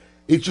going on.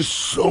 It's just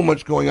so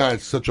much going on.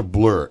 It's such a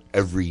blur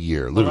every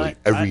year, literally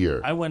every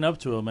year. I went up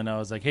to him and I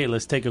was like, hey,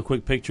 let's take a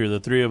quick picture of the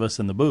three of us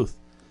in the booth.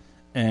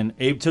 And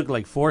Abe took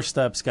like 4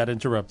 steps, got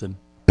interrupted.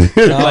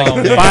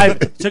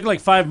 Took like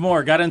 5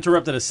 more, got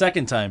interrupted a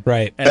second time.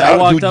 Right. And I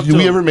walked up to Did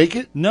we him. ever make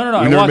it? No. We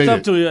I never walked made up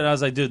it. to him and I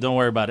was like, dude, don't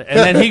worry about it. And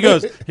then he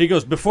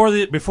goes, before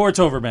it's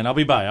over, man, I'll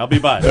be by.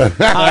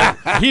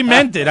 He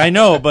meant it, I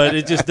know, but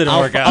it just didn't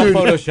work out. Dude,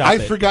 Photoshop I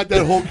it. forgot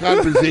that whole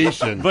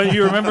conversation. But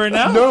you remember it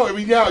now? No, I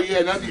mean, now,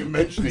 yeah, now that you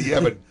mention it, yeah,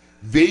 but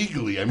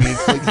vaguely. I mean,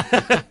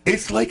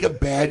 it's like a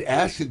bad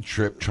acid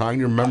trip trying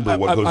to remember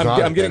what goes on. I'm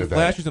at getting that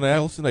flashes, and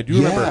Allison, I do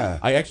Yeah. remember.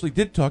 I actually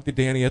did talk to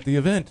Danny at the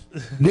event.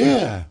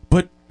 Yeah.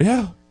 But,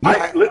 yeah.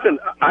 Listen,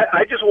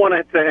 I just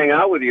wanted to hang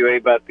out with you,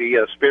 Abe, at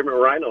the Spearmint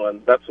Rhino,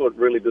 and that's what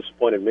really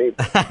disappointed me.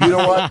 You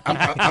know what?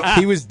 I'm,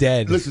 He was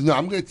dead. listen, no,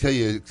 I'm going to tell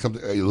you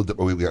something. A little bit.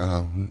 We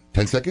got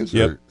 10 seconds?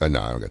 Yep. Or, no,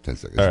 I don't got 10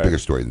 seconds. All It's a right. bigger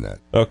story than that.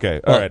 Okay.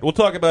 All right. We'll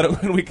talk about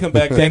it when we come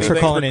back. Thanks for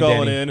calling in,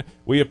 Danny. in.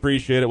 We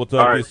appreciate it. We'll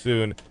talk to you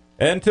soon.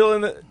 Until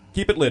then,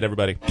 keep it lit,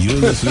 everybody. You're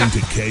listening to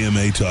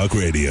KMA Talk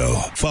Radio.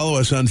 Follow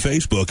us on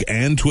Facebook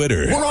and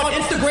Twitter. We're on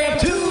Instagram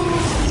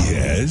too.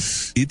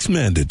 Yes, it's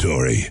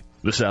mandatory.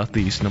 The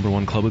Southeast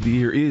 #1 club of the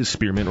year is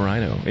Spearmint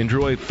Rhino.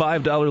 Enjoy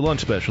 $5 lunch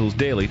specials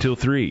daily till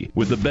 3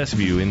 with the best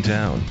view in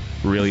town.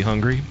 Really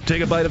hungry?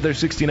 Take a bite of their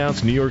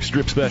 16-ounce New York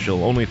strip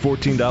special, only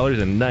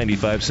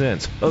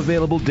 $14.95.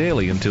 Available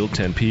daily until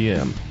 10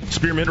 p.m.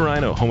 Spearmint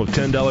Rhino, home of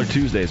 $10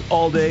 Tuesdays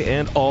all day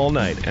and all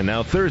night. And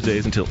now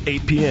Thursdays until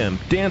 8 p.m.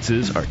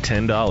 Dances are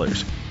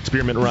 $10.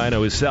 Spearmint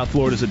Rhino is South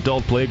Florida's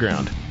adult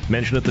playground.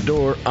 Mention at the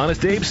door,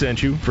 Honest Abe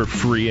sent you for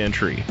free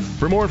entry.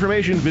 For more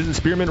information,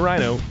 visit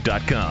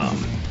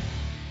spearmintrhino.com.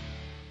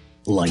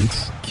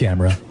 Lights,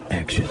 camera,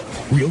 action.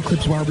 Real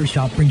Clips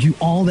Barbershop brings you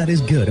all that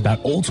is good about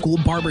old school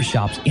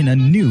barbershops in a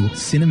new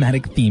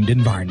cinematic themed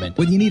environment.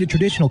 Whether you need a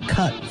traditional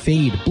cut,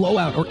 fade,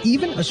 blowout, or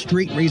even a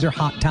straight razor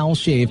hot towel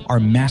shave, our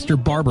master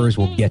barbers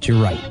will get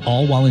you right.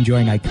 All while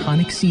enjoying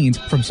iconic scenes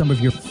from some of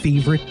your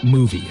favorite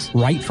movies,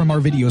 right from our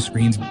video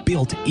screens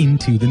built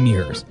into the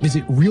mirrors.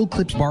 Visit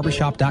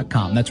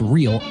realclipsbarbershop.com. That's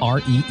real,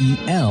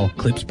 R-E-E-L,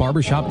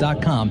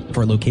 clipsbarbershop.com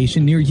for a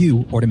location near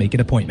you or to make an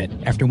appointment.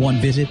 After one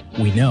visit,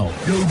 we know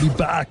you'll be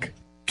back.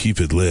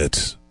 Keep it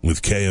lit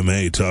with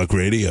KMA Talk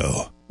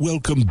Radio.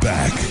 Welcome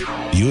back.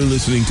 You're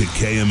listening to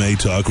KMA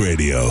Talk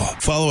Radio.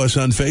 Follow us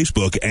on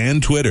Facebook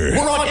and Twitter.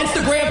 We're on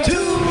Instagram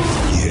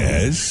too.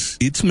 says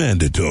it's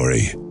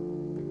mandatory.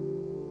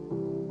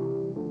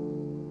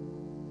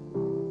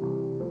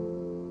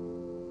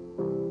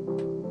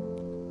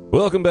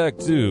 Welcome back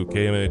to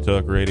KMA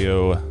Talk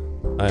Radio.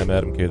 I am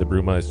Adam K. the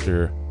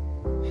Brewmeister.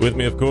 With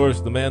me, of course,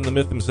 the man, the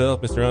myth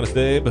himself, Mr. Honest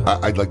Abe.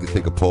 I'd like to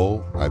take a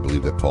poll. I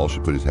believe that Paul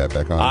should put his hat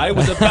back on. I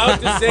was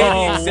about to say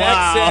the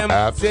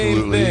exact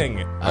same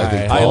thing.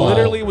 I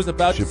literally was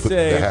about to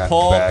say,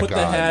 Paul, put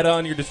the hat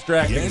on. You're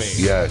distracting me.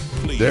 Yes.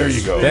 There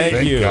you go.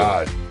 Thank you.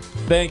 God.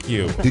 Thank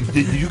you.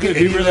 Did you get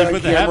any of that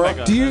on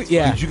camera? Do you?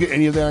 Yeah. Did you get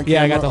any of that on camera?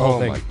 Yeah, I got the whole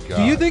thing. My God.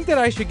 Do you think that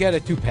I should get a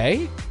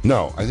toupee?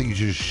 No, I think you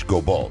should just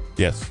go bald.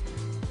 Yes.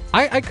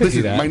 I could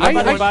do that.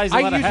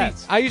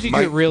 I usually do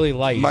it really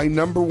light. My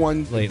number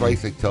one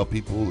advice I tell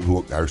people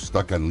who are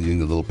stuck on leaving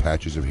the little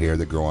patches of hair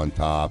that grow on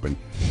top and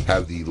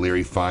have the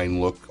Larry Fine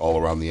look all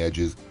around the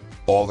edges,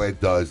 all that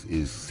does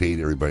is say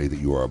to everybody that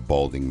you are a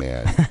balding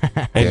man.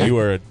 And you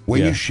are...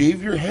 When you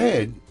shave your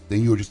head,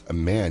 then you are just a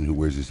man who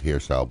wears his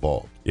hairstyle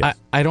bald. Yes.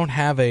 I don't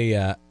have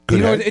a... Good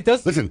you know, head. it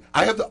does... Listen,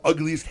 I have the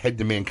ugliest head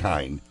to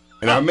mankind.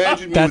 And I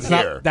imagine me with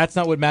hair. That's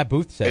not what Matt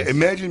Booth says.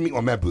 Imagine me.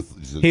 Well, Matt Booth.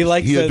 He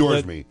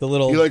adores me. The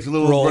little. He likes a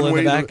little roll runway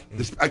in the back.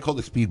 I call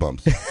the speed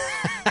bumps.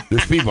 They're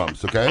speed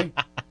bumps. Okay. Okay.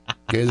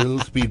 They're little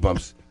speed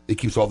bumps. It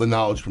keeps all the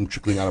knowledge from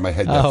trickling out of my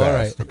head that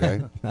fast. Right.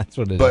 Okay. That's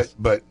what it is.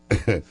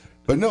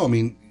 But no. I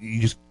mean, you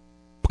just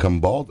become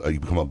bald. You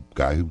become a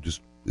guy who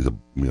just is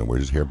wears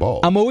his hair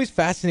bald. I'm always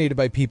fascinated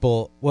by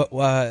people.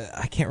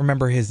 I can't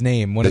remember his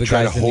name. One of the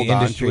guys in the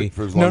industry.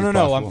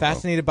 No. I'm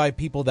fascinated by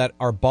people that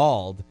are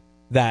bald.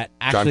 That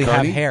actually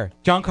have hair.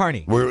 John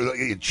Carney.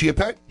 Chia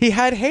Pet? He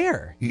had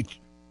hair. He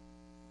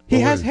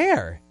has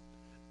hair.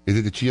 Is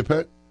it the Chia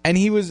Pet? And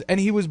he was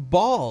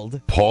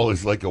bald. Paul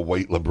is like a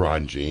white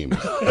LeBron James.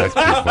 That's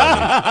too funny.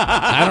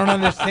 I don't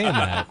understand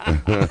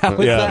that.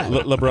 Yeah,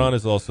 LeBron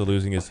is also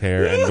losing his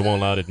hair and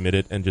won't allow to admit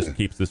it and just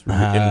keeps this.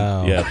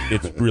 Yeah,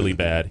 it's really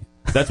bad.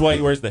 That's why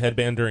he wears the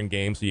headband during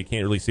games, so you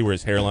can't really see where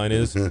his hairline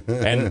is.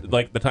 And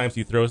like the times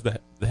he throws the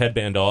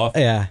headband off,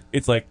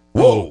 it's like,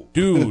 whoa,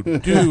 dude,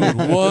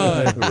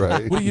 what?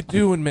 Right. What are you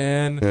doing,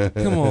 man?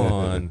 Come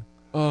on.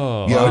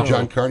 Oh,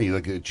 John Carney,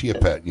 like a Chia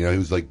Pet. He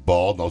was like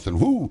bald, and all of a sudden,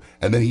 whoo!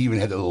 And then he even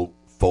had that little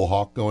faux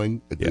hawk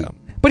going.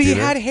 But he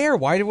had hair.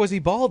 Why was he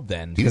bald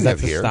then? Because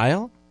that's the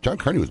style. John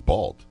Carney was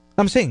bald.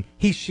 I'm saying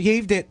he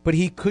shaved it, but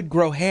he could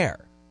grow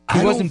hair.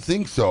 I don't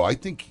think so. I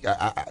think.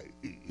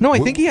 I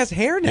think he has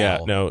hair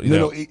now. Yeah,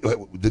 no.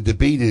 The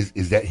debate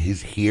is that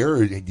his hair,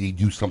 or did he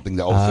do something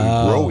to all of a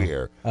sudden grow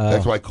hair?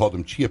 That's why I called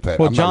him Chia Pet.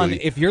 Well, John,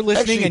 if you're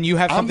listening and you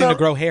have something to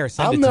grow hair,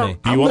 send it to me.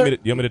 Do you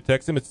want me to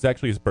text him? It's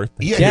actually his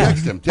birthday. Yeah,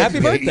 text him. Happy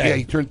birthday. Yeah,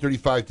 he turned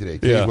 35 today.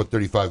 Today's what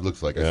 35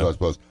 looks like, I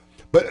suppose.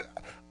 But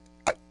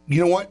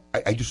you know what?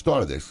 I just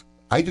thought of this.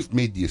 I just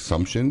made the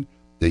assumption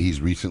that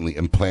he's recently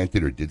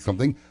implanted or did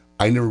something.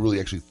 I never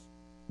really actually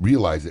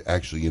realized that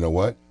actually, you know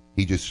what?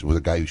 He just was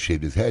a guy who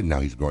shaved his head, and now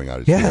he's growing out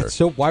his hair.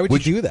 So why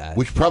would you do that?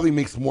 Which probably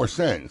makes more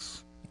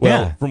sense.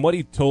 Well, from what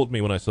he told me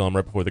when I saw him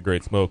right before the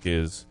Great Smoke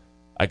is,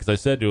 because I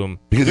said to him...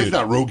 Because it's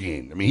not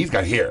Rogaine. I mean, he's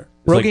got hair.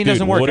 Rogaine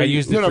doesn't work. I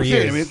used it for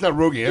years. I mean, it's not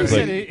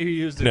Rogaine. He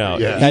used it No,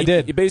 for years. he, I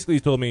did. He basically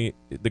told me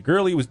the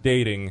girl he was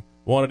dating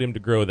wanted him to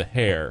grow the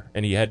hair,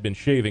 and he had been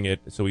shaving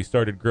it, so he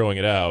started growing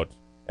it out.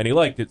 And he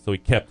liked it, so he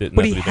kept it. And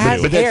but that's he what he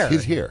has did. hair. That's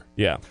his hair.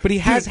 Yeah. But he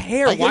has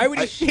hair. Why would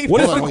he shave it?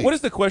 What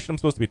is the question I'm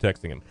supposed to be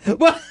texting him?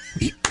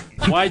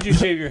 Why'd you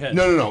shave your head?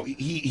 No.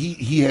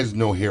 He has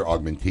no hair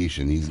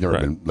augmentation. He's never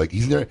been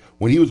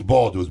when he was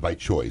bald, it was by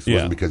choice. It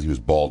wasn't because he was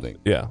balding.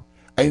 Yeah.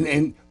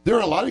 And there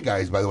are a lot of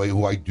guys, by the way,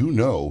 who I do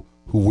know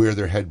who wear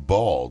their head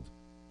bald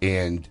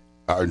and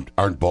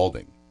aren't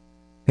balding.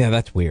 Yeah,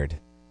 that's weird.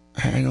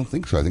 I don't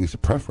think so. I think it's a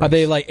preference. Are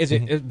they like? Are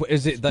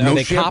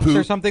they cops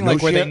or something where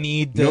they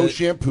need no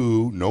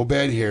shampoo, no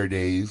bad hair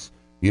days?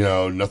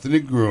 Nothing to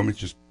groom. It's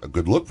just a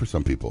good look for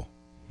some people.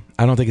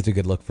 I don't think it's a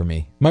good look for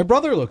me. My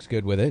brother looks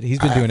good with it. He's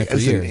been doing it for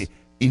years.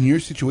 In your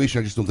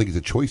situation, I just don't think it's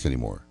a choice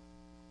anymore.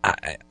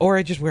 Or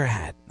I just wear a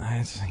hat.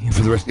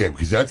 For the rest,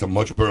 because that's a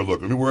much better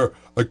look. Let me wear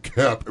a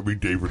cap every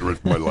day for the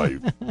rest of my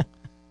life.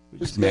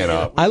 Just man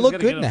up. I look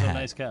good in a hat.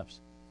 Nice caps.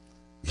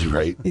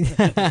 Right.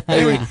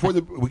 Anyway,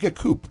 we get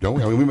Coop, don't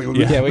we? I mean,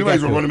 we might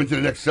as well run him into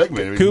the next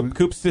segment.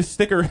 Coop,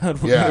 stick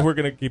around. We're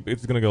gonna keep.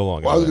 It's gonna go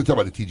long. Well, I was gonna talk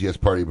about the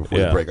TGS party before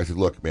the break. I said,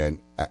 look, man,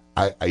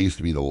 I used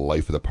to be the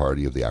life of the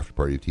party of the after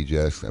party of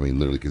TGS. I mean,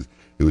 literally, because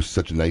it was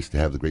such nice to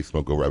have the Great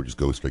Smoke over. I would just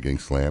go straight getting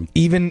slammed.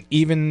 Even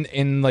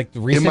in like the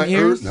recent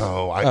years.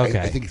 No, I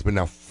think it's been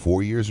now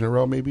 4 years in a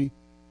row, maybe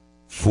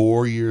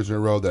 4 years in a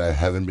row that I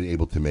haven't been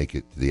able to make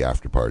it to the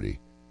after party.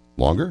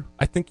 Longer?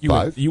 I think you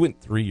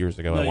went 3 years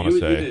ago. No, I want to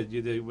say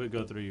you did. We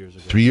go 3 years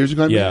ago. 3 years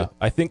ago?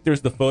 I think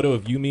there's the photo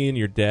of you, me, and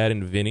your dad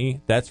and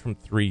Vinny. That's from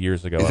 3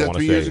 years ago. Is that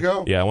 3 years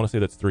ago? Yeah, I want to say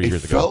that's 3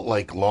 years ago. It felt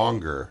like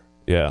longer.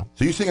 Yeah.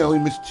 So you're saying I only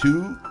missed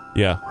two?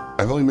 Yeah.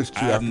 I've only missed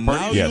two after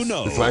parties? Yes.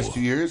 This last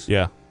 2 years?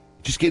 Yeah.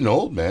 Just getting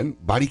old, man.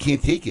 Body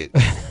can't take it.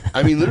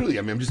 I mean, literally.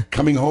 I'm just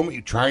coming home,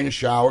 trying to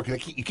shower.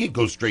 Cause you can't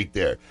go straight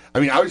there. I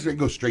mean, obviously, I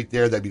go straight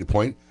there. That'd be the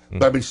point.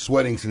 But I've been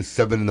sweating since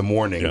 7 in the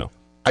morning. Yeah.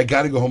 I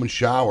got to go home and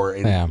shower,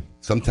 and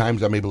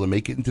sometimes I'm able to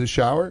make it into the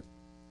shower,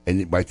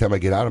 and by the time I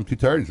get out, I'm too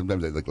tired. And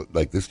sometimes,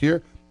 like this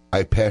year,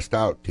 I passed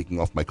out taking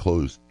off my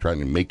clothes trying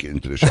to make it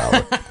into the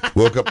shower.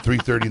 Woke up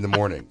 3:30 in the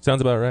morning.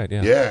 Sounds about right.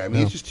 Yeah. Yeah, I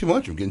mean it's just too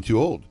much. I'm getting too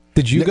old.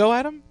 Did you go,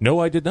 Adam? No,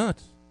 I did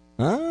not.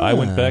 I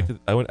went back to.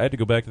 I had to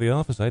go back to the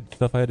office. I had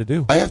stuff I had to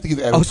do. I have to give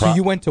Adam. Oh, so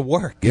you went to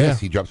work? Yes,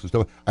 he dropped some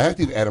stuff. I have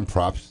to give Adam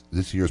props.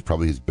 This year is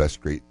probably his best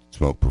straight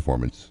smoke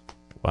performance.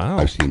 Wow,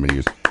 I've seen in many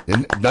years,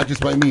 and not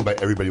just by me, by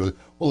everybody. Well,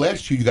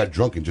 last year you got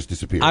drunk and just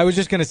disappeared. I was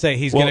just going to say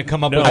he's going to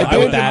come up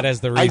with that as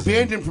the reason. I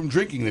banned him from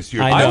drinking this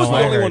year. I was the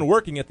only one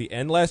working at the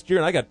end last year,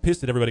 and I got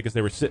pissed at everybody because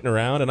they were sitting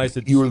around, and I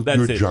said, "You were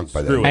drunk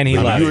by then," and he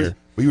left.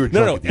 You were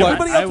drunk. No,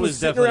 everybody else was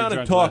sitting around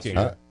and talking.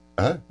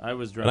 I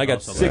was drunk. And I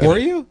got sick. Were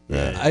you?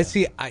 Yeah. I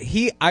see.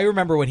 I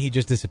remember when he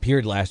just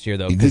disappeared last year,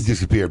 though. He did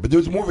disappear, but there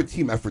was more of a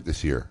team effort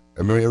this year.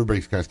 I mean,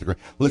 everybody's kind of stuck around.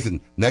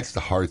 Listen, next the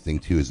hard thing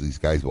too is these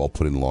guys have all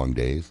put in long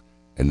days,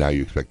 and now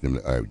you expect them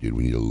to, all right, dude,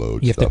 we need to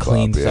load. You have to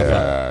clean stuff up.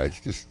 Yeah,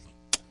 it's just.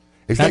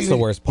 That's the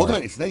worst part. Hold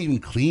on, it's not even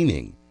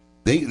cleaning.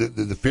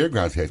 The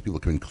fairgrounds has people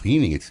come in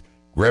cleaning. It's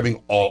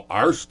grabbing all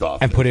our stuff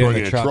and put it in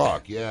a a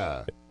truck.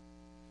 Yeah,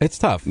 it's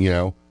tough. You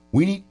know,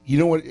 we need. You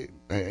know what?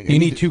 You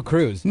need two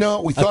crews.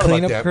 No, we thought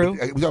about that. Crew?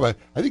 We thought about.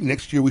 I think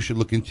next year we should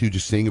look into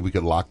just seeing if we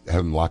could have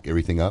them lock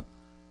everything up,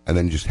 and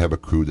then just have a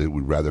crew that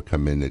would rather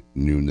come in at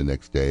noon the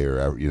next day, or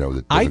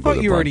that. I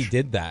thought you already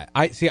did that.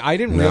 I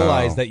didn't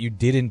realize that you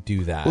didn't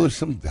do that. Well, there's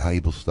some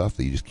valuable stuff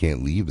that you just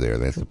can't leave there.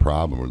 That's the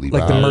problem. Or leave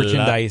like out. The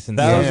merchandise and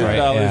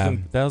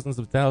thousands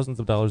of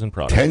dollars in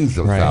product. Tens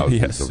of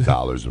thousands of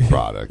dollars of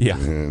product. Yeah,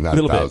 not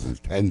thousands,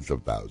 tens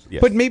of thousands.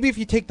 Yes. But maybe if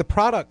you take the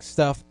product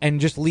stuff and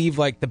just leave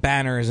like the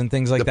banners and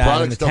things like the that.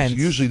 Product and the stuff's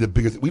tents. usually the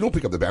biggest. We don't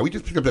pick up the banner. We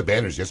just picked up the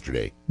banners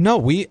yesterday.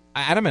 No,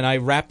 Adam and I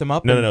wrapped them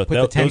up. No. Put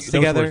the tents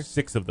together. Those were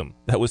 6 of them.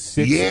 That was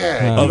 6.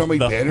 Yeah, you know how many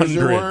the banners hundreds.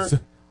 there were?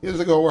 It was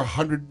like over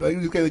 100.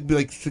 There's got to be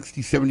like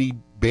 60, 70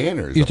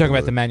 banners. You're talking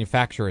about the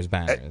manufacturer's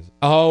banners.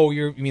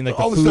 You mean like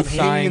all the the food stuff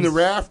signs? hanging in the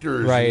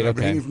rafters, right? And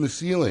hanging from the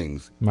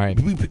ceilings. Right.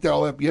 We picked that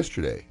all up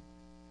yesterday.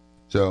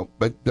 So,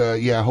 but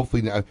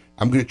hopefully now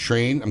I'm going to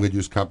train. I'm going to do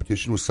this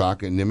competition with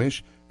Saka and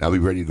Nimish. And I'll be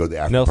ready to go to the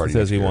after Nelson party.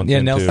 says he wants.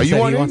 Yeah, Nelson said he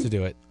wants in? to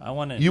do it. I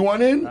want in. You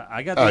want in?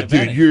 I got the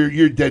advantage. Dude,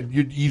 you're dead.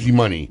 You're easy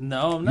money.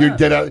 No, I'm not. You're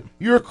dead out.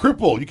 You're a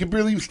cripple. You can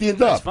barely even stand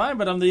That's up. fine,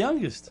 but I'm the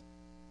youngest.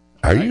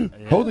 Are you?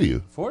 How old are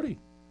you? 40.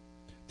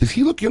 Does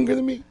he look younger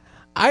than me?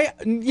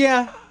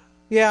 Yeah.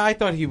 I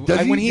thought he.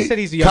 When he said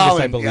he's the youngest,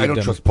 Colin, I believed I don't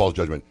him. trust Paul's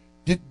judgment.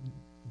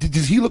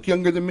 Does he look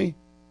younger than me?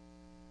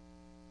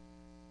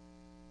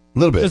 A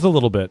little bit. Just a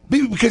little bit.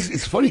 Because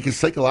it's funny, because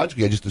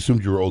psychologically I just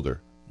assumed you were older.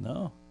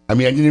 No. I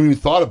mean, I didn't even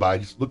thought about it. I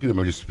just looked at him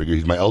and just figured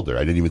he's my elder.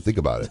 I didn't even think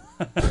about it.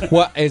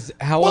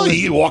 How well, old?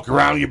 you walk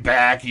around your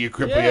back, you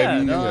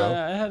cripple.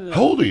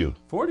 How old are you?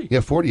 40.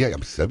 Yeah, 40. Yeah,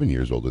 I'm 7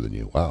 years older than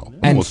you. Wow.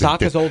 And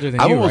Saka's older than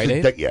you,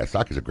 right? Yeah,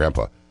 Saka's a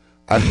grandpa.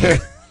 I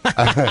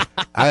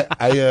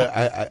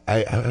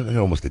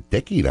almost a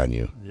decade on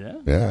you.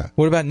 Yeah.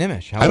 What about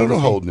Nimish? I don't know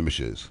how old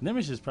Nimish is.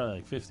 Nimish is probably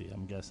like 50,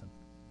 I'm guessing.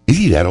 Is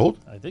he that old?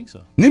 I think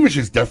so. Nimish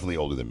is definitely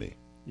older than me.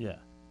 Yeah.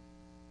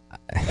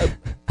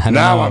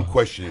 I'm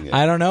questioning it.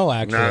 I don't know,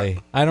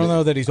 actually. I don't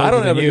know that he's older I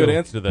don't than have you. a good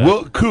answer to that.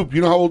 Well, Coop,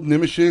 you know how old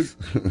Nimish is?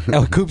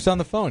 Coop's on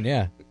the phone,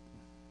 yeah.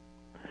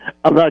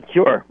 I'm not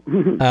sure.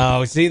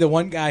 Oh, see, the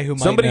one guy who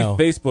might Somebody know.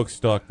 Facebook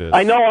stalked this.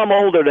 I know I'm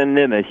older than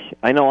Nimish.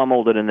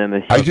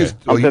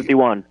 I'm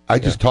 51. I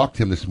just talked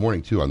to him this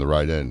morning, too, on the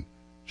ride in.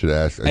 Should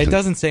ask. It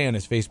doesn't say on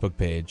his Facebook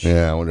page.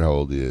 Yeah, I wonder how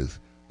old he is.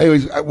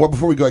 Anyways,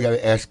 before we go, I got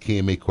to ask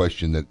KMA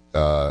question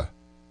that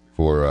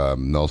for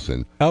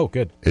Nelson. Oh,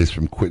 good. Is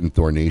from Quentin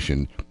Thor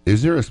Nation.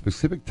 Is there a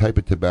specific type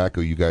of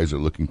tobacco you guys are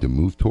looking to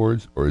move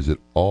towards, or is it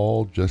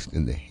all just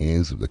in the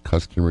hands of the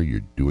customer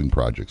you're doing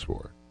projects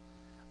for?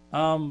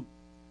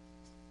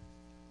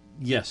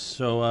 Yes.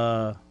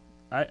 So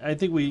I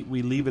think we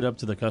leave it up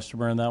to the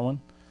customer in that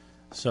one.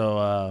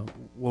 So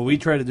what we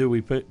try to do, we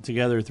put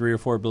together 3 or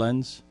 4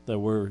 blends that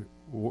we're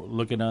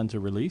looking on to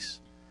release,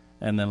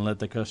 and then let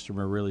the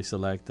customer really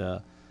select.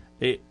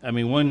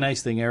 One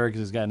nice thing, Eric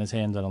has gotten his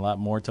hands on a lot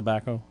more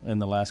tobacco in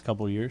the last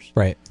couple of years.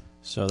 Right.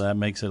 So that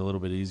makes it a little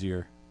bit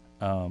easier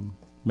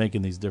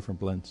making these different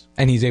blends.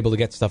 And he's able to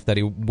get stuff that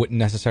he wouldn't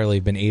necessarily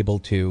have been able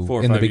to 4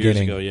 or in 5 the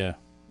beginning. years ago,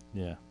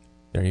 yeah.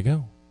 There you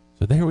go.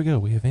 So there we go.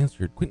 We have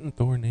answered Quentin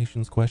Thor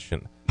Nation's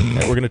question. And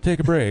we're going to take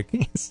a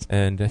break.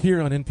 And here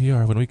on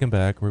NPR, when we come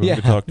back, we're going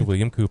to talk to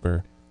William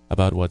Cooper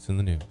about what's in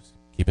the news.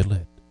 Keep it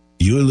lit.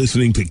 You're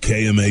listening to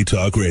KMA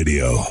Talk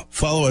Radio.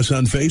 Follow us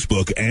on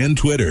Facebook and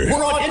Twitter.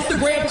 We're on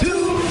Instagram,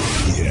 too.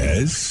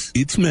 Yes,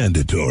 it's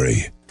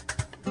mandatory.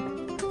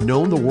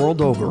 Known the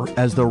world over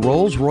as the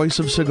Rolls-Royce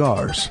of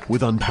cigars,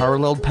 with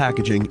unparalleled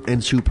packaging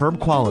and superb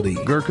quality,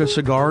 Gurkha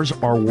cigars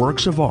are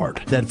works of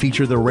art that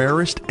feature the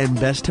rarest and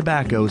best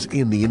tobaccos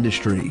in the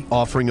industry,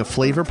 offering a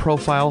flavor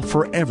profile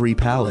for every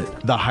palate.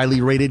 The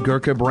highly rated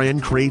Gurkha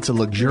brand creates a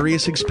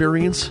luxurious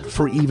experience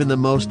for even the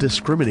most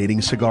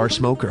discriminating cigar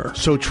smoker.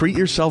 So treat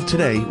yourself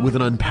today with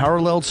an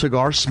unparalleled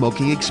cigar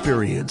smoking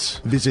experience.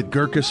 Visit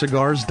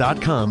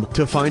GurkhaCigars.com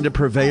to find a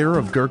purveyor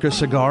of Gurkha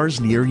cigars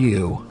near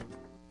you.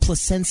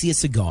 Plasencia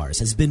Cigars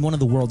has been one of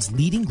the world's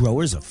leading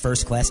growers of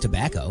first-class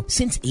tobacco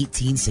since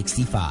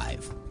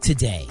 1865.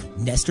 Today,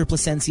 Nestor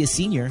Plasencia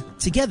Sr.,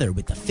 together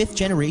with the fifth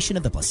generation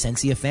of the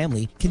Plasencia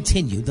family,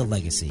 continue the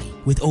legacy.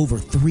 With over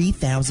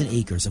 3,000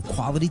 acres of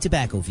quality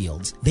tobacco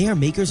fields, they are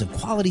makers of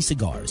quality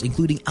cigars,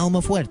 including Alma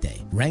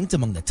Fuerte, ranked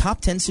among the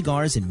top 10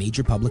 cigars in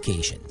major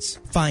publications.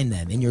 Find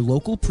them in your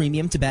local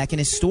premium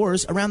tobacconist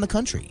stores around the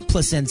country.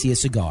 Plasencia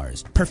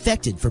Cigars,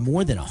 perfected for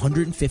more than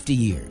 150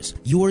 years.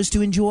 Yours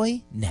to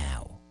enjoy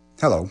now.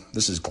 Hello,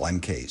 this is Glenn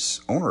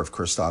Case, owner of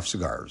Christoph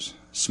Cigars.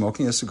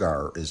 Smoking a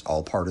cigar is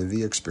all part of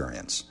the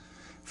experience.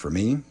 For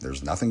me,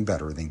 there's nothing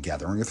better than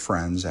gathering with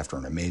friends after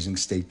an amazing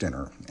steak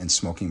dinner and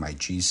smoking my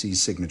GC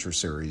Signature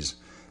Series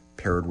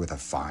paired with a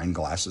fine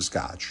glass of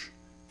scotch.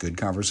 Good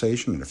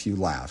conversation and a few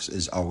laughs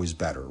is always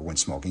better when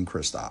smoking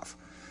Christoph.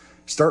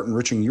 Start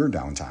enriching your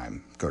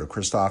downtime. Go to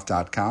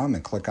Christoph.com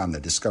and click on the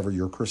Discover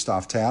Your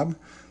Christoph tab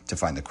to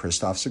find the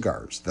Christoph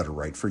cigars that are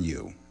right for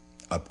you.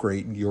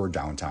 Upgrade your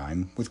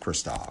downtime with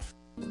Christoph.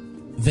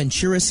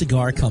 Ventura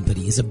Cigar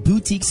Company is a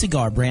boutique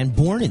cigar brand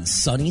born in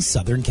sunny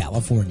Southern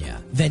California.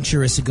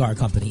 Ventura Cigar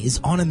Company is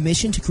on a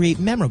mission to create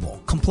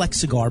memorable, complex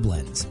cigar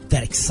blends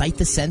that excite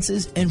the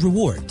senses and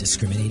reward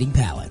discriminating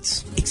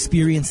palates.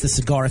 Experience the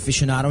Cigar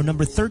Aficionado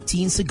number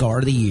 13 Cigar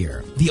of the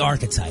Year, the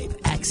archetype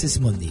Axis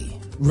Mundi.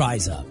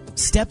 Rise up,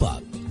 step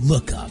up,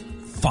 look up,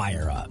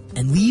 fire up,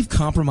 and leave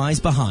compromise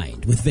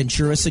behind with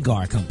Ventura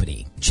Cigar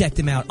Company. Check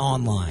them out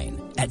online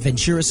at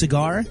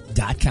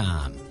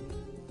venturacigar.com.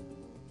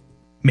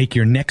 Make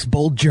your next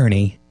bold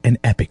journey an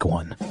epic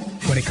one.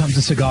 When it comes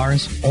to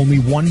cigars, only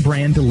one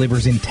brand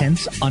delivers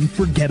intense,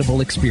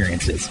 unforgettable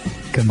experiences: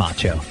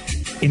 Camacho.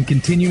 In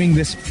continuing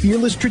this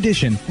fearless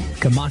tradition,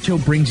 Camacho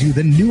brings you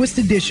the newest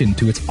addition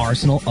to its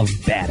arsenal of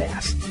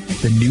badass,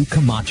 the new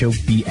Camacho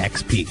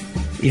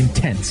BXP.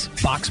 Intense,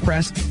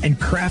 box-pressed, and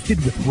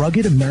crafted with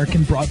rugged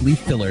American broadleaf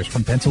fillers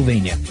from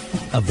Pennsylvania.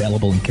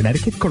 Available in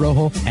Connecticut,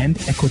 Corojo,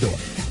 and Ecuador.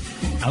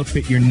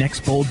 Outfit your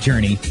next bold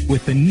journey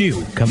with the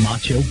new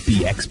Camacho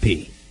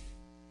BXP.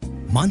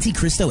 Monte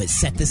Cristo has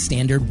set the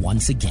standard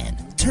once again,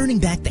 turning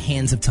back the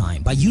hands of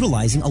time by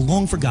utilizing a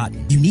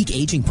long-forgotten, unique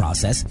aging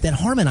process that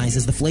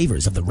harmonizes the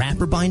flavors of the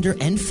wrapper, binder,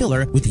 and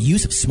filler with the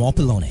use of small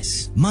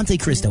pilones. Monte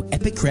Cristo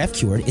Epic Craft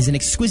Cured is an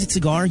exquisite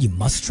cigar you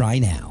must try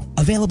now.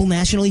 Available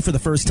nationally for the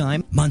first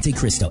time, Monte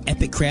Cristo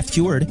Epic Craft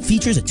Cured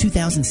features a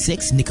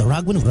 2006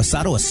 Nicaraguan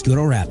Rosado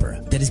Oscuro wrapper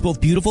that is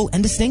both beautiful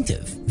and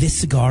distinctive. This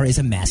cigar is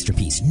a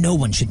masterpiece no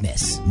one should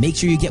miss. Make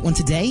sure you get one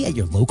today at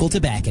your local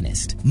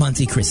tobacconist.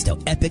 Monte Cristo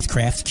Epic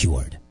Craft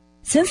Cured.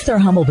 Since their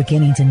humble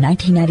beginnings in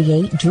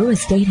 1998, Drew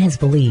Estate has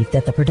believed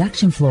that the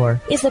production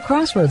floor is the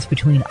crossroads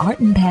between art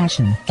and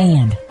passion,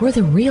 and where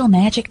the real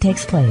magic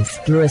takes place.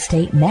 Drew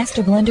Estate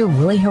Master Blender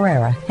Willie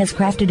Herrera has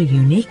crafted a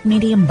unique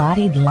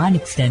medium-bodied line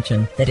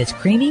extension that is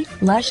creamy,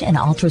 lush, and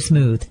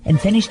ultra-smooth, and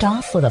finished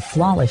off with a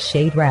flawless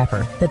shade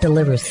wrapper that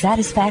delivers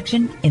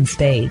satisfaction in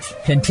spades.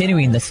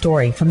 Continuing the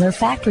story from their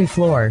factory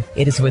floor,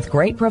 it is with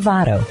great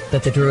bravado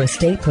that the Drew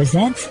Estate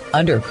presents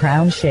Under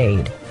Crown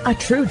Shade, a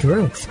true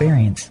Drew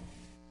experience.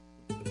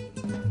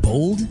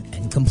 Bold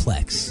and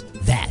complex.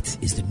 That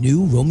is the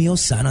new Romeo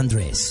San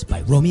Andres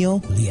by Romeo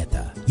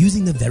Julieta.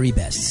 Using the very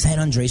best San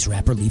Andres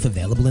wrapper leaf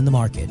available in the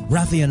market,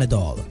 Rafael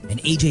Nadal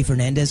and AJ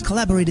Fernandez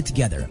collaborated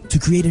together to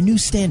create a new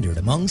standard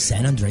among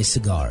San Andres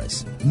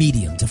cigars.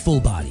 Medium to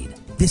full-bodied,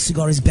 this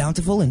cigar is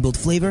bountiful in both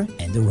flavor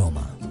and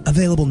aroma.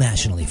 Available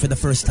nationally for the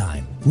first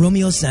time,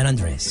 Romeo San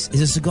Andres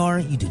is a cigar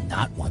you do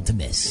not want to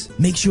miss.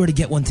 Make sure to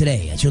get one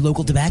today at your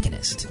local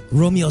tobacconist.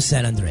 Romeo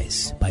San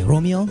Andres by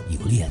Romeo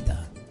Julieta.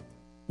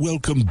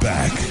 Welcome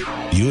back.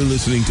 You're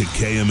listening to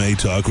KMA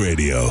Talk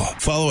Radio.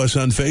 Follow us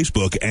on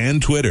Facebook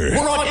and Twitter.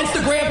 We're on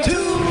Instagram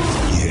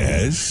too.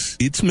 Yes,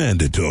 it's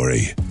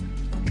mandatory.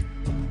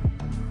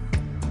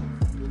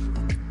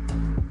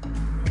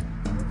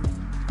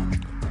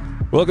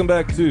 Welcome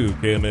back to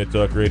KMA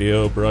Talk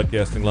Radio,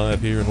 broadcasting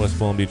live here in West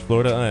Palm Beach,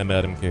 Florida. I am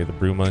Adam K., the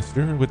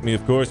Brewmeister. With me,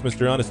 of course,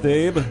 Mr. Honest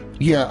Abe.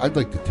 Yeah, I'd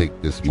like to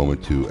take this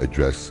moment to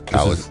address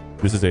Alice.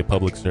 This is a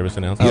public service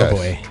announcement. Yes. Oh,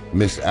 boy.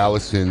 Miss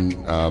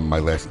Allison, my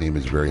last name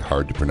is very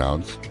hard to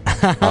pronounce.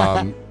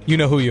 You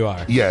know who you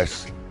are.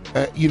 Yes.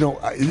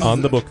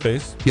 On the book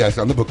face. Yes,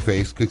 on the book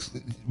face. Because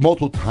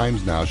multiple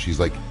times now she's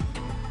like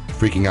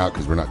freaking out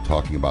because we're not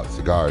talking about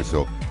cigars.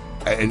 So,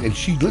 and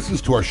she listens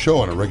to our show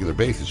on a regular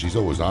basis. She's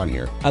always on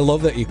here. I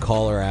love that you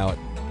call her out.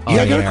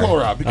 Yeah, I gotta call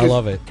her out because I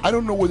love it. I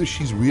don't know whether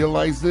she's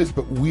realized this,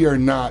 but we are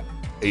not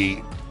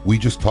we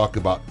just talk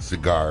about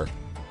cigar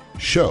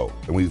show,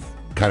 and we've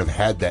kind of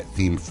had that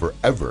theme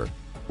forever.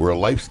 We're a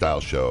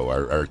lifestyle show.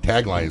 Our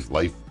tagline is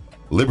life,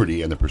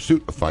 liberty, and the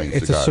pursuit of fine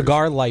cigars. It's a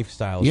cigar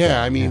lifestyle show.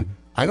 Yeah, I mean,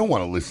 I don't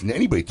want to listen to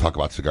anybody talk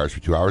about cigars for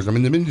 2 hours. I'm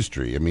in the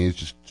industry. I mean,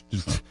 it's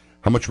just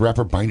how much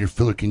wrapper, binder,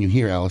 filler can you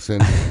hear,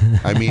 Allison?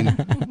 I mean,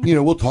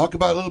 we'll talk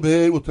about it a little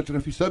bit. We'll touch on a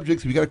few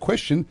subjects. If you got a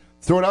question,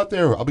 throw it out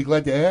there. I'll be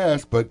glad to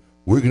ask, but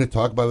we're going to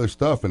talk about other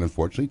stuff. And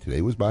unfortunately,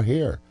 today was about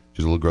hair.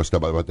 She's a little grossed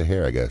out about the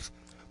hair, I guess.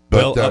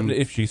 But,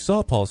 if she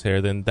saw Paul's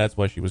hair, then that's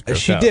why she was grossed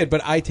She out. did,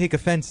 but I take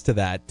offense to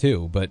that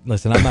too. But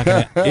listen, I'm not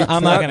gonna.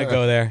 I'm not gonna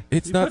go there.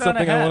 It's You not put on a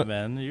something hat, I want.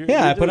 man.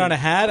 I put on a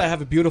hat. I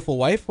have a beautiful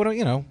wife. What do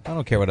I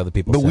don't care what other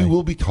people But say. we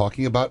will be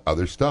talking about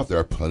other stuff. There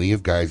are plenty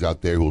of guys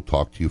out there who will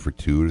talk to you for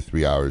 2 to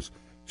 3 hours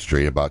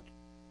straight about,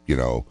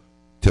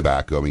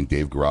 tobacco. I mean,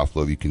 Dave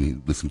Garofalo, you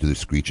can listen to the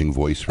screeching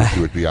voice for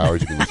 2 or 3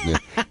 hours. You can listen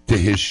to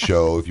his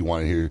show if you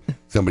want to hear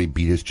somebody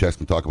beat his chest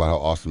and talk about how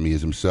awesome he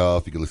is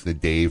himself. You can listen to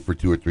Dave for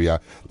 2 or 3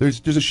 hours.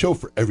 There's a show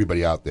for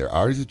everybody out there.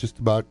 Ours is just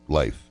about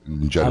life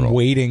in general. I'm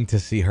waiting to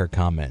see her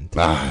comment.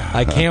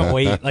 I can't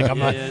wait. Like I'm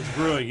not. It's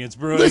brewing. It's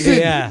brewing. Listen,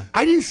 Yeah.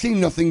 I didn't say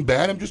nothing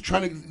bad. I'm just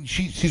trying to.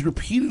 She's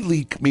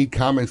repeatedly made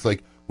comments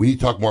like, we need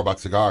to talk more about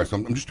cigars. So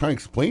I'm just trying to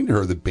explain to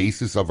her the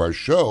basis of our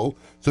show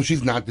so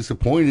she's not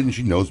disappointed and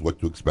she knows what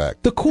to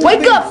expect.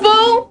 Wake up,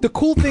 fool! The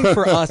cool thing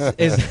for us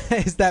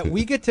is that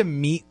we get to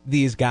meet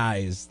these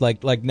guys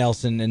like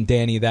Nelson and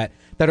Danny that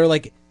are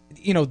like,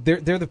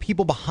 they're the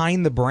people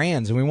behind the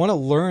brands, and we want to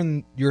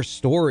learn your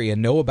story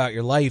and know about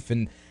your life,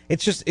 and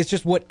it's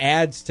just what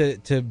adds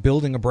to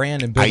building a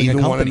brand and building a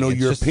company. I even want to know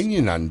your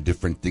opinion on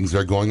different things that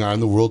are going on in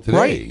the world today.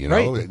 Right,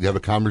 You have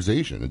a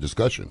conversation, a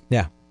discussion.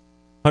 Yeah.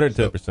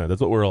 110%.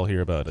 That's what we're all here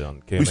about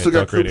on KMA We still got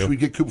Talk Coop. Radio. Should we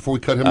get Coop before we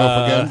cut him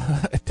off again?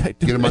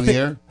 Get him on the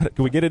air?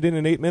 Can we get it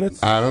in 8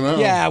 minutes? I don't know.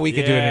 Yeah, we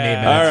could do it in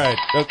 8 minutes. All right.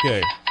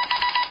 Okay.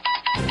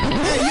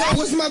 Hey, yo,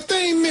 what's my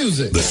theme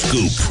music? The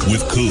Scoop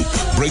with Coop.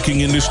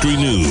 Breaking industry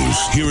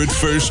news. Hear it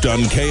first on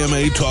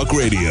KMA Talk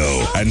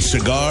Radio and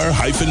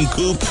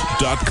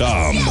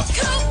cigar-coop.com.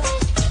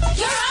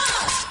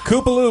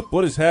 Koopaloop,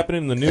 what is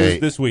happening in the news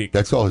this week?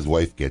 That's all his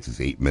wife gets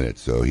is 8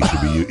 minutes, so he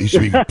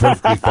should be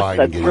perfectly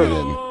fine in getting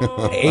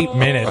it in. 8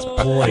 minutes,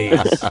 please.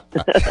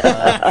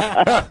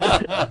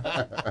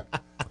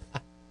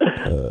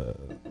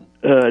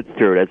 That's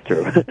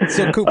true.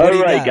 So, Coop,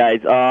 all right,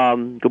 guys.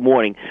 Good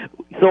morning.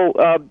 So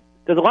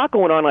there's a lot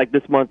going on like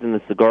this month in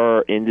the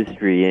cigar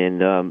industry,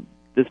 and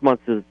this month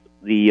is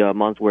the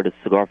month where the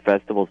cigar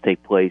festivals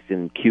take place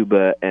in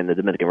Cuba and the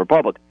Dominican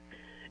Republic.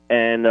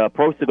 And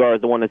Pro Cigar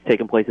is the one that's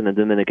taking place in the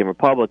Dominican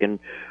Republic. And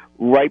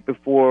right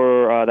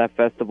before that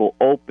festival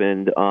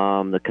opened,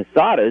 the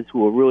Casadas,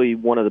 who are really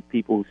one of the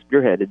people who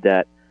spearheaded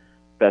that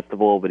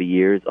festival over the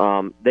years,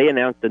 they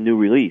announced a new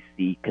release,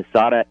 the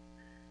Casada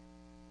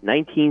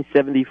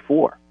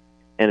 1974.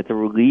 And it's a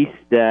release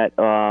that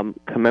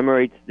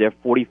commemorates their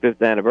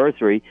 45th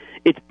anniversary.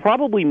 It's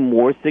probably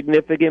more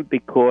significant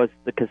because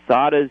the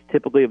Casadas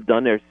typically have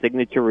done their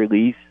signature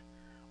release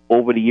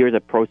over the years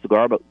at Pro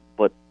Cigar, but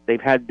they've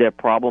had their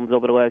problems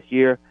over the last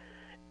year,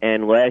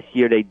 and last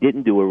year they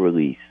didn't do a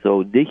release.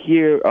 So this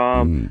year,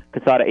 Casada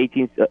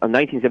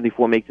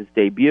 1974 makes its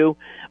debut.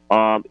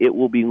 It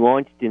will be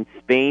launched in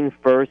Spain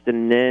first,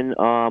 and then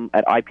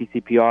at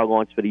IPCPR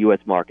launched for the U.S.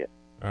 market.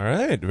 All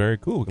right, very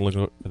cool. We can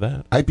look for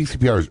that.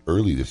 IPCPR is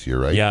early this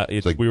year, right? Yeah,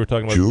 it's like we were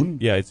talking about June.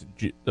 Yeah, it's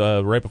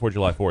right before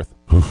July 4th.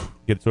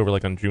 Gets over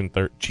like on June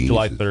 3rd,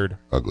 July 3rd.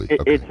 Ugly.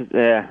 It's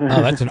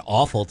Oh, that's an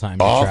awful time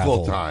to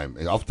travel.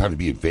 An awful time to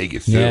be in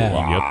Vegas, too.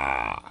 Yeah.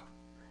 Ah.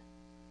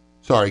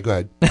 Sorry, go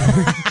ahead.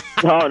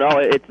 No,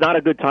 it's not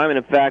a good time. And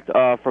in fact,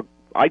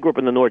 I grew up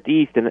in the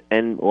Northeast, and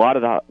a lot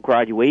of the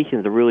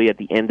graduations are really at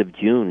the end of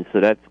June,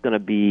 so that's going to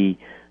be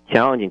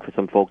challenging for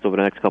some folks over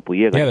the next couple of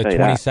years. Yeah, I the can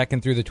tell you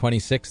 22nd through the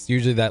 26th,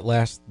 usually that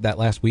last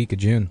week of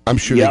June. I'm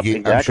sure Yep, I'm sure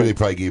exactly. they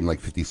probably gave him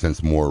like 50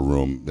 cents more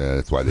room.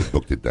 That's why they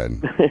booked it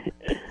then.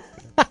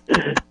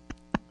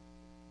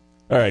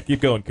 All right,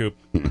 keep going, Coop.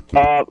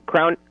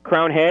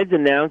 Crown Heads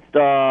announced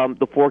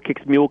the Four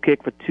Kicks Mule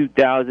Kick for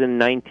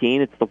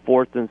 2019. It's the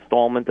fourth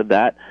installment of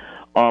that.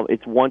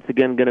 It's once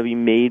again going to be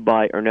made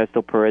by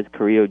Ernesto Perez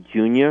Carrillo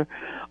Jr.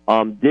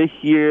 This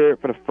year,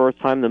 for the first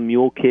time, the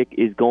Mule Kick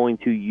is going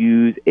to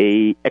use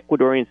a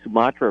Ecuadorian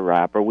Sumatra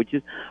wrapper, which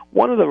is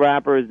one of the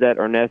wrappers that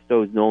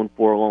Ernesto is known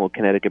for, along with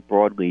Connecticut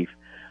Broadleaf.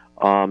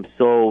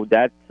 So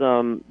that's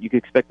you can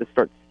expect to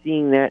start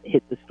seeing that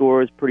hit the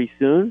stores pretty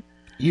soon.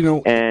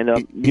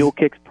 And Mule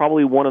Kick's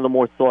probably one of the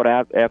more sought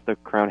after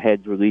Crown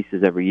Heads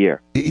releases every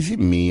year. Is it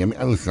me? I mean,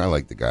 listen, I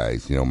like the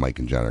guys. Mike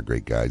and John are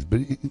great guys.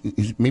 But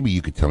maybe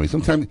you could tell me.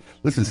 Sometimes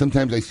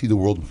I see the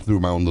world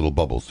through my own little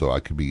bubble, so I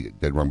could be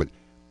dead wrong. But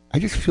I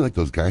just feel like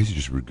those guys are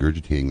just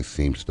regurgitating the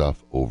same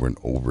stuff over and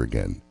over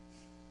again.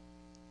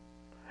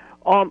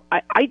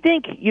 I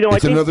think, it's I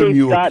think another they've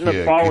Mule gotten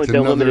Kick. a following It's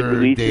their limited another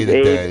releases.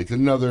 day-to-day. It's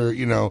another,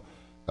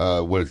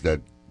 what is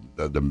that?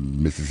 The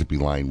Mississippi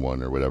Line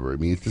one or whatever. I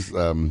mean, it's just,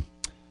 I'm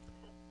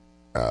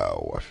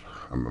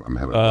having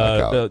a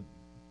blackout.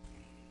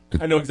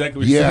 I know exactly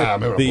what you're saying.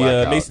 I'm having a the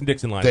blackout.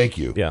 Mason-Dixon line. Thank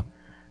you. Yeah.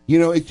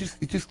 it just,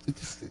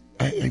 it's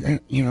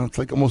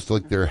like almost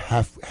like they're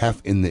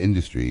half in the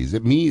industry. Is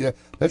it me?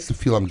 That's the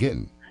feel I'm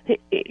getting.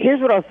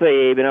 Here's what I'll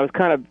say, Abe, and I was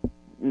kind of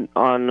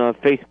on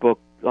Facebook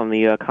on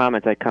the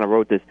comments. I kind of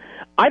wrote this.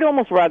 I'd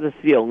almost rather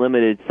see a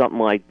limited something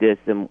like this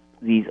than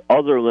these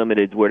other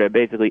limiteds where they're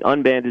basically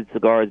unbanded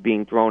cigars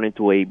being thrown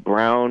into a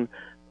brown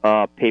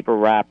paper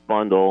wrap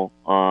bundle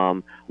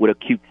with a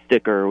cute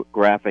sticker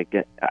graphic.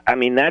 I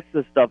mean, that's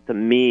the stuff to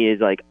me is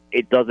like,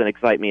 it doesn't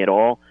excite me at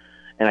all.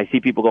 And I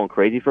see people going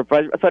crazy for it.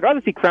 So I'd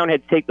rather see Crown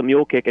Heads take the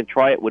mule kick and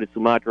try it with a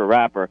Sumatra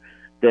wrapper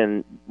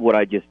than what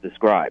I just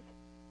described.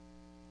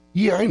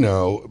 Yeah, I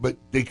know, but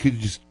they could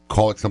just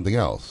call it something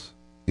else.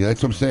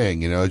 That's what I'm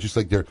saying. It's just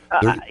like they're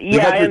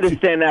yeah, I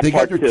understand that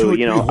part too. I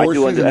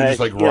do understand. I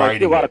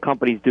see a lot of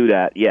companies do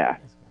that. Yeah.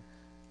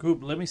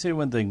 Coop, let me say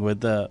one thing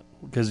with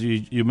because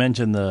you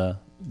mentioned the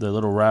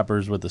little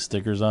wrappers with the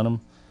stickers on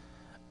them.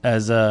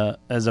 As a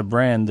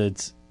brand,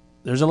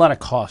 there's a lot of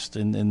cost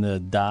in the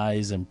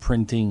dyes and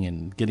printing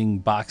and getting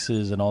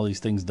boxes and all these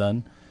things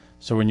done.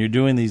 So when you're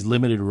doing these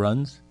limited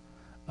runs,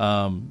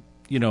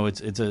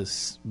 it's a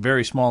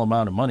very small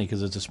amount of money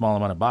because it's a small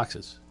amount of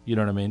boxes. You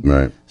know what I mean?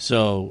 Right.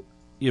 So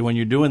when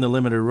you're doing the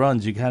limited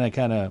runs, you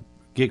kind of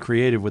get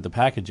creative with the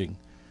packaging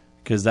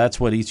because that's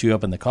what eats you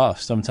up in the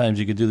cost. Sometimes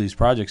you could do these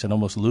projects and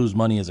almost lose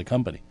money as a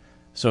company.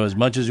 So as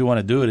much as you want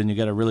to do it and you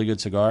got a really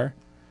good cigar,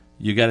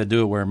 you got to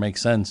do it where it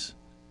makes sense.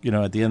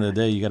 At the end of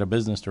the day, you got a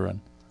business to run.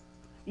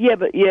 Yeah,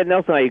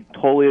 Nelson, I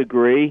totally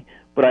agree.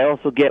 But I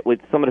also get with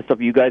some of the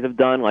stuff you guys have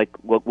done, like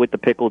with the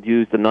pickle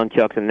juice, the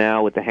nunchucks, and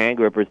now with the hand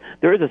grippers,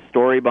 there is a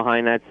story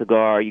behind that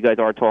cigar. You guys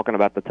are talking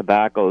about the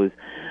tobaccos.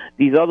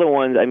 These other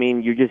ones, I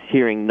mean, you're just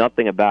hearing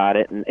nothing about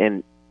it.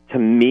 And to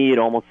me, it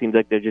almost seems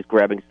like they're just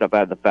grabbing stuff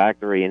out of the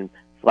factory and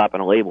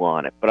slapping a label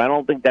on it. But I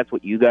don't think that's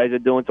what you guys are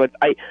doing. So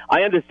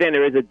I understand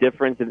there is a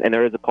difference and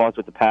there is a cost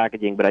with the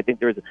packaging, but I think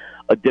there's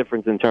a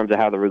difference in terms of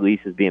how the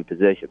release is being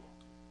positioned.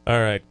 All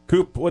right.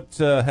 Coop, what's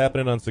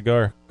happening on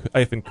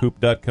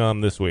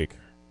cigar-coop.com this week?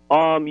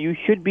 You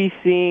should be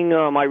seeing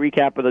my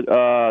recap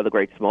of the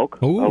Great Smoke,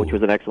 which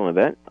was an excellent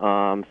event.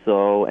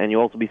 And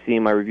you'll also be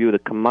seeing my review of the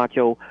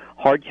Camacho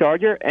Hard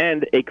Charger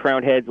and a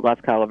Crown Heads Las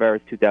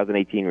Calaveras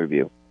 2018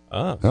 review.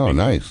 Oh,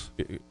 nice.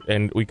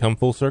 And we come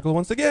full circle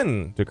once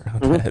again to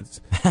Crown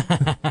Heads.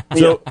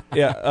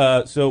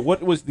 So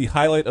what was the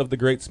highlight of the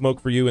Great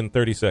Smoke for you in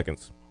 30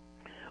 seconds?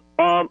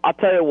 I'll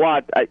tell you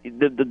what.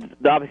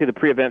 Obviously, the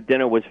pre-event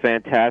dinner was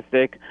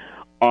fantastic.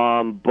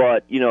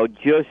 But,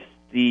 just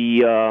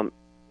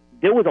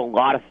there was a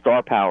lot of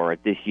star power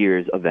at this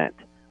year's event.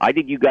 I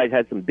think you guys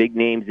had some big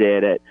names there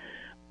that,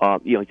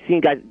 seeing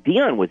guys,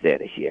 Dion was there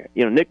this year.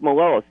 Nick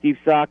Malolo, Steve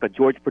Saka,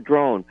 George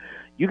Padron.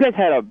 You guys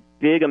had a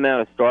big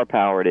amount of star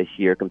power this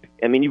year.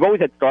 I mean, you've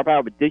always had star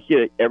power, but this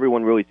year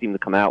everyone really seemed to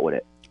come out with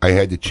it. I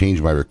had to change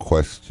my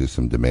request to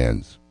some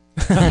demands.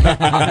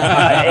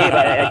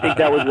 I think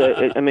that was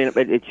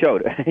it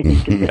showed.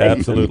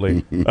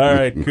 Absolutely. All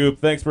right, Coop,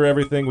 thanks for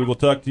everything. We will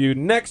talk to you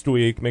next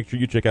week. Make sure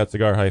you check out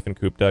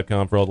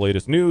cigar-coop.com for all the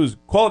latest news,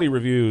 quality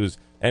reviews,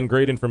 and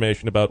great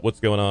information about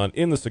what's going on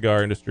in the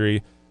cigar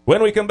industry.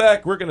 When we come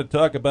back, we're going to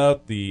talk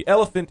about the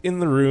elephant in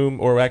the room,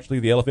 or actually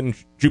the elephant in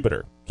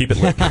Jupiter. Keep it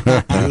lit.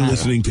 You're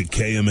listening to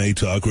KMA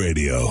Talk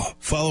Radio.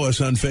 Follow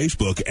us on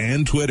Facebook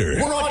and Twitter.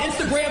 We're on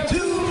Instagram,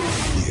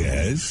 too.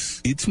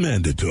 Yes, it's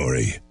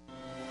mandatory.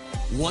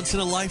 Once in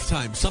a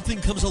lifetime, something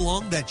comes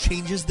along that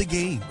changes the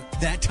game.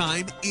 That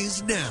time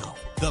is now.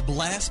 The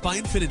Blast by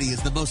Infinity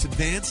is the most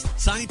advanced,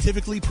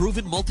 scientifically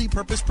proven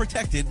multi-purpose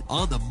protectant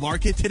on the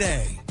market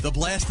today. The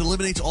Blast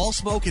eliminates all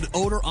smoke and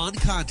odor on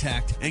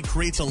contact and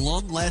creates a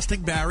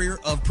long-lasting barrier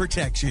of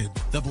protection.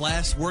 The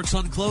Blast works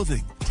on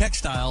clothing,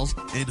 textiles,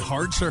 and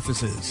hard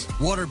surfaces.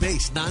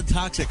 Water-based,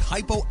 non-toxic,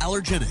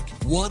 hypoallergenic,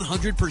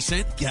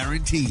 100%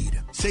 guaranteed.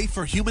 Safe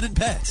for human and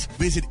pets.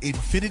 Visit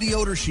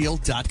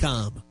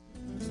InfinityOdorShield.com.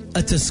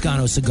 A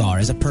Toscano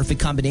cigar is a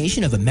perfect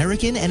combination of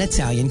American and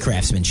Italian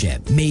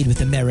craftsmanship. Made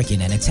with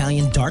American and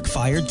Italian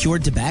dark-fired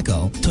cured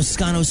tobacco,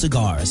 Toscano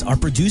cigars are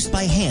produced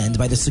by hand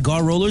by the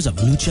cigar rollers of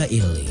Lucca,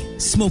 Italy.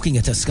 Smoking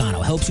a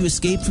Toscano helps you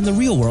escape from the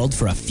real world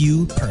for a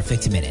few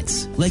perfect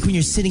minutes. Like when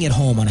you're sitting at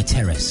home on a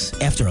terrace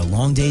after a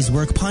long day's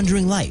work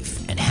pondering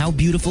life and how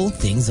beautiful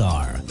things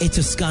are. A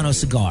Toscano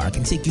cigar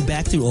can take you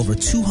back through over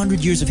 200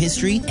 years of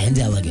history and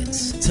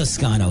elegance.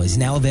 Toscano is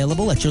now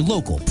available at your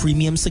local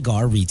premium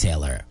cigar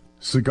retailer.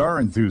 Cigar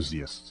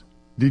enthusiasts,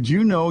 did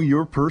you know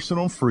your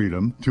personal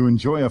freedom to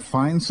enjoy a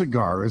fine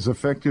cigar is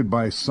affected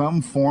by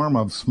some form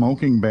of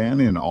smoking ban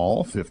in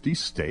all 50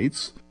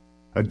 states?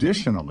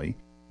 Additionally,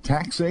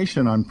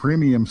 taxation on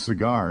premium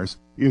cigars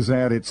is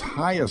at its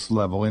highest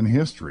level in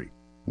history,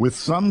 with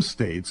some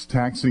states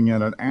taxing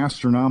at an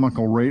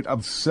astronomical rate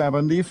of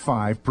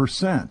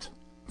 75%.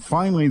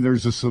 Finally,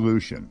 there's a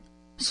solution.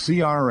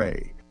 CRA,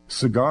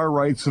 Cigar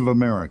Rights of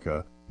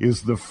America,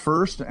 is the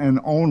first and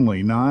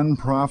only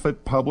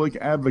nonprofit public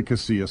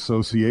advocacy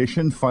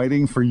association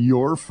fighting for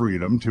your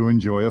freedom to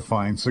enjoy a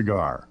fine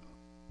cigar.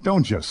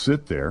 Don't just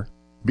sit there.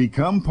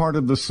 Become part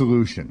of the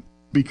solution.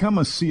 Become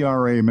a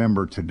CRA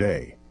member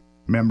today.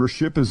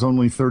 Membership is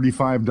only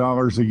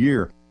 $35 a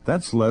year.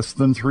 That's less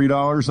than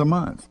 $3 a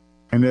month.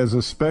 And as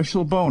a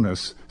special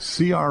bonus,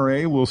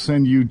 CRA will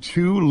send you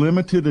 2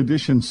 limited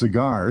edition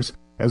cigars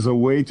as a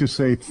way to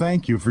say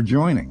thank you for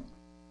joining.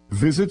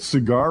 Visit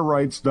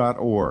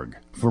cigarrights.org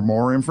for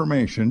more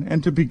information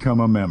and to become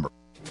a member.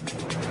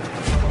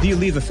 The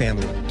Oliva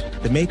family,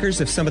 the makers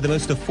of some of the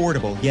most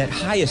affordable yet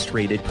highest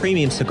rated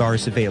premium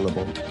cigars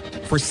available.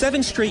 For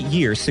 7 straight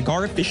years,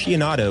 Cigar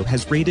Aficionado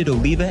has rated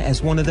Oliva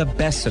as one of the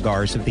best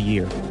cigars of the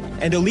year.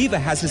 And Oliva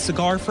has a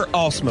cigar for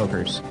all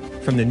smokers,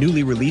 from the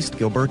newly released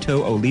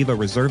Gilberto Oliva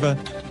Reserva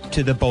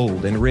to the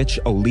bold and rich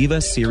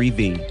Oliva Serie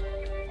V.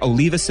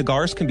 Oliva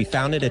cigars can be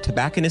found at a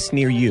tobacconist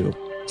near you,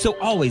 so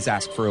always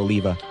ask for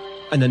Oliva,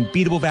 an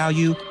unbeatable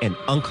value and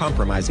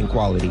uncompromising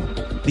quality.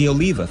 The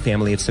Oliva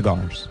family of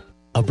cigars.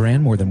 A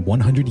brand more than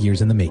 100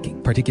 years in the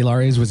making,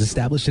 Particulares was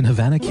established in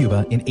Havana,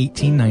 Cuba in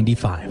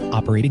 1895,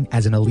 operating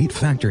as an elite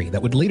factory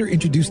that would later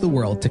introduce the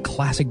world to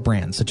classic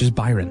brands such as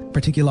Byron,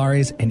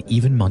 Particulares, and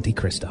even Monte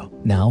Cristo.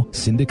 Now,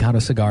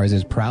 Sindicato Cigars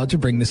is proud to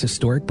bring this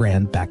historic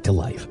brand back to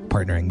life,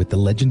 partnering with the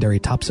legendary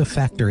Topsa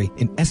factory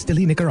in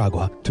Esteli,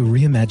 Nicaragua, to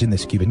reimagine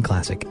this Cuban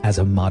classic as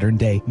a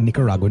modern-day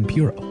Nicaraguan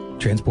puro.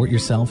 Transport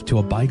yourself to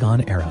a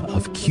bygone era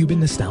of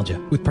Cuban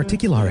nostalgia with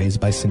Particulares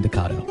by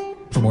Sindicato.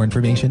 For more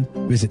information,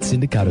 visit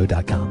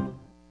Sindicato.com.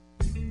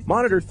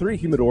 Monitor 3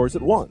 humidors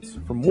at once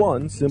from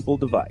one simple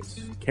device.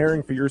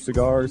 Caring for your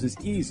cigars is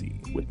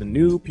easy with the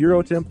new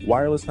PuroTemp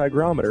wireless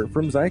hygrometer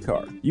from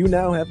Zycar. You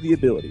now have the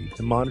ability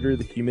to monitor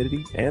the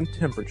humidity and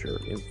temperature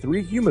in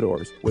 3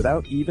 humidors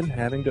without even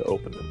having to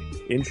open them.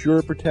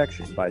 Ensure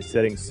protection by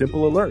setting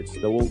simple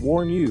alerts that will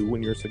warn you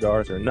when your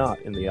cigars are not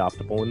in the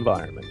optimal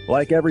environment.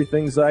 Like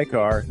everything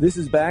Zycar, this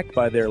is backed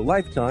by their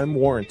lifetime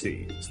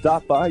warranty.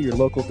 Stop by your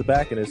local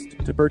tobacconist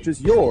to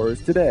purchase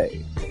yours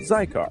today.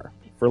 Zycar,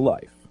 for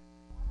life.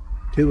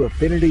 To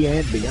affinity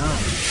and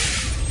beyond.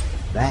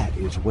 That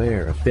is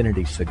where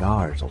Affinity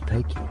Cigars will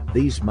take you.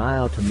 These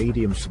mild to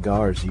medium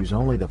cigars use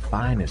only the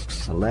finest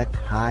select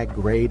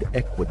high-grade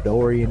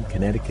Ecuadorian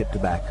Connecticut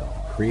tobacco,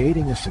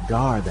 creating a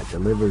cigar that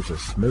delivers a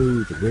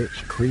smooth, rich,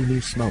 creamy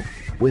smoke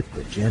with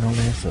the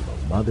gentleness of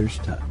a mother's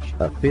touch.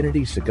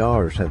 Affinity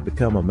Cigars have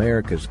become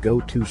America's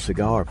go-to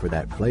cigar for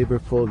that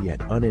flavorful yet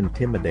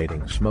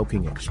unintimidating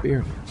smoking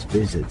experience.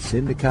 Visit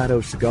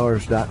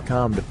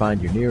syndicatocigars.com to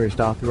find your nearest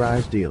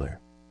authorized dealer.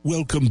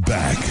 Welcome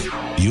back.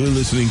 You're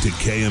listening to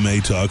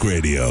KMA Talk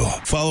Radio.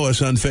 Follow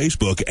us on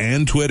Facebook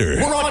and Twitter.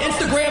 We're on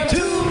Instagram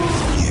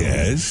too.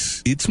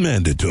 Yes, it's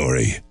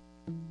mandatory.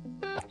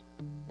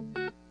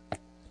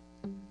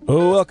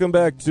 Oh, welcome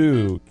back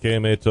to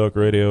KMA Talk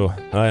Radio.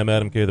 I am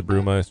Adam K. the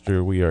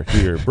Brewmeister. We are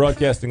here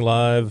broadcasting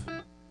live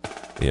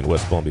in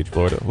West Palm Beach,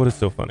 Florida. What is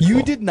so funny? You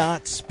Paul? did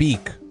not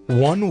speak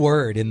one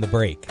word in the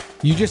break.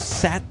 You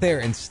just sat there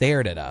and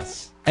stared at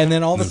us. And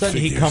then all of a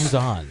sudden he comes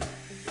on.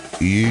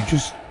 You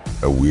just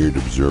a weird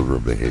observer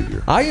of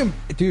behavior. I am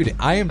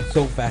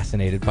so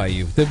fascinated by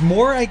you. The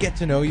more I get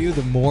to know you,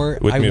 the more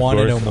I want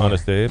to know more.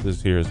 Honest Abe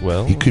is here as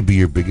well. He could be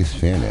your biggest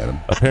fan, Adam.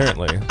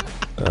 Apparently.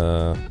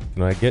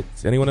 Can I get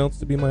anyone else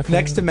to be my fan?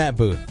 Next to Matt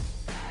Booth.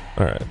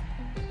 All right.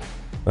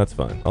 That's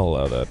fine. I'll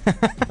allow that.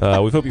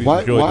 We hope you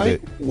enjoyed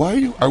it.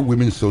 Why are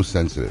women so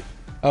sensitive?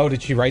 Oh,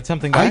 did she write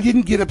something back? I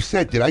didn't get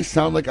upset. Did I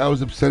sound like I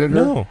was upset at her?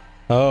 No.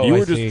 Oh, you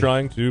were just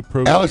trying to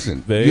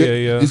Allison,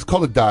 this is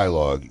called a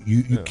dialogue.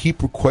 You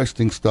keep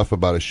requesting stuff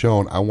about a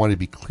show, and I want to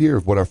be clear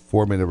of what our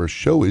format of our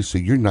show is so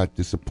you're not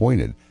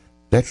disappointed.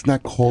 That's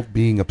not called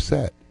being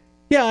upset.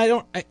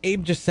 Yeah,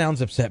 Abe just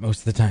sounds upset most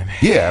of the time.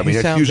 Yeah, I mean,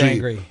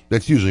 angry.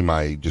 That's usually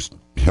my just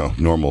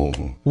normal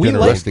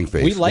resting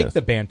face. We like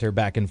the banter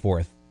back and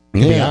forth. To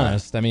be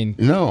honest, keep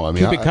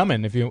it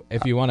coming if you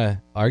want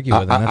to argue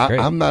with them. That's great.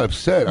 I'm not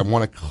upset. I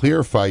want to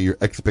clarify your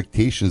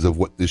expectations of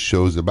what this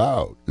show's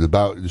about.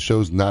 The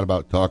show's not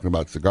about talking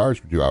about cigars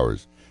for 2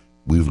 hours.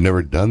 We've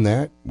never done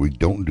that. We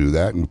don't do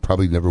that, and we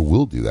probably never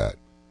will do that.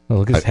 Oh,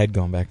 look at his head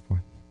going back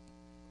and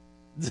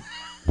forth.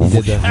 He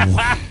did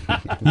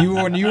that.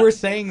 When you were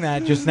saying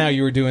that just now,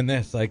 you were doing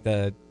this, like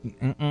the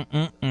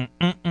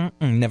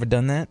never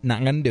done that,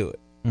 not gonna do it.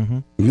 Mm-hmm.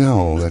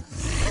 No,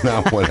 that's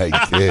not what I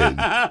did.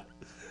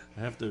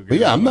 I have to agree.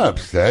 But I'm not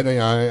upset.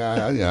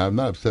 I'm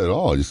not upset at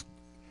all. I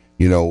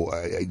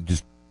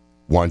just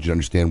wanted you to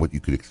understand what you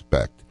could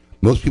expect.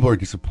 Most people are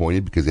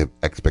disappointed because they have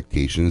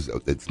expectations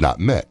that's not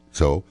met.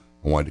 So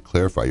I wanted to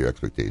clarify your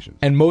expectations.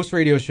 And most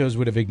radio shows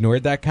would have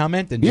ignored that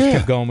comment and just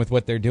kept going with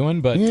what they're doing.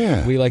 But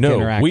we like to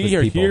interact with people.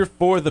 We are here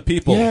for the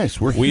people.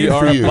 Yes, we're here We for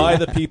are you. by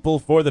the people,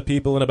 for the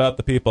people, and about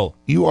the people.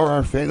 You are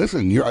our fan.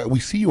 Listen, we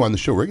see you on the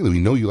show regularly.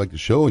 We know you like the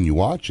show and you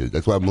watch it.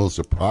 That's why I'm a little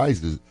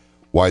surprised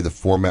why the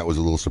format was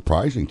a little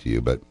surprising to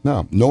you. But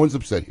no one's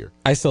upset here.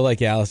 I still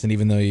like you, Allison,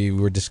 even though you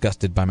were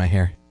disgusted by my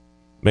hair.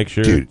 Make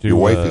sure your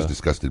wife is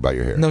disgusted by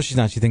your hair. No, she's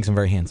not. She thinks I'm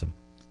very handsome.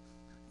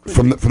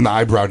 From the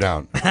eyebrow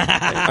down.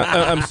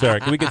 I'm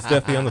sorry. Can we get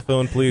Steffi on the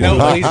phone, please? No,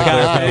 please,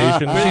 guys.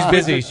 She's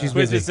busy. She's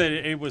busy. Just said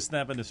Abe was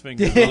snapping his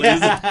fingers.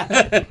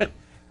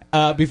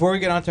 Before we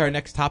get on to our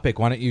next topic,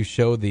 why don't you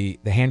show the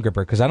hand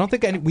gripper? Because I don't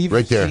think we've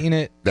right there. seen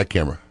it. That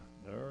camera.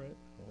 All right,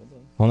 hold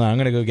on. Hold on, I'm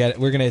gonna go get it.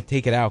 We're gonna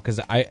take it out because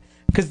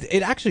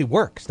it actually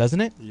works,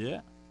 doesn't it?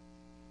 Yeah.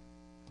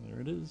 There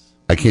it is.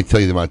 I can't tell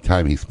you the amount of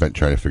time he spent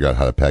trying to figure out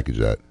how to package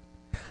that.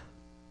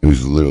 It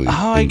was literally.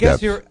 I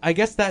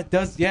guess that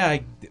does. Yeah,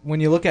 when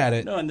you look at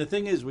it. No, and the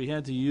thing is, we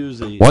had to use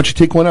a. Why don't you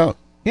take one out?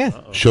 Yeah.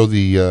 Show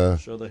the.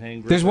 Show the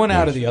hang grip. There's one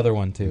out of the other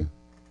one too.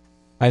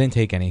 I didn't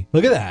take any.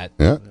 Look at that.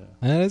 Yeah.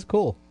 That is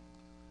cool.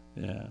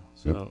 Yeah.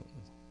 So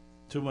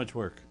too much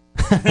work.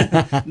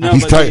 No,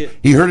 he's tired.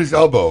 He hurt his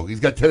elbow. He's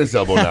got tennis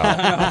elbow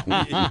now.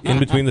 In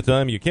between the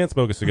time you can't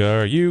smoke a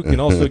cigar, you can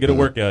also get a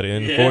workout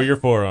in for your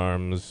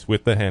forearms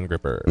with the hand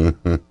gripper.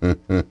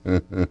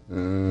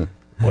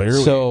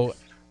 So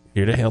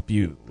here to help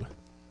you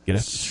get a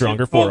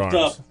stronger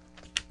forearms.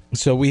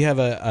 So we have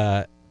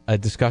a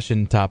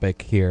discussion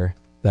topic here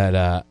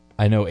that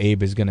I know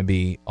Abe is going to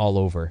be all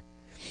over.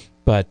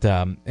 But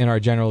in our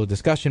general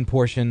discussion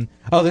portion,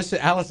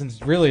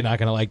 Allison's really not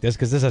going to like this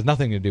because this has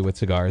nothing to do with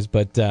cigars.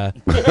 But you got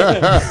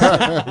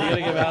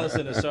to give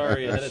Allison a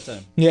sorry ahead of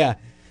time. Yeah.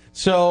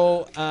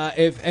 So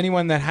if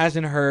anyone that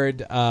hasn't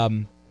heard,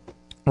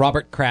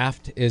 Robert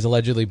Kraft is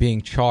allegedly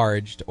being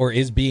charged, or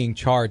is being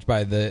charged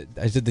by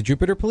is it the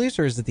Jupiter Police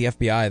or is it the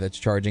FBI that's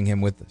charging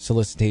him with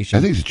solicitation?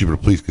 I think it's Jupiter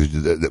Police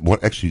because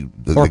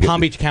or Palm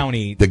Beach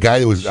County. The guy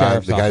that was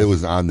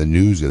on the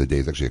news the other day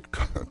is actually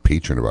a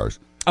patron of ours.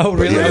 Oh,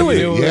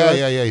 really?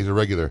 Yeah. He's a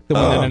regular. The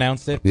one that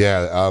announced it?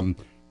 Yeah.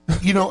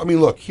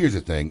 Look, here's the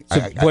thing.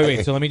 So,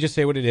 wait. So let me just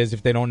say what it is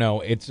if they don't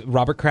know. It's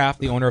Robert Kraft,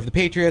 the owner of the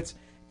Patriots,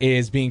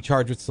 is being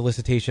charged with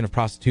solicitation of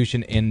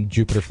prostitution in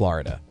Jupiter,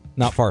 Florida.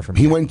 Not far from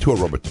here. He went to a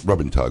rub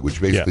and tug, which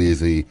basically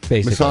is a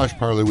massage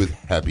parlor with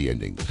happy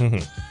endings.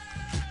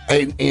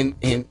 Mm-hmm.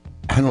 And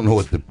I don't know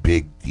what the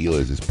big deal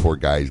is. This poor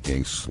guy is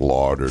getting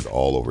slaughtered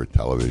all over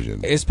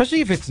television. Especially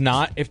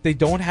if they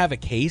don't have a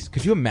case.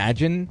 Could you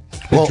imagine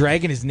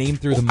dragging his name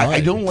through the mud?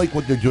 I don't like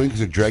what they're doing because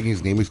they're dragging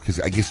his name because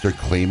I guess they're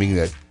claiming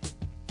that.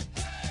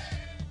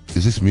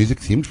 Is this music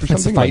themed for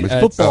something?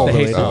 Football.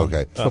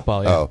 Okay.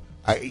 Football, yeah. Oh,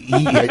 I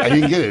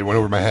didn't get it. It went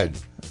over my head.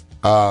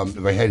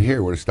 If I had hair, I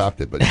would have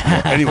stopped it. But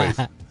anyways.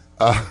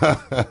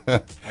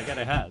 I got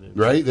a hat.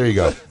 Right? There you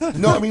go.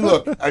 No,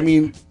 look.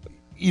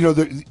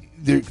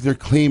 They're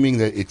claiming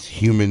that it's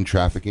human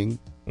trafficking.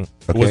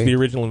 Okay? Was the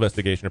original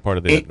investigation or part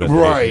of the investigation?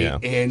 Right,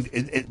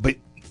 yeah. But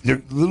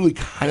they're literally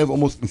kind of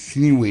almost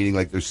insinuating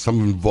like there's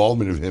some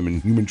involvement of him in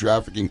human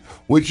trafficking,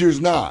 which there's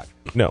not.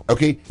 No.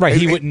 Okay? Right,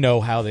 he wouldn't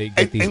know how they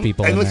get these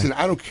people in listen, there.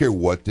 I don't care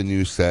what the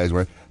news says.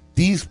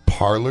 These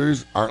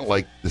parlors aren't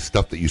like the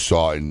stuff that you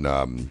saw in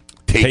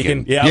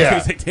Taken. Yeah, I was going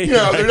to say Taken.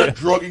 They're not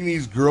drugging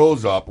these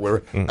girls up.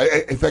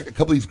 In fact, a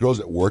couple of these girls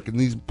that work in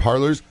these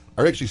parlors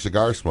are actually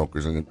cigar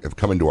smokers and have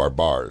come into our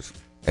bars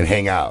and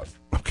hang out.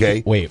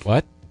 Okay? Wait,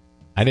 what?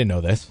 I didn't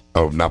know this.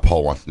 Oh, now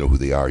Paul wants to know who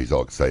they are. He's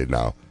all excited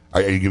now.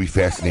 Are you going to be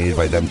fascinated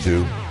by them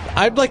too?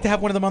 I'd like to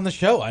have one of them on the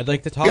show. I'd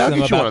like to talk to them I'll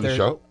get you about on the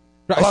show.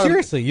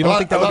 Seriously, you don't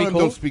think that would be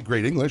cool? Don't speak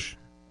great English.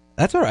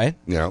 That's all right.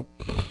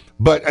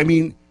 But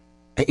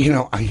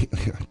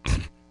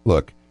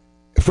look.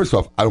 First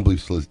off, I don't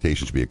believe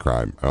solicitation should be a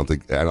crime. I don't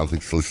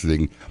think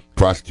soliciting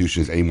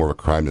prostitution is any more of a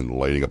crime than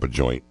lighting up a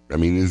joint.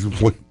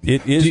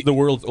 It is the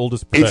world's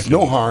oldest profession. It's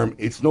no harm.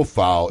 It's no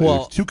foul.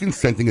 Well, if it's two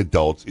consenting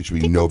adults, it should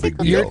be no big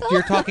deal.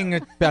 You're talking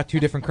about two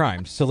different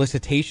crimes: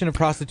 solicitation of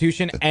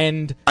prostitution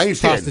and I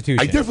understand. prostitution.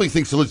 I definitely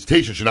think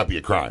solicitation should not be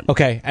a crime.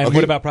 Okay, and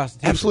what about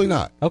prostitution? Absolutely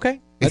not. Okay,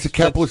 it's a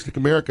capitalistic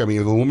America.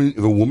 If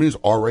a woman is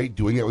all right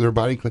doing that with her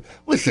body,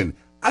 listen.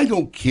 I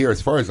don't care.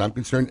 As far as I'm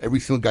concerned, every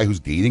single guy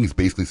who's dating is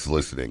basically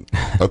soliciting.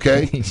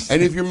 Okay?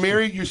 And if you're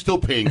married, you're still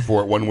paying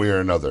for it one way or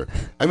another.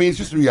 It's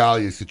just the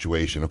reality of the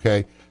situation,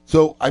 okay?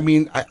 So, I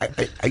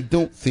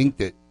don't think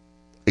that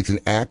it's an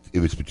act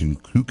if it's between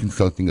two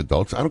consenting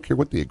adults. I don't care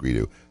what they agree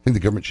to. I think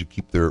the government should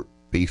keep their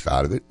base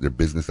out of it, their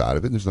business out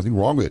of it. There's nothing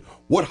wrong with it.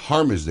 What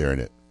harm is there in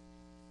it?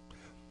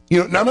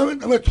 Now I'm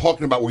not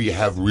talking about where you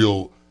have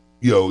real,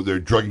 they're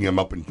drugging them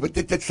up, but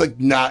that's like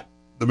not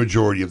the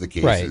majority of the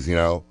cases,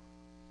 right.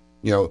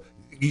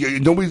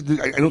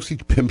 Nobody. I don't see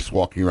pimps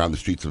walking around the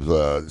streets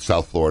of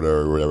South Florida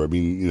or whatever.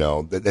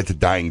 That's a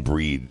dying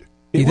breed.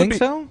 You think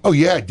so? Oh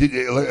yeah,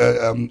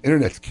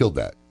 Internet's killed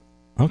that.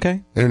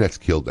 Okay, Internet's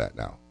killed that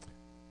now.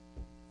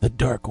 The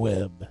dark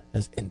web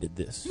has ended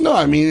this. No,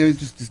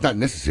 it's not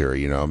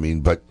necessary.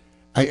 But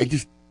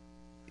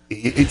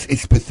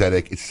it's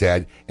pathetic. It's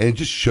sad, and it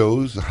just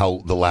shows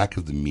how the lack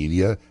of the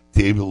media to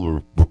be able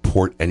to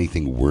report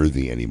anything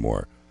worthy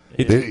anymore.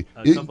 A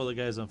couple of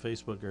guys on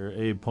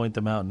Facebook point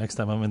them out next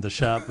time I'm in the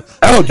shop.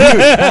 Oh, dude!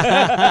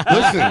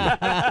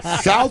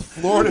 Listen, South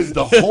Florida is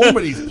the home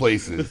of these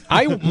places.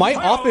 My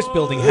office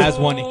building has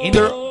one in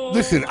it.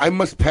 Listen, I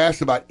must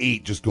pass about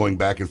 8 just going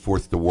back and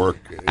forth to work.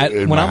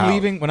 When I'm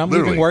leaving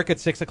work at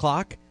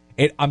 6:00,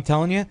 I'm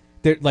telling you,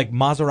 they're like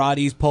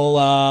Maseratis pull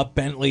up,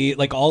 Bentley,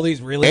 like all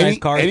these really nice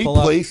cars pull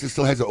up. Any place that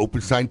still has an open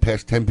sign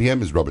past 10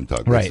 p.m. is Rub and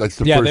Tug. Right. That's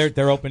the first,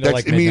 they're open to that's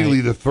like immediately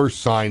midnight. The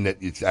first sign that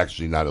it's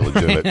actually not a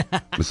legitimate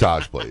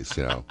massage place,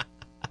 Yeah,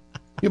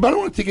 but I don't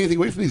want to take anything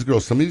away from these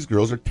girls. Some of these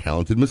girls are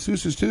talented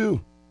masseuses, too.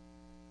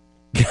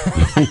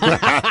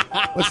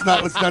 let's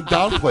not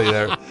downplay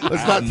there.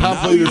 Let's not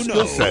downplay your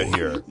skill set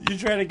here. You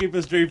try to keep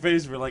a straight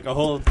face for like a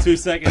whole 2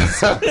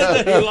 seconds.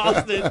 You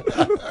lost it.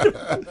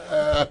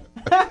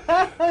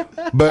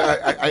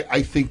 But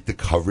I think the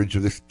coverage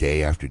of this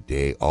day after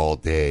day, all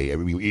day. I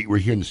mean, we're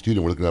here in the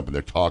studio, we're looking up, and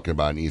they're talking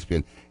about an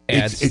ESPN.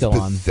 It's still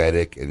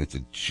pathetic, and it's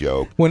a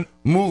joke.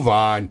 Move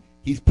on.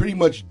 He's pretty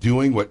much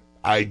doing what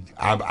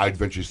I'd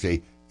venture to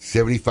say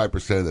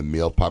 75% of the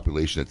male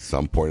population at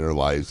some point in their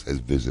lives has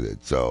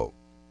visited. So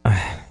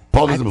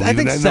Paul doesn't believe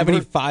in that number.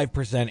 I think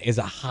 75% is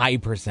a high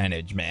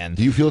percentage, man.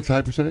 Do you feel it's a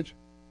high percentage?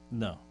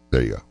 No.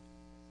 There you go.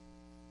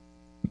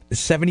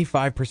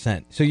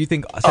 75%. So you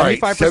think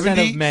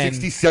 75% of men...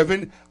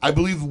 67, I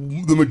believe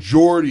the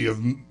majority of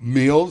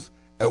males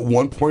at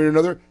one point or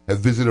another have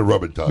visited a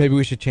rub and tug. Maybe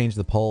we should change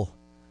the poll.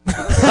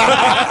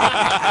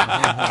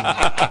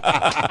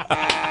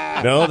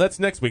 No, that's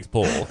next week's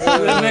poll.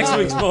 Next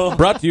week's poll.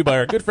 Brought to you by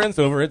our good friends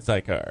over at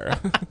Zycar.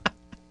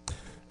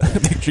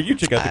 Make sure you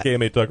check out the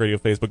KMA Talk Radio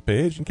Facebook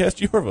page and cast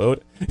your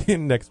vote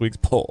in next week's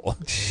poll.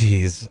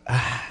 Jeez.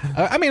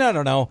 I mean, I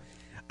don't know.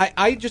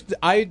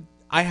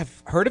 I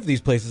have heard of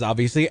these places,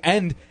 obviously,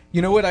 and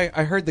you know what?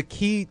 I heard the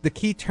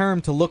key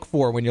term to look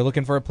for when you're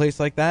looking for a place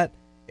like that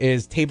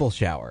is table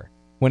shower.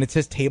 When it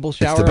says table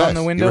shower on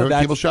the window,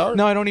 that's table shower.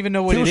 No, I don't even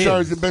know what it is. Table shower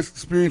is the best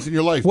experience in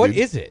your life. What dude.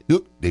 is it?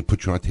 Look, they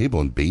put you on a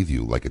table and bathe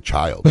you like a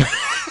child.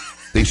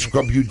 They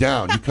scrub you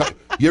down.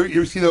 You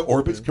ever see the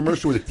Orbitz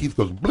commercial where the teeth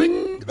goes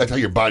bling? That's how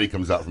your body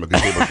comes out from a good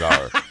table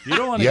shower. You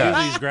don't want to give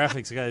these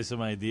graphics guys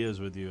some ideas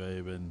with you,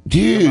 Abe. And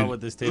dude, come out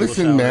with this table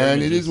listen, shower man,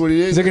 images. it is what it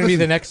is. Is it going to be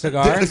the next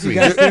cigar? You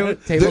guys do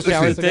table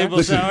shower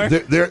cigar? Shower?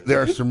 There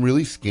are some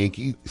really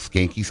skanky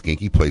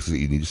places that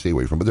you need to stay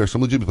away from, but there are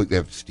some legitimate places that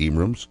have steam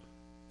rooms,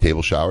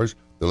 table showers.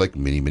 They're like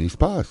mini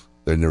spas.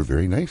 They're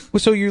very nice.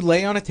 Well, so you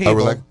lay on a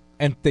table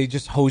and they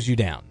just hose you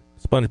down.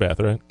 Sponge bath,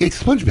 right? It's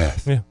sponge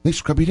bath. Yeah. They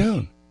scrub you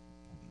down.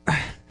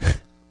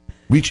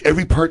 Reach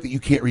every part that you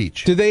can't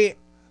reach. Do they?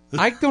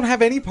 I don't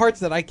have any parts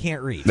that I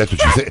can't reach. That's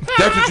what you think.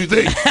 That's what you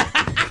think.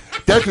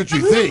 That's what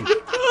you think.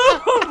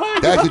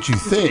 That's what you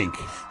think.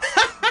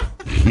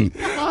 Wait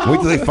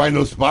till they find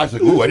those spots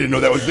like, ooh, I didn't know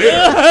that was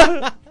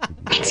there.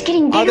 It's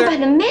getting bigger by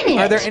the minute.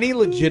 Are there any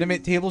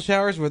legitimate table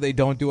showers where they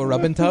don't do a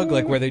rub and tug,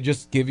 like where they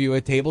just give you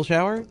a table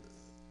shower?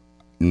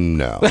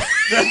 No.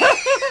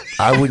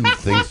 I wouldn't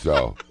think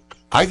so.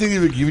 I think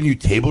if they're giving you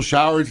table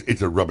showers,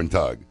 it's a rub and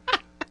tug.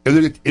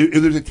 If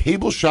there's a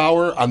table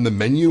shower on the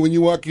menu when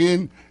you walk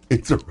in,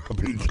 it's a rub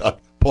and tug.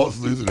 Paul's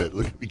losing it.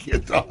 Look, we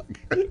can't talk.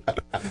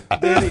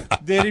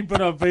 Danny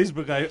put on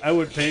Facebook, I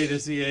would pay to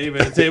see Abe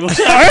at a table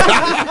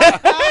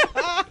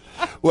shower.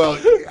 Well,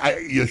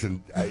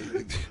 listen,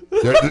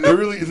 there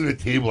really isn't a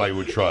table I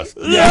would trust.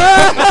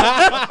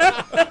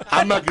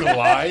 I'm not going to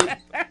lie.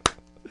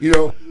 You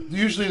know,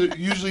 usually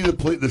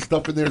the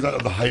stuff in there is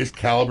of the highest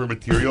caliber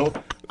material.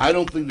 I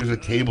don't think there's a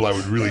table I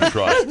would really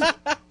trust.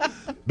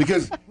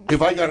 Because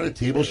if I got in a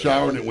table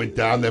shower and it went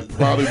down, that'd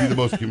probably be the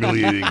most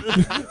humiliating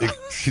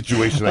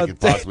situation I could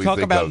possibly Talk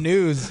think about of.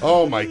 news.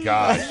 Oh, my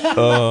gosh.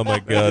 Oh, my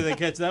God. Did they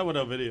catch that one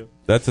on video?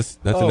 That's an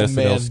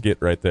SNL skit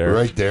right there.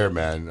 Right there,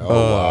 man. Oh,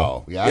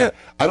 wow. Yeah.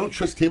 I don't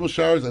trust table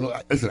showers.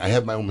 Listen, I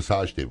have my own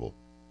massage table.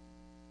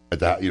 At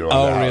that,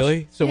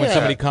 really? So when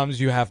somebody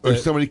comes, you have to... Or if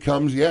somebody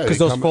comes, yeah. Because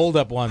those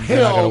fold-up ones,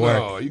 they're not Hell going to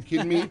no. work. Are you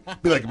kidding me?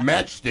 Be like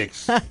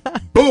matchsticks.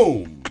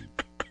 Boom.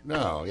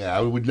 No, yeah,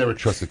 I would never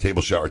trust a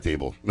table shower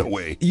table. No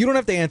way. You don't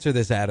have to answer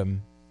this,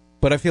 Adam,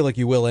 but I feel like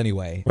you will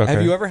anyway. Okay.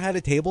 Have you ever had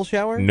a table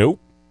shower? Nope.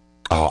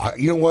 Oh,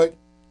 you know what?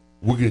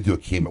 We're going to do a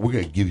cam. We're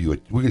going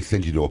to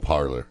send you to a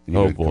parlor. And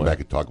you're going to come back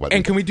and talk about it.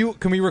 And can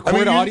we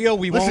record audio?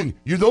 Listen,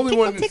 you're the only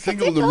one that's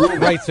single in the room.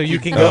 Right, so you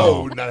can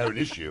go. Not have an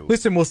issue.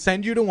 Listen, we'll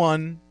send you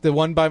to the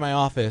one by my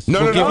office.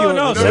 No,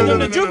 we'll send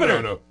them to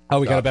Jupiter. No. Oh,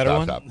 we got a better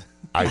one? Stop.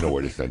 I know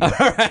where to send you.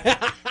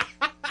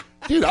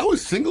 Dude, I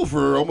was single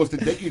for almost a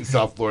decade in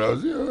South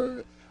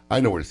Florida. I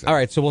know where to send All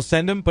right, so we'll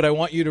send them, but I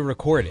want you to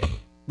record it.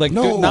 Like,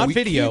 no, not we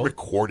video. Can't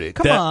record it.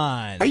 Come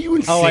on. Are you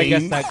insane? Oh, I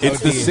guess that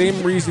it's the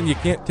same reason you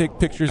can't take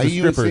pictures of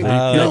strippers.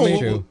 No,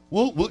 true.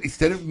 We'll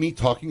instead of me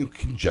talking of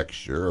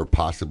conjecture or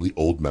possibly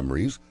old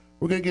memories,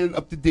 we're going to get an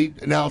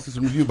up-to-date analysis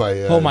and review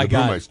by oh my the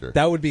God, Brewmeister.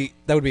 that would be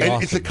and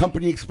awesome. It's a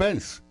company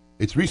expense.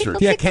 It's research.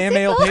 Yeah,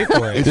 KMA will pay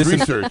for it. It's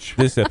research.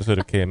 This episode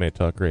of KMA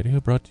Talk Radio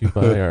brought to you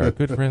by our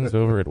good friends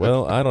over at,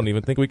 well, I don't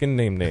even think we can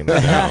name names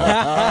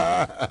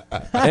now.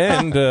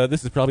 And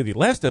this is probably the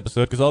last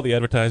episode because all the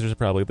advertisers are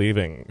probably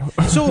leaving.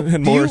 So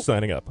and more are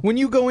signing up. When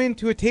you go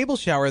into a table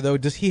shower, though,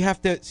 does he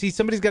have to... See,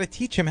 somebody's got to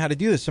teach him how to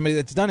do this, somebody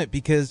that's done it,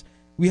 because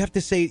we have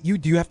to say...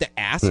 Do you have to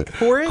ask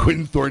for it?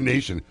 Quentin Thorne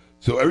Nation.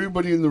 So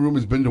everybody in the room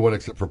has been to one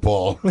except for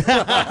Paul. Do you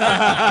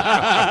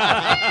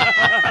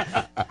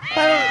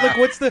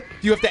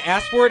have to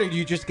ask for it, or do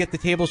you just get the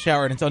table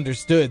shower and it's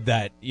understood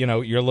that,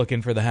 you're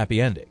looking for the happy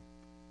ending?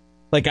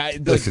 Like,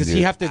 Listen, does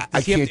he have to?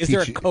 Is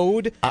there a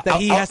code that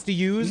he has to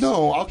use?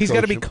 No, he's got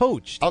to be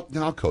coached.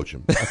 I'll coach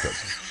him.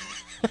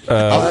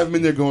 I'll have him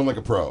in there going like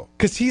a pro.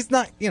 Because he's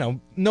not,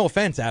 no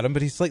offense, Adam,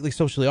 but he's slightly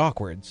socially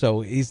awkward,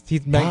 so he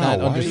might not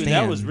understand.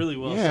 That was really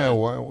well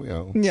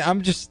said. Yeah,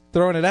 I'm just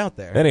throwing it out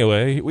there.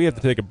 Anyway, we have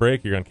to take a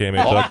break here on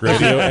KMA Talk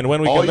Radio, and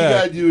when we come back... All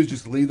you got to do is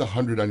just leave the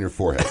 100 on your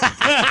forehead.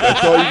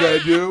 That's all you got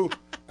to do,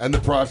 and the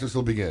process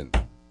will begin.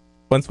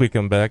 Once we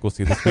come back, we'll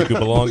see this week who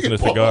belongs in a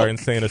cigar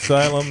insane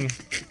asylum,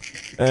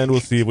 and we'll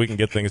see if we can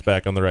get things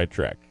back on the right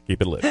track.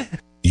 Keep it lit.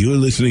 You're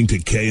listening to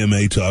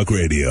KMA Talk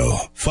Radio.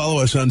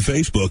 Follow us on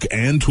Facebook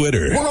and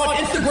Twitter. We're on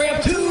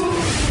Instagram,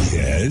 too.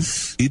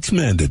 Yes, it's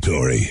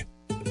mandatory.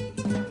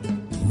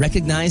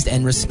 Recognized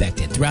and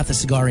respected throughout the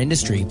cigar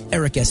industry,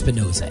 Eric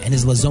Espinoza and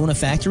his La Zona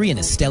factory in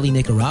Esteli,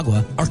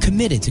 Nicaragua, are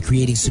committed to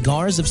creating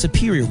cigars of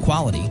superior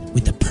quality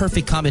with the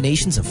perfect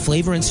combinations of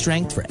flavor and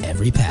strength for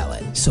every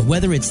palate. So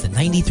whether it's the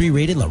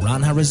 93-rated La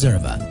Ranja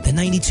Reserva, the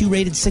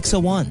 92-rated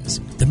 601s,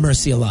 the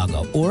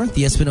Murcielago, or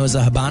the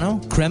Espinoza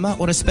Habano, Crema,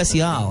 or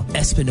Especial,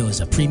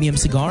 Espinoza Premium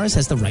Cigars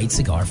has the right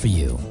cigar for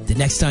you. The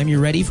next time you're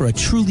ready for a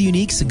truly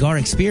unique cigar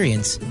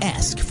experience,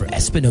 ask for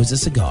Espinoza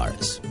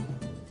Cigars.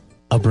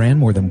 A brand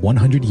more than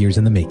 100 years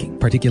in the making,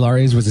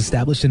 Particulares was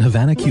established in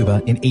Havana,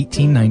 Cuba in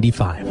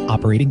 1895,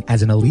 operating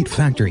as an elite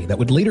factory that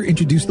would later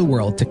introduce the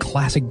world to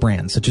classic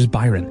brands such as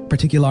Byron,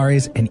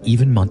 Particulares, and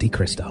even Monte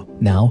Cristo.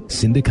 Now,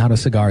 Sindicato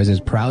Cigars is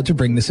proud to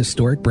bring this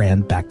historic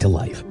brand back to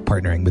life,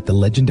 partnering with the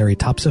legendary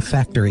Topsa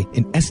factory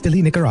in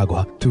Esteli,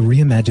 Nicaragua, to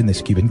reimagine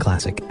this Cuban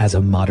classic as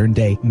a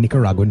modern-day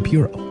Nicaraguan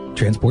puro.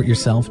 Transport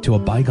yourself to a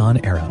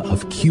bygone era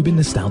of Cuban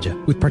nostalgia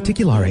with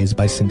Particulares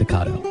by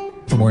Sindicato.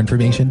 For more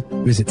information,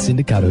 visit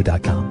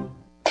Sindicato.com.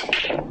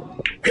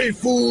 Hey,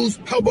 fools,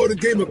 how about a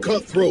game of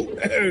Cutthroat?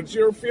 It's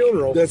your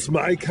funeral. That's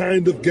my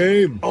kind of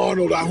game.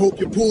 Arnold, I hope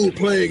your pool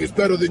playing is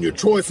better than your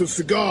choice of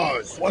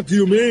cigars. What do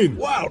you mean?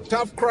 Wow,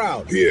 tough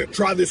crowd. Here,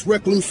 try this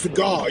Recluse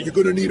cigar. You're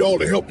gonna need all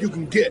the help you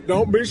can get.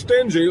 Don't be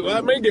stingy.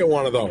 Let me get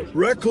one of those.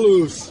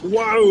 Recluse.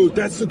 Wow,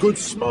 that's a good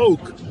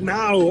smoke.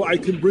 Now I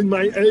can bring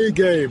my A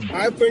game.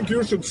 I think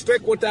you should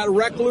stick with that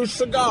Recluse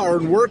cigar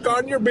and work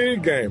on your B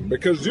game,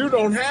 because you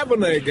don't have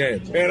an A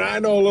game. And I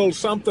know a little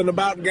something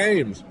about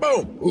games.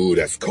 Boom. Ooh,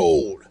 that's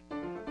cold.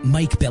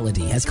 Mike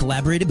Bellady has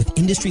collaborated with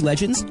industry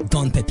legends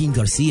Don Pepin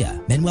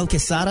Garcia, Manuel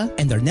Quesada,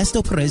 and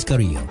Ernesto Perez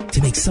Carrillo to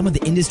make some of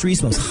the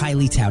industry's most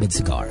highly touted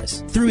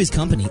cigars. Through his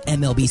company,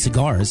 MLB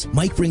Cigars,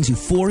 Mike brings you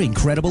 4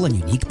 incredible and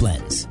unique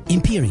blends: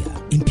 Imperia,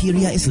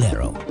 Imperia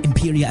Islero,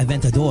 Imperia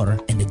Aventador,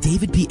 and the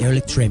David P.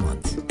 Ehrlich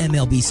Tremont.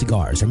 MLB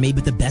Cigars are made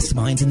with the best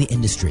minds in the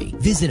industry.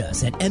 Visit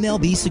us at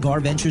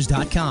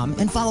MLBCigarVentures.com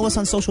and follow us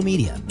on social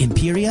media.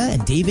 Imperia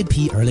and David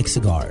P. Ehrlich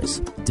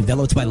Cigars.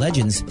 Developed by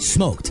legends,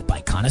 smoked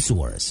by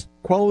connoisseurs.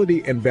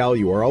 Quality and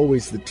value are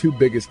always the 2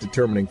 biggest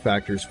determining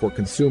factors for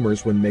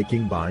consumers when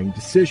making buying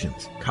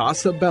decisions.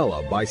 Casa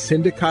Bella by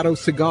Sindicato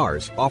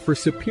Cigars offers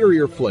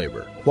superior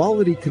flavor,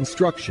 quality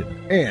construction,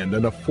 and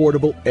an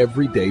affordable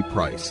everyday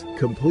price.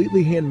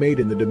 Completely handmade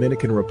in the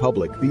Dominican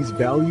Republic, these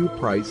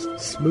value-priced,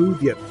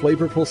 smooth yet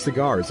flavorful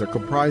cigars are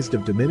comprised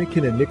of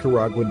Dominican and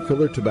Nicaraguan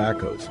filler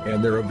tobaccos,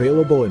 and they're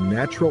available in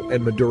natural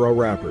and Maduro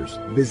wrappers.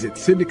 Visit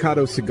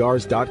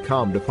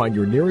SindicatoCigars.com to find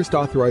your nearest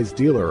authorized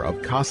dealer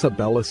of Casa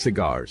Bella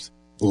cigars.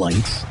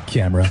 Lights,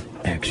 camera,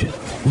 action.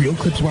 Real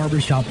Clips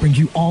Barbershop brings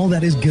you all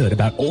that is good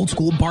about old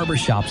school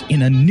barbershops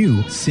in a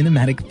new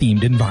cinematic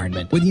themed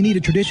environment. Whether you need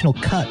a traditional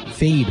cut,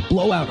 fade,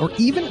 blowout, or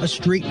even a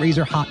straight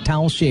razor hot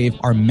towel shave,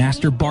 our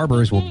master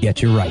barbers will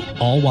get you right.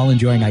 All while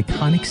enjoying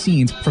iconic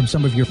scenes from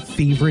some of your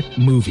favorite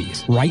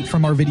movies, right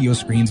from our video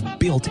screens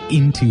built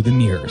into the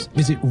mirrors.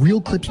 Visit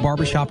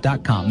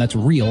RealClipsBarbershop.com. That's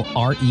real,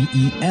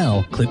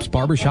 R-E-E-L,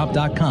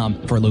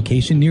 ClipsBarbershop.com for a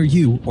location near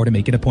you or to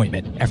make an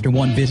appointment. After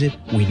one visit,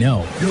 we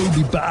know you'll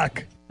be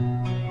back.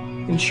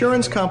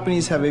 Insurance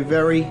companies have a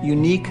very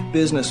unique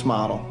business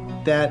model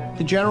that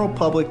the general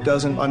public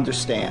doesn't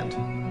understand.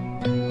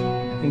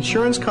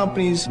 Insurance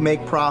companies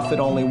make profit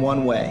only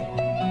one way: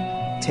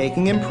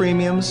 taking in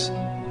premiums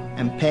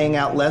and paying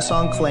out less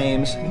on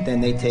claims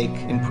than they take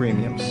in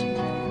premiums.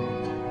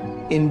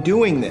 In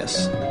doing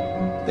this,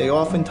 they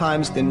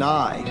oftentimes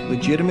deny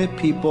legitimate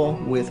people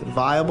with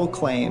viable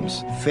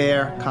claims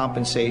fair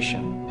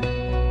compensation.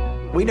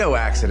 We know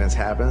accidents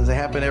happen. They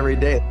happen every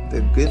day.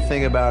 The good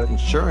thing about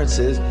insurance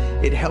is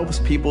it helps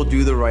people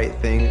do the right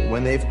thing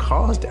when they've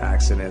caused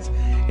accidents.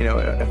 You know,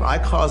 if I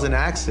cause an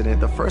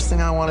accident, the first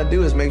thing I want to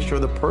do is make sure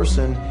the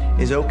person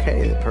is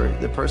okay,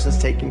 the person's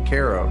taken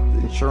care of.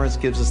 The insurance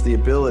gives us the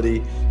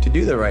ability to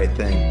do the right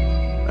thing.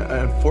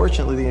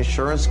 Unfortunately, the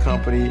insurance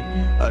company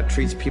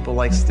treats people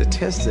like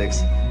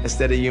statistics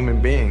instead of human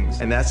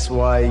beings. And that's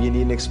why you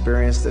need an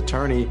experienced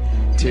attorney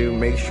to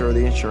make sure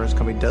the insurance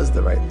company does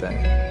the right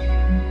thing.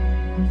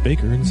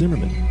 Baker and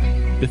Zimmerman,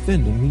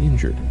 defending the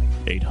injured.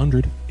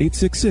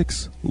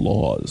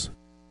 800-866-LAWS.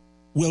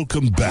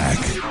 Welcome back.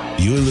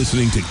 You're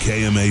listening to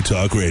KMA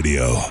Talk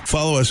Radio.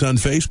 Follow us on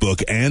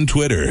Facebook and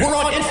Twitter. We're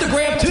on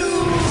Instagram,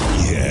 too.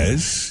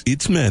 Yes,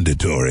 it's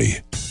mandatory.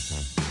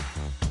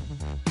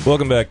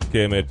 Welcome back to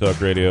KMA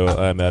Talk Radio.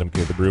 I'm Adam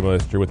K. the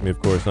Brewmeister. With me,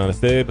 of course,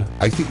 Honest Abe.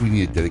 I think we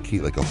need to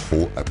dedicate like a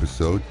whole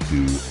episode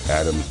to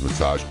Adam's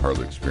massage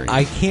parlor experience.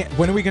 I can't.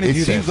 When are we going to do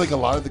this? this? It seems like a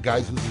lot of the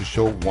guys who listen to the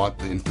show want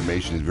the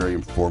information. It's very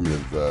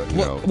informative.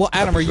 Well,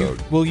 Adam,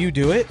 will you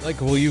do it? Like,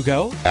 will you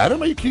go?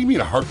 Adam, are you kidding me?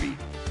 In a heartbeat?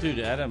 Dude,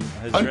 Adam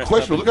has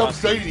unquestionable. Look how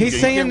excited he's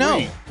saying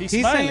no. He's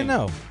saying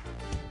no.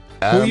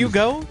 Will you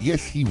go?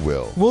 Yes, he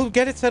will. We'll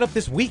get it set up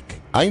this week.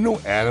 I know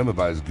Adam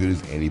about as good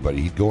as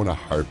anybody. He'd go in a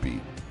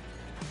heartbeat.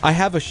 I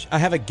have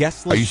a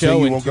guestless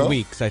show in 2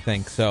 weeks, I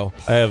think. So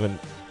I haven't.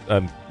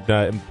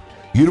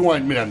 You don't want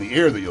to admit on the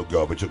air that you'll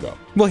go, but you'll go.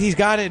 Well, he's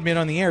got to admit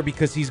on the air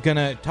because he's going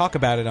to talk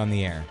about it on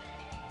the air.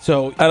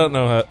 So I don't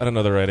know. I don't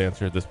know the right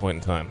answer at this point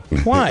in time.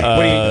 Why?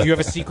 What do you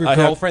have a secret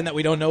girlfriend that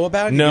we don't know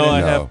about? No,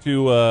 I have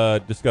to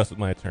discuss with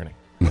my attorney.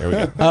 There we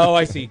go. Oh,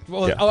 I see.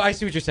 Well, yeah. Oh, I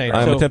see what you're saying.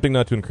 I'm so attempting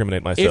not to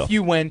incriminate myself. If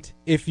you went,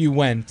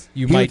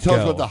 you he might tell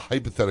go. us about the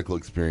hypothetical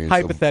experience.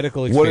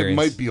 Hypothetical what experience. it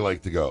might be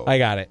like to go. I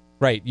got it.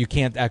 Right. You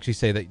can't actually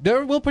say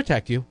that. We'll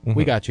protect you. Mm-hmm.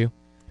 We got you.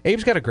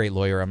 Abe's got a great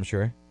lawyer, I'm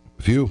sure.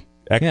 A few.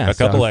 A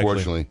couple,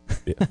 unfortunately.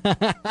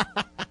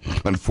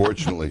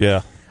 Unfortunately.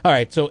 Yeah. All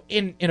right. So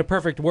in a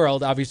perfect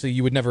world, obviously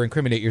you would never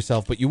incriminate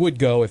yourself, but you would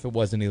go if it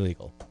wasn't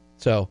illegal.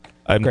 So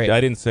great.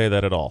 I didn't say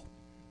that at all.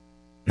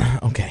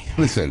 Okay.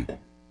 Listen,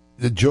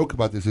 the joke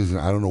about this is,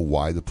 I don't know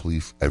why the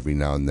police every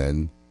now and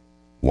then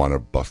want to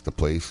bust a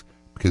place,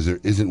 because there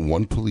isn't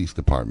one police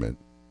department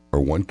or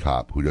one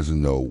cop who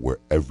doesn't know where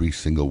every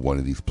single one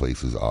of these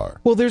places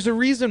are. Well, there's a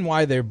reason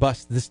why they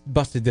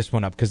busted this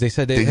one up, because they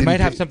said it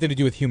might have something to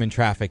do with human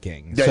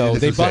trafficking. Yeah, so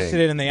they busted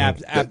it, and they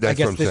I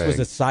guess this was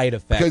a side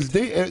effect. Because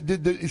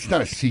it's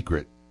not a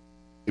secret.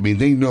 I mean,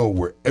 they know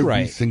where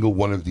every single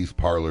one of these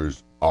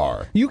parlors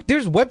are.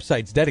 There's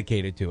websites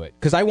dedicated to it,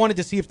 because I wanted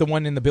to see if the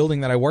one in the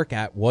building that I work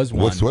at was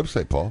one. What's the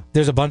website, Paul?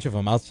 There's a bunch of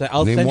them. I'll send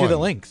you the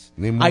links.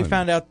 Name one. I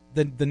found out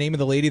the name of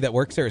the lady that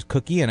works there is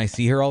Cookie, and I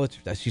see her all the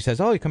time. She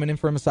says, "Oh, you coming in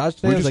for a massage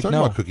today?" We I was just like, talked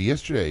 "No, about Cookie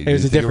yesterday." It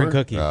was a different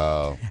Cookie.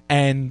 Oh.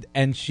 And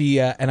she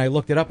and I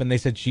looked it up, and they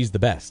said she's the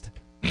best.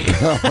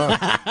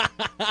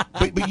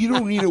 but you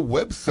don't need a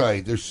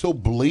website. They're so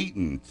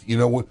blatant. You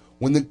know,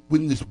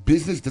 when this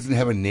business doesn't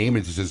have a name,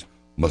 it just says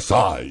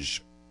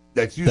massage.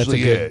 That's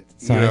usually it.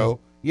 Sign. You know.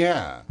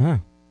 Yeah. Huh.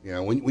 Yeah.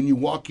 When you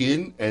walk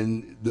in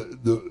and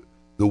the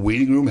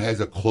waiting room has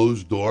a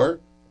closed door,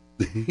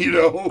 you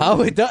know.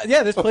 Oh, it does.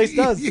 Yeah, this place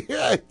does.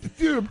 Yeah,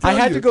 dude. I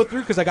had to go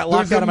through because I got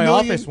locked out of my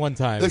office one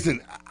time.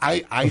 Listen,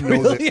 I know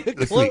really? that.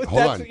 That's hold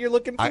on. what you're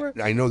looking for?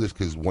 I know this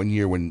because one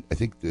year when I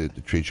think the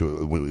trade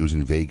show when it was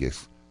in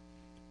Vegas,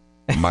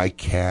 my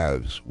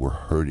calves were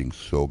hurting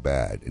so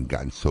bad and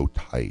gotten so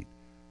tight,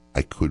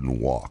 I couldn't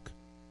walk.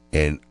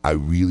 And I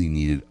really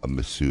needed a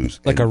masseuse.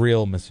 Like a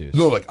real masseuse.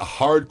 No, like a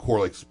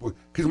hardcore,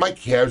 because my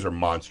calves are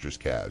monstrous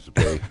calves,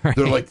 okay? Right.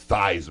 They're like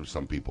thighs of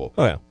some people.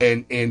 Oh, yeah.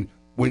 And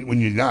when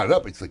you knot it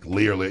up, it's like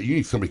layer. You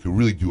need somebody who can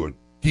really do a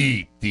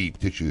deep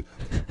tissue.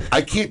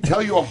 I can't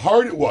tell you how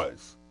hard it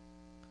was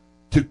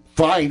to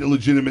find a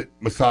legitimate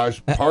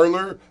massage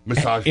parlor,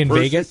 massage in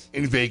person Vegas?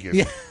 In Vegas.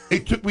 Yeah.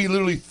 It took me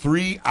literally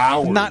 3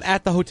 hours. Not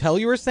at the hotel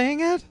you were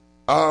staying at?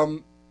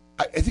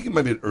 I think it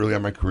might have been early on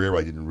in my career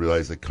where I didn't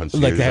realize that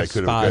concierge Like they have I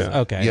could spas. have.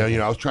 Okay.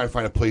 Yeah, I was trying to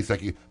find a place I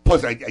could.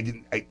 Plus, I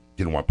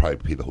didn't want to probably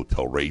pay the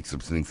hotel rates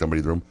of sending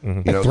somebody to the room.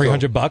 Mm-hmm.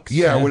 Like $300.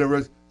 Yeah,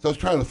 whatever. So I was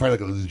trying to find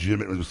like a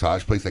legitimate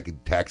massage place I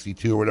could taxi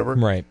to or whatever.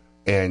 Right.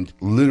 And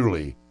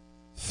literally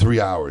 3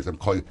 hours. I'm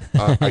calling.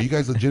 Are you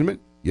guys legitimate?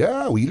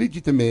 Yeah, we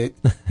legitimate.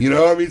 You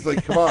know, I mean, it's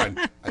like, come on.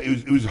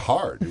 It was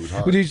hard. It was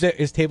hard. What did you say?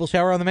 Is table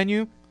shower on the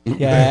menu?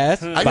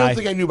 Yes. I don't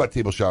think I knew about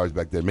table showers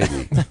back then.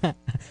 Maybe.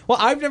 Well,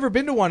 I've never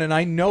been to one, and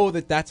I know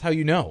that's how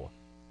you know.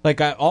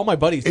 Like all my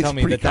buddies tell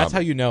me that's common. how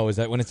you know is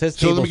that when it says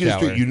so table let me get shower.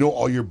 this straight. You know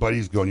all your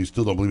buddies go, and you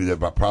still don't believe it.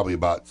 Probably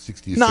about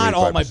 60 to 75%. Not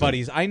all my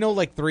buddies. I know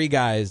like 3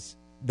 guys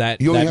that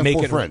you only that have make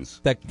 4 it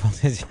friends that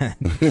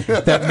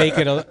make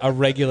it a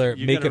regular.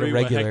 You make it gotta a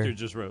read regular. What Hector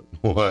just wrote.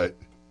 What?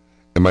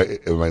 Am I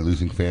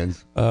losing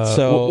fans?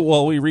 So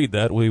while we read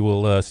that, we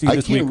will see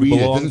this week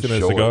belongs in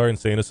a cigar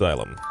insane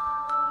asylum.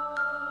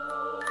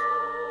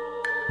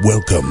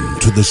 Welcome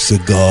to the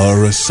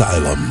Cigar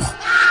Asylum,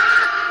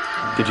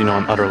 Did you know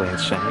I'm utterly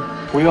insane?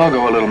 We all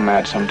go a little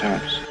mad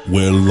sometimes.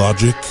 where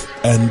logic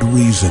and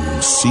reason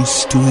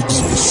cease to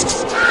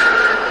exist.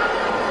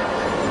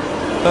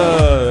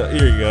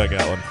 Here you go, I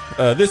got one.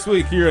 This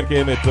week here on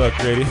KMA Talk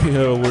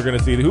Radio, we're going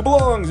to see who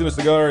belongs in a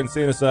cigar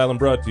insane asylum,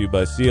 brought to you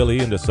by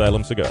CLE and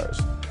Asylum Cigars.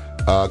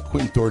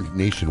 Quentin Thornton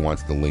Nation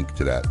wants the link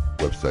to that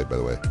website, by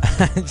the way.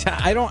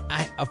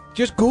 I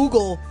just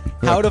Google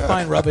how to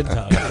find Rub and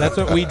Tug. That's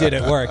what we did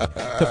at work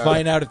to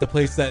find out if the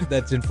place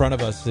that's in front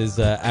of us is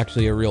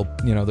actually a real,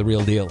 the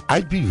real deal.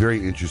 I'd be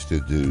very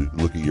interested to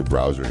look at your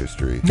browser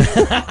history.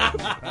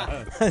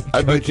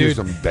 I bet you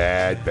some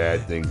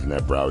bad things in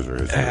that browser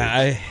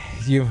history.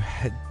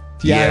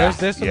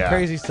 There's some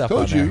crazy stuff.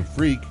 Told on you, there.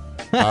 freak.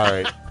 All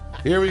right,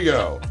 here we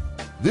go.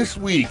 This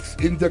week's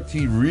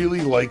inductee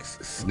really likes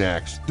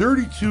snacks.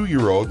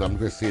 32-year-old, I'm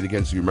going to say it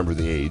again so you remember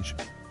the age,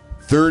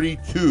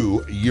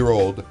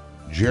 32-year-old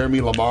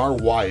Jeremy Lamar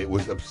Wyatt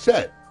was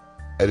upset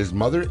at his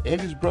mother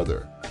and his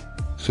brother.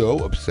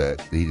 So upset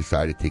that he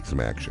decided to take some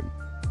action.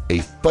 A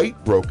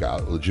fight broke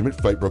out, a legitimate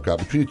fight broke out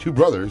between the two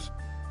brothers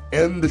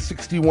and the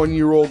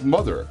 61-year-old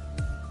mother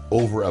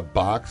over a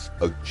box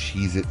of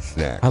Cheez-It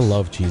snacks. I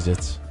love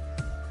Cheez-Its.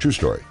 True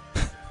story.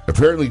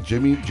 Apparently,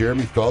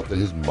 Jeremy felt that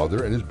his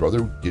mother and his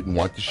brother didn't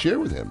want to share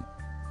with him.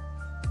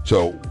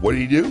 So, what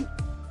did he do?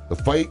 The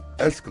fight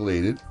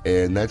escalated,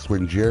 and that's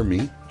when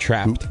Jeremy,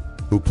 trapped,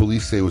 who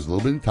police say was a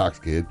little bit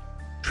intoxicated,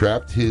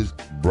 trapped his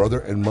brother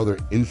and mother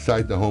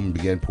inside the home and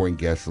began pouring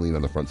gasoline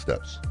on the front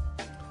steps.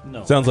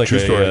 No. Sounds like True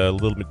story. a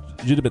little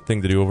legitimate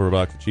thing to do over a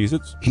box of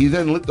Cheez-Its. He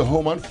then lit the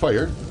home on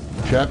fire,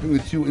 trapping the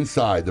two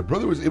inside. The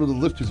brother was able to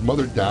lift his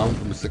mother down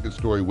from a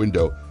second-story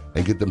window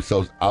and get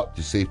themselves out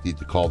to safety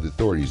to call the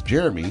authorities.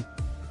 Jeremy,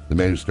 the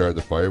man who started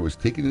the fire, was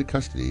taken into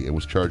custody and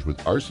was charged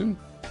with arson,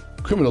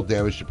 criminal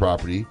damage to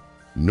property.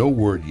 No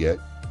word yet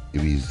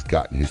if he's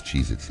gotten his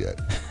Cheez-Its yet.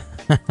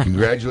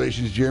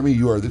 Congratulations, Jeremy.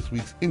 You are this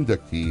week's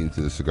inductee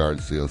into the Cigar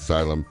and Sale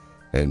Asylum,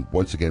 and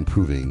once again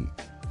proving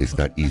it's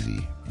not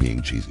easy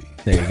being cheesy.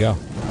 There you go.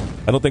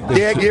 I don't think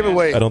they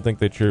giveaway. I don't think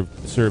they serve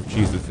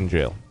Cheez-Its in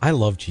jail. I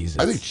love Cheez-Its.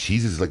 I think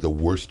Cheez-Its is like the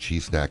worst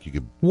cheese snack you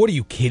could. What are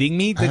you kidding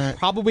me? That's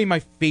probably my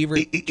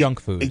favorite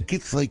junk food. It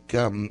gets like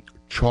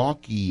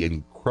chalky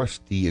and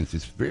crusty, and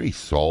it's very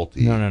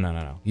salty.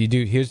 No. You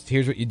do.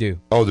 Here's what you do.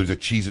 Oh, there's a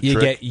Cheez-It You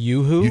trick. get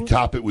Yoo-hoo. You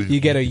top it with.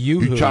 You get a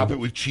Yoo-hoo. You top it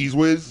with Cheese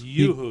Whiz.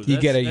 Yoo-hoo. You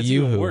get a That's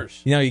Yoo-hoo. even worse.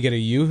 You know, you get a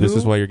Yoo-hoo. This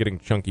is why you're getting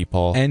chunky,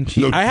 Paul. And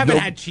I haven't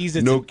had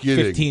Cheez-Its no in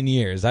kidding. 15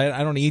 years.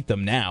 I don't eat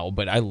them now,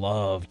 but I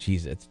love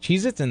Cheez-Its.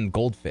 Cheez-Its and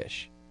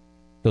Goldfish.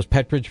 Those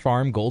Petridge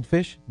Farm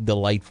Goldfish,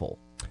 delightful.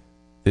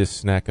 This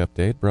snack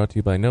update brought to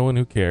you by No One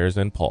Who Cares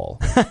and Paul.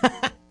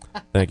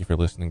 Thank you for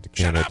listening to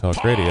KMA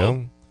Talk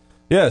Radio.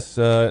 Yes,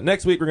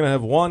 next week we're going to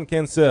have Juan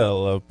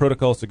Cancel of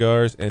Protocol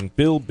Cigars and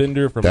Bill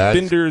Binder from That's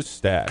Binder's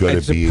Stash.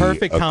 It's a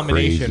perfect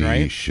combination, crazy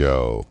right?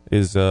 Show.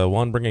 Is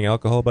Juan bringing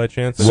alcohol by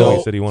chance? So,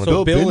 he said he wanted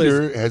Bill to.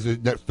 Binder has a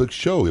Netflix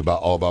show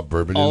all about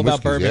bourbon All and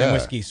about whiskey. bourbon and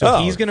whiskey. So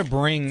he's going to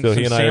bring So some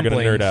he and I are going to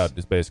samplings. nerd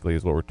out,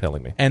 is what we're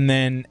telling me. And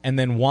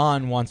then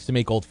Juan wants to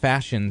make old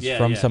fashions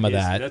from some of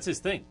that. That's his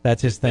thing.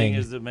 That's his thing.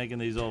 Is making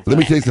these old. Let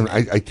me tell you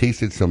something. I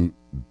tasted some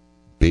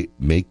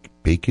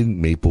bacon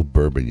maple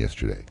bourbon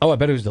yesterday. Oh, I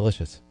bet it was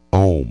delicious.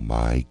 Oh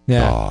my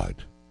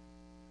God!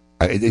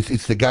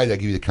 It's the guy that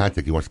gave you the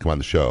contact. He wants to come on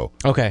the show.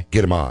 Okay,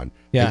 get him on.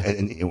 Yeah,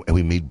 and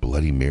we made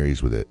Bloody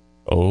Marys with it.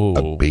 Oh,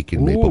 a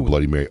bacon maple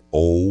Bloody Mary.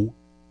 Oh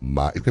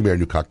my! It's gonna be our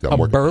new cocktail.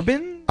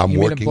 Bourbon? I'm you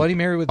working. Made a Bloody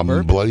Mary with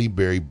bourbon? Bloody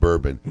Mary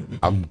bourbon.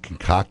 I'm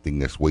concocting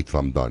this. Wait till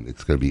I'm done.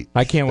 It's gonna be.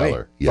 I can't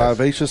stellar. wait.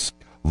 Yes.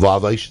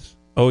 Vivacious.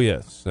 Oh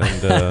yes,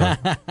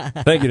 and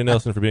thank you to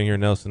Nelson for being here,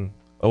 Nelson.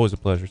 Always a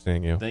pleasure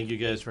seeing you. Thank you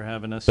guys for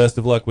having us. Best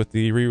of luck with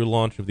the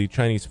relaunch of the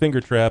Chinese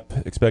Finger Trap.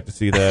 Expect to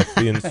see that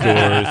in stores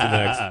in the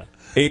next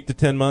 8 to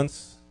 10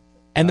 months.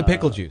 And the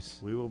pickle juice.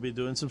 We will be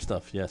doing some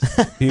stuff, yes.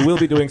 He will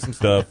be doing some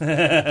stuff.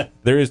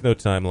 There is no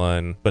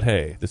timeline, but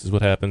hey, this is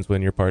what happens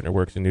when your partner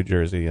works in New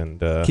Jersey. And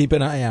keep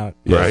an eye out.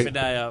 Keep an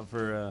eye out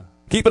for...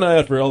 Keep an eye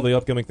out for all the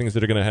upcoming things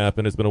that are going to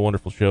happen. It's been a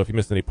wonderful show. If you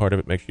missed any part of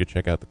it, make sure you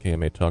check out the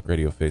KMA Talk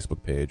Radio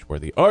Facebook page where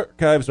the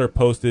archives are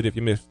posted. If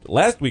you missed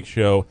last week's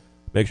show,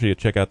 make sure you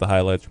check out the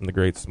highlights from the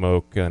Great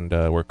Smoke and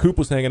where Coop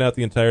was hanging out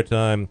the entire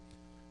time.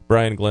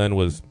 Brian Glenn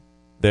was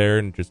there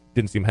and just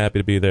didn't seem happy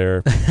to be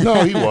there.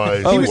 No, he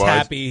was. He was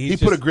happy. He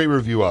put a great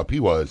review up. He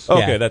was.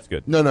 Okay, that's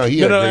good. No, he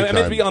had a great I meant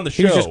time. to be on the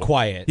show. He was just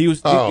quiet. He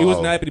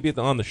wasn't happy to be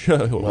on the show.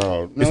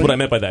 No, is what I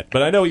meant by that.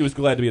 But I know he was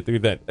glad to be at the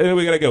event. Anyway,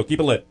 we got to go. Keep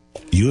it lit.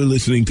 You're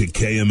listening to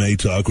KMA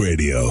Talk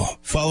Radio.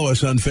 Follow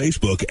us on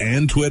Facebook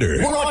and Twitter.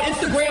 We're on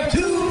Instagram,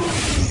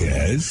 too.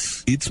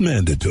 Yes, it's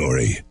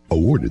mandatory.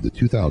 Awarded the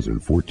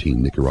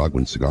 2014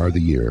 Nicaraguan Cigar of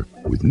the Year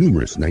with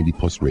numerous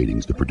 90-plus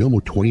ratings, the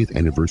Perdomo 20th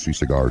Anniversary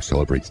Cigar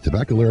celebrates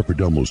Tabacalera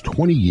Perdomo's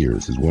 20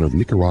 years as one of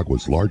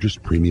Nicaragua's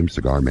largest premium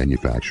cigar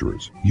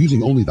manufacturers.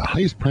 Using only the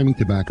highest priming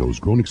tobaccos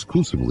grown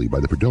exclusively by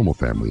the Perdomo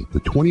family, the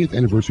 20th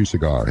Anniversary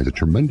Cigar has a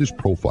tremendous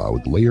profile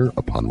with layer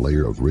upon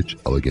layer of rich,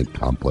 elegant,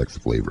 complex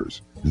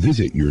flavors.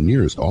 Visit your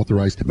nearest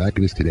authorized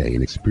tobacconist today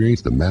and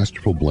experience the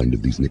masterful blend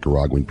of these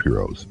Nicaraguan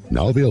puros.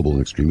 Now available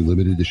in extremely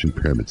limited edition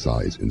pyramid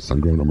size in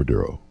sun-grown or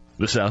Maduro.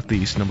 The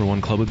Southeast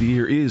 #1 club of the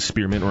year is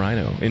Spearmint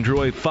Rhino.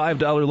 Enjoy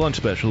 $5 lunch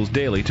specials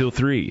daily till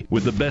 3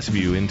 with the best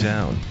view in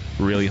town.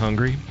 Really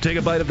hungry? Take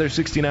a bite of their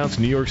 16-ounce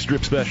New York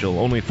strip special,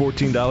 only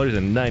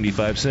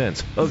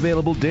 $14.95.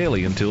 Available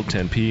daily until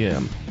 10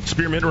 p.m.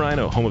 Spearmint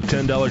Rhino, home of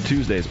 $10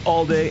 Tuesdays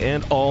all day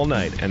and all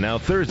night. And now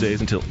Thursdays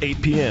until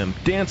 8 p.m.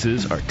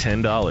 Dances are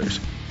 $10.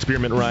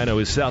 Spearmint Rhino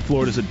is South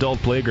Florida's adult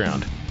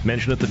playground.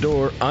 Mention at the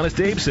door, Honest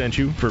Abe sent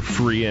you for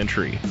free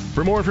entry.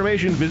 For more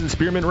information, visit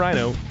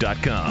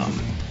spearmintrhino.com.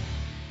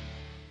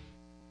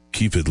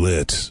 Keep it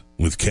lit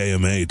with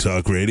KMA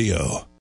Talk Radio.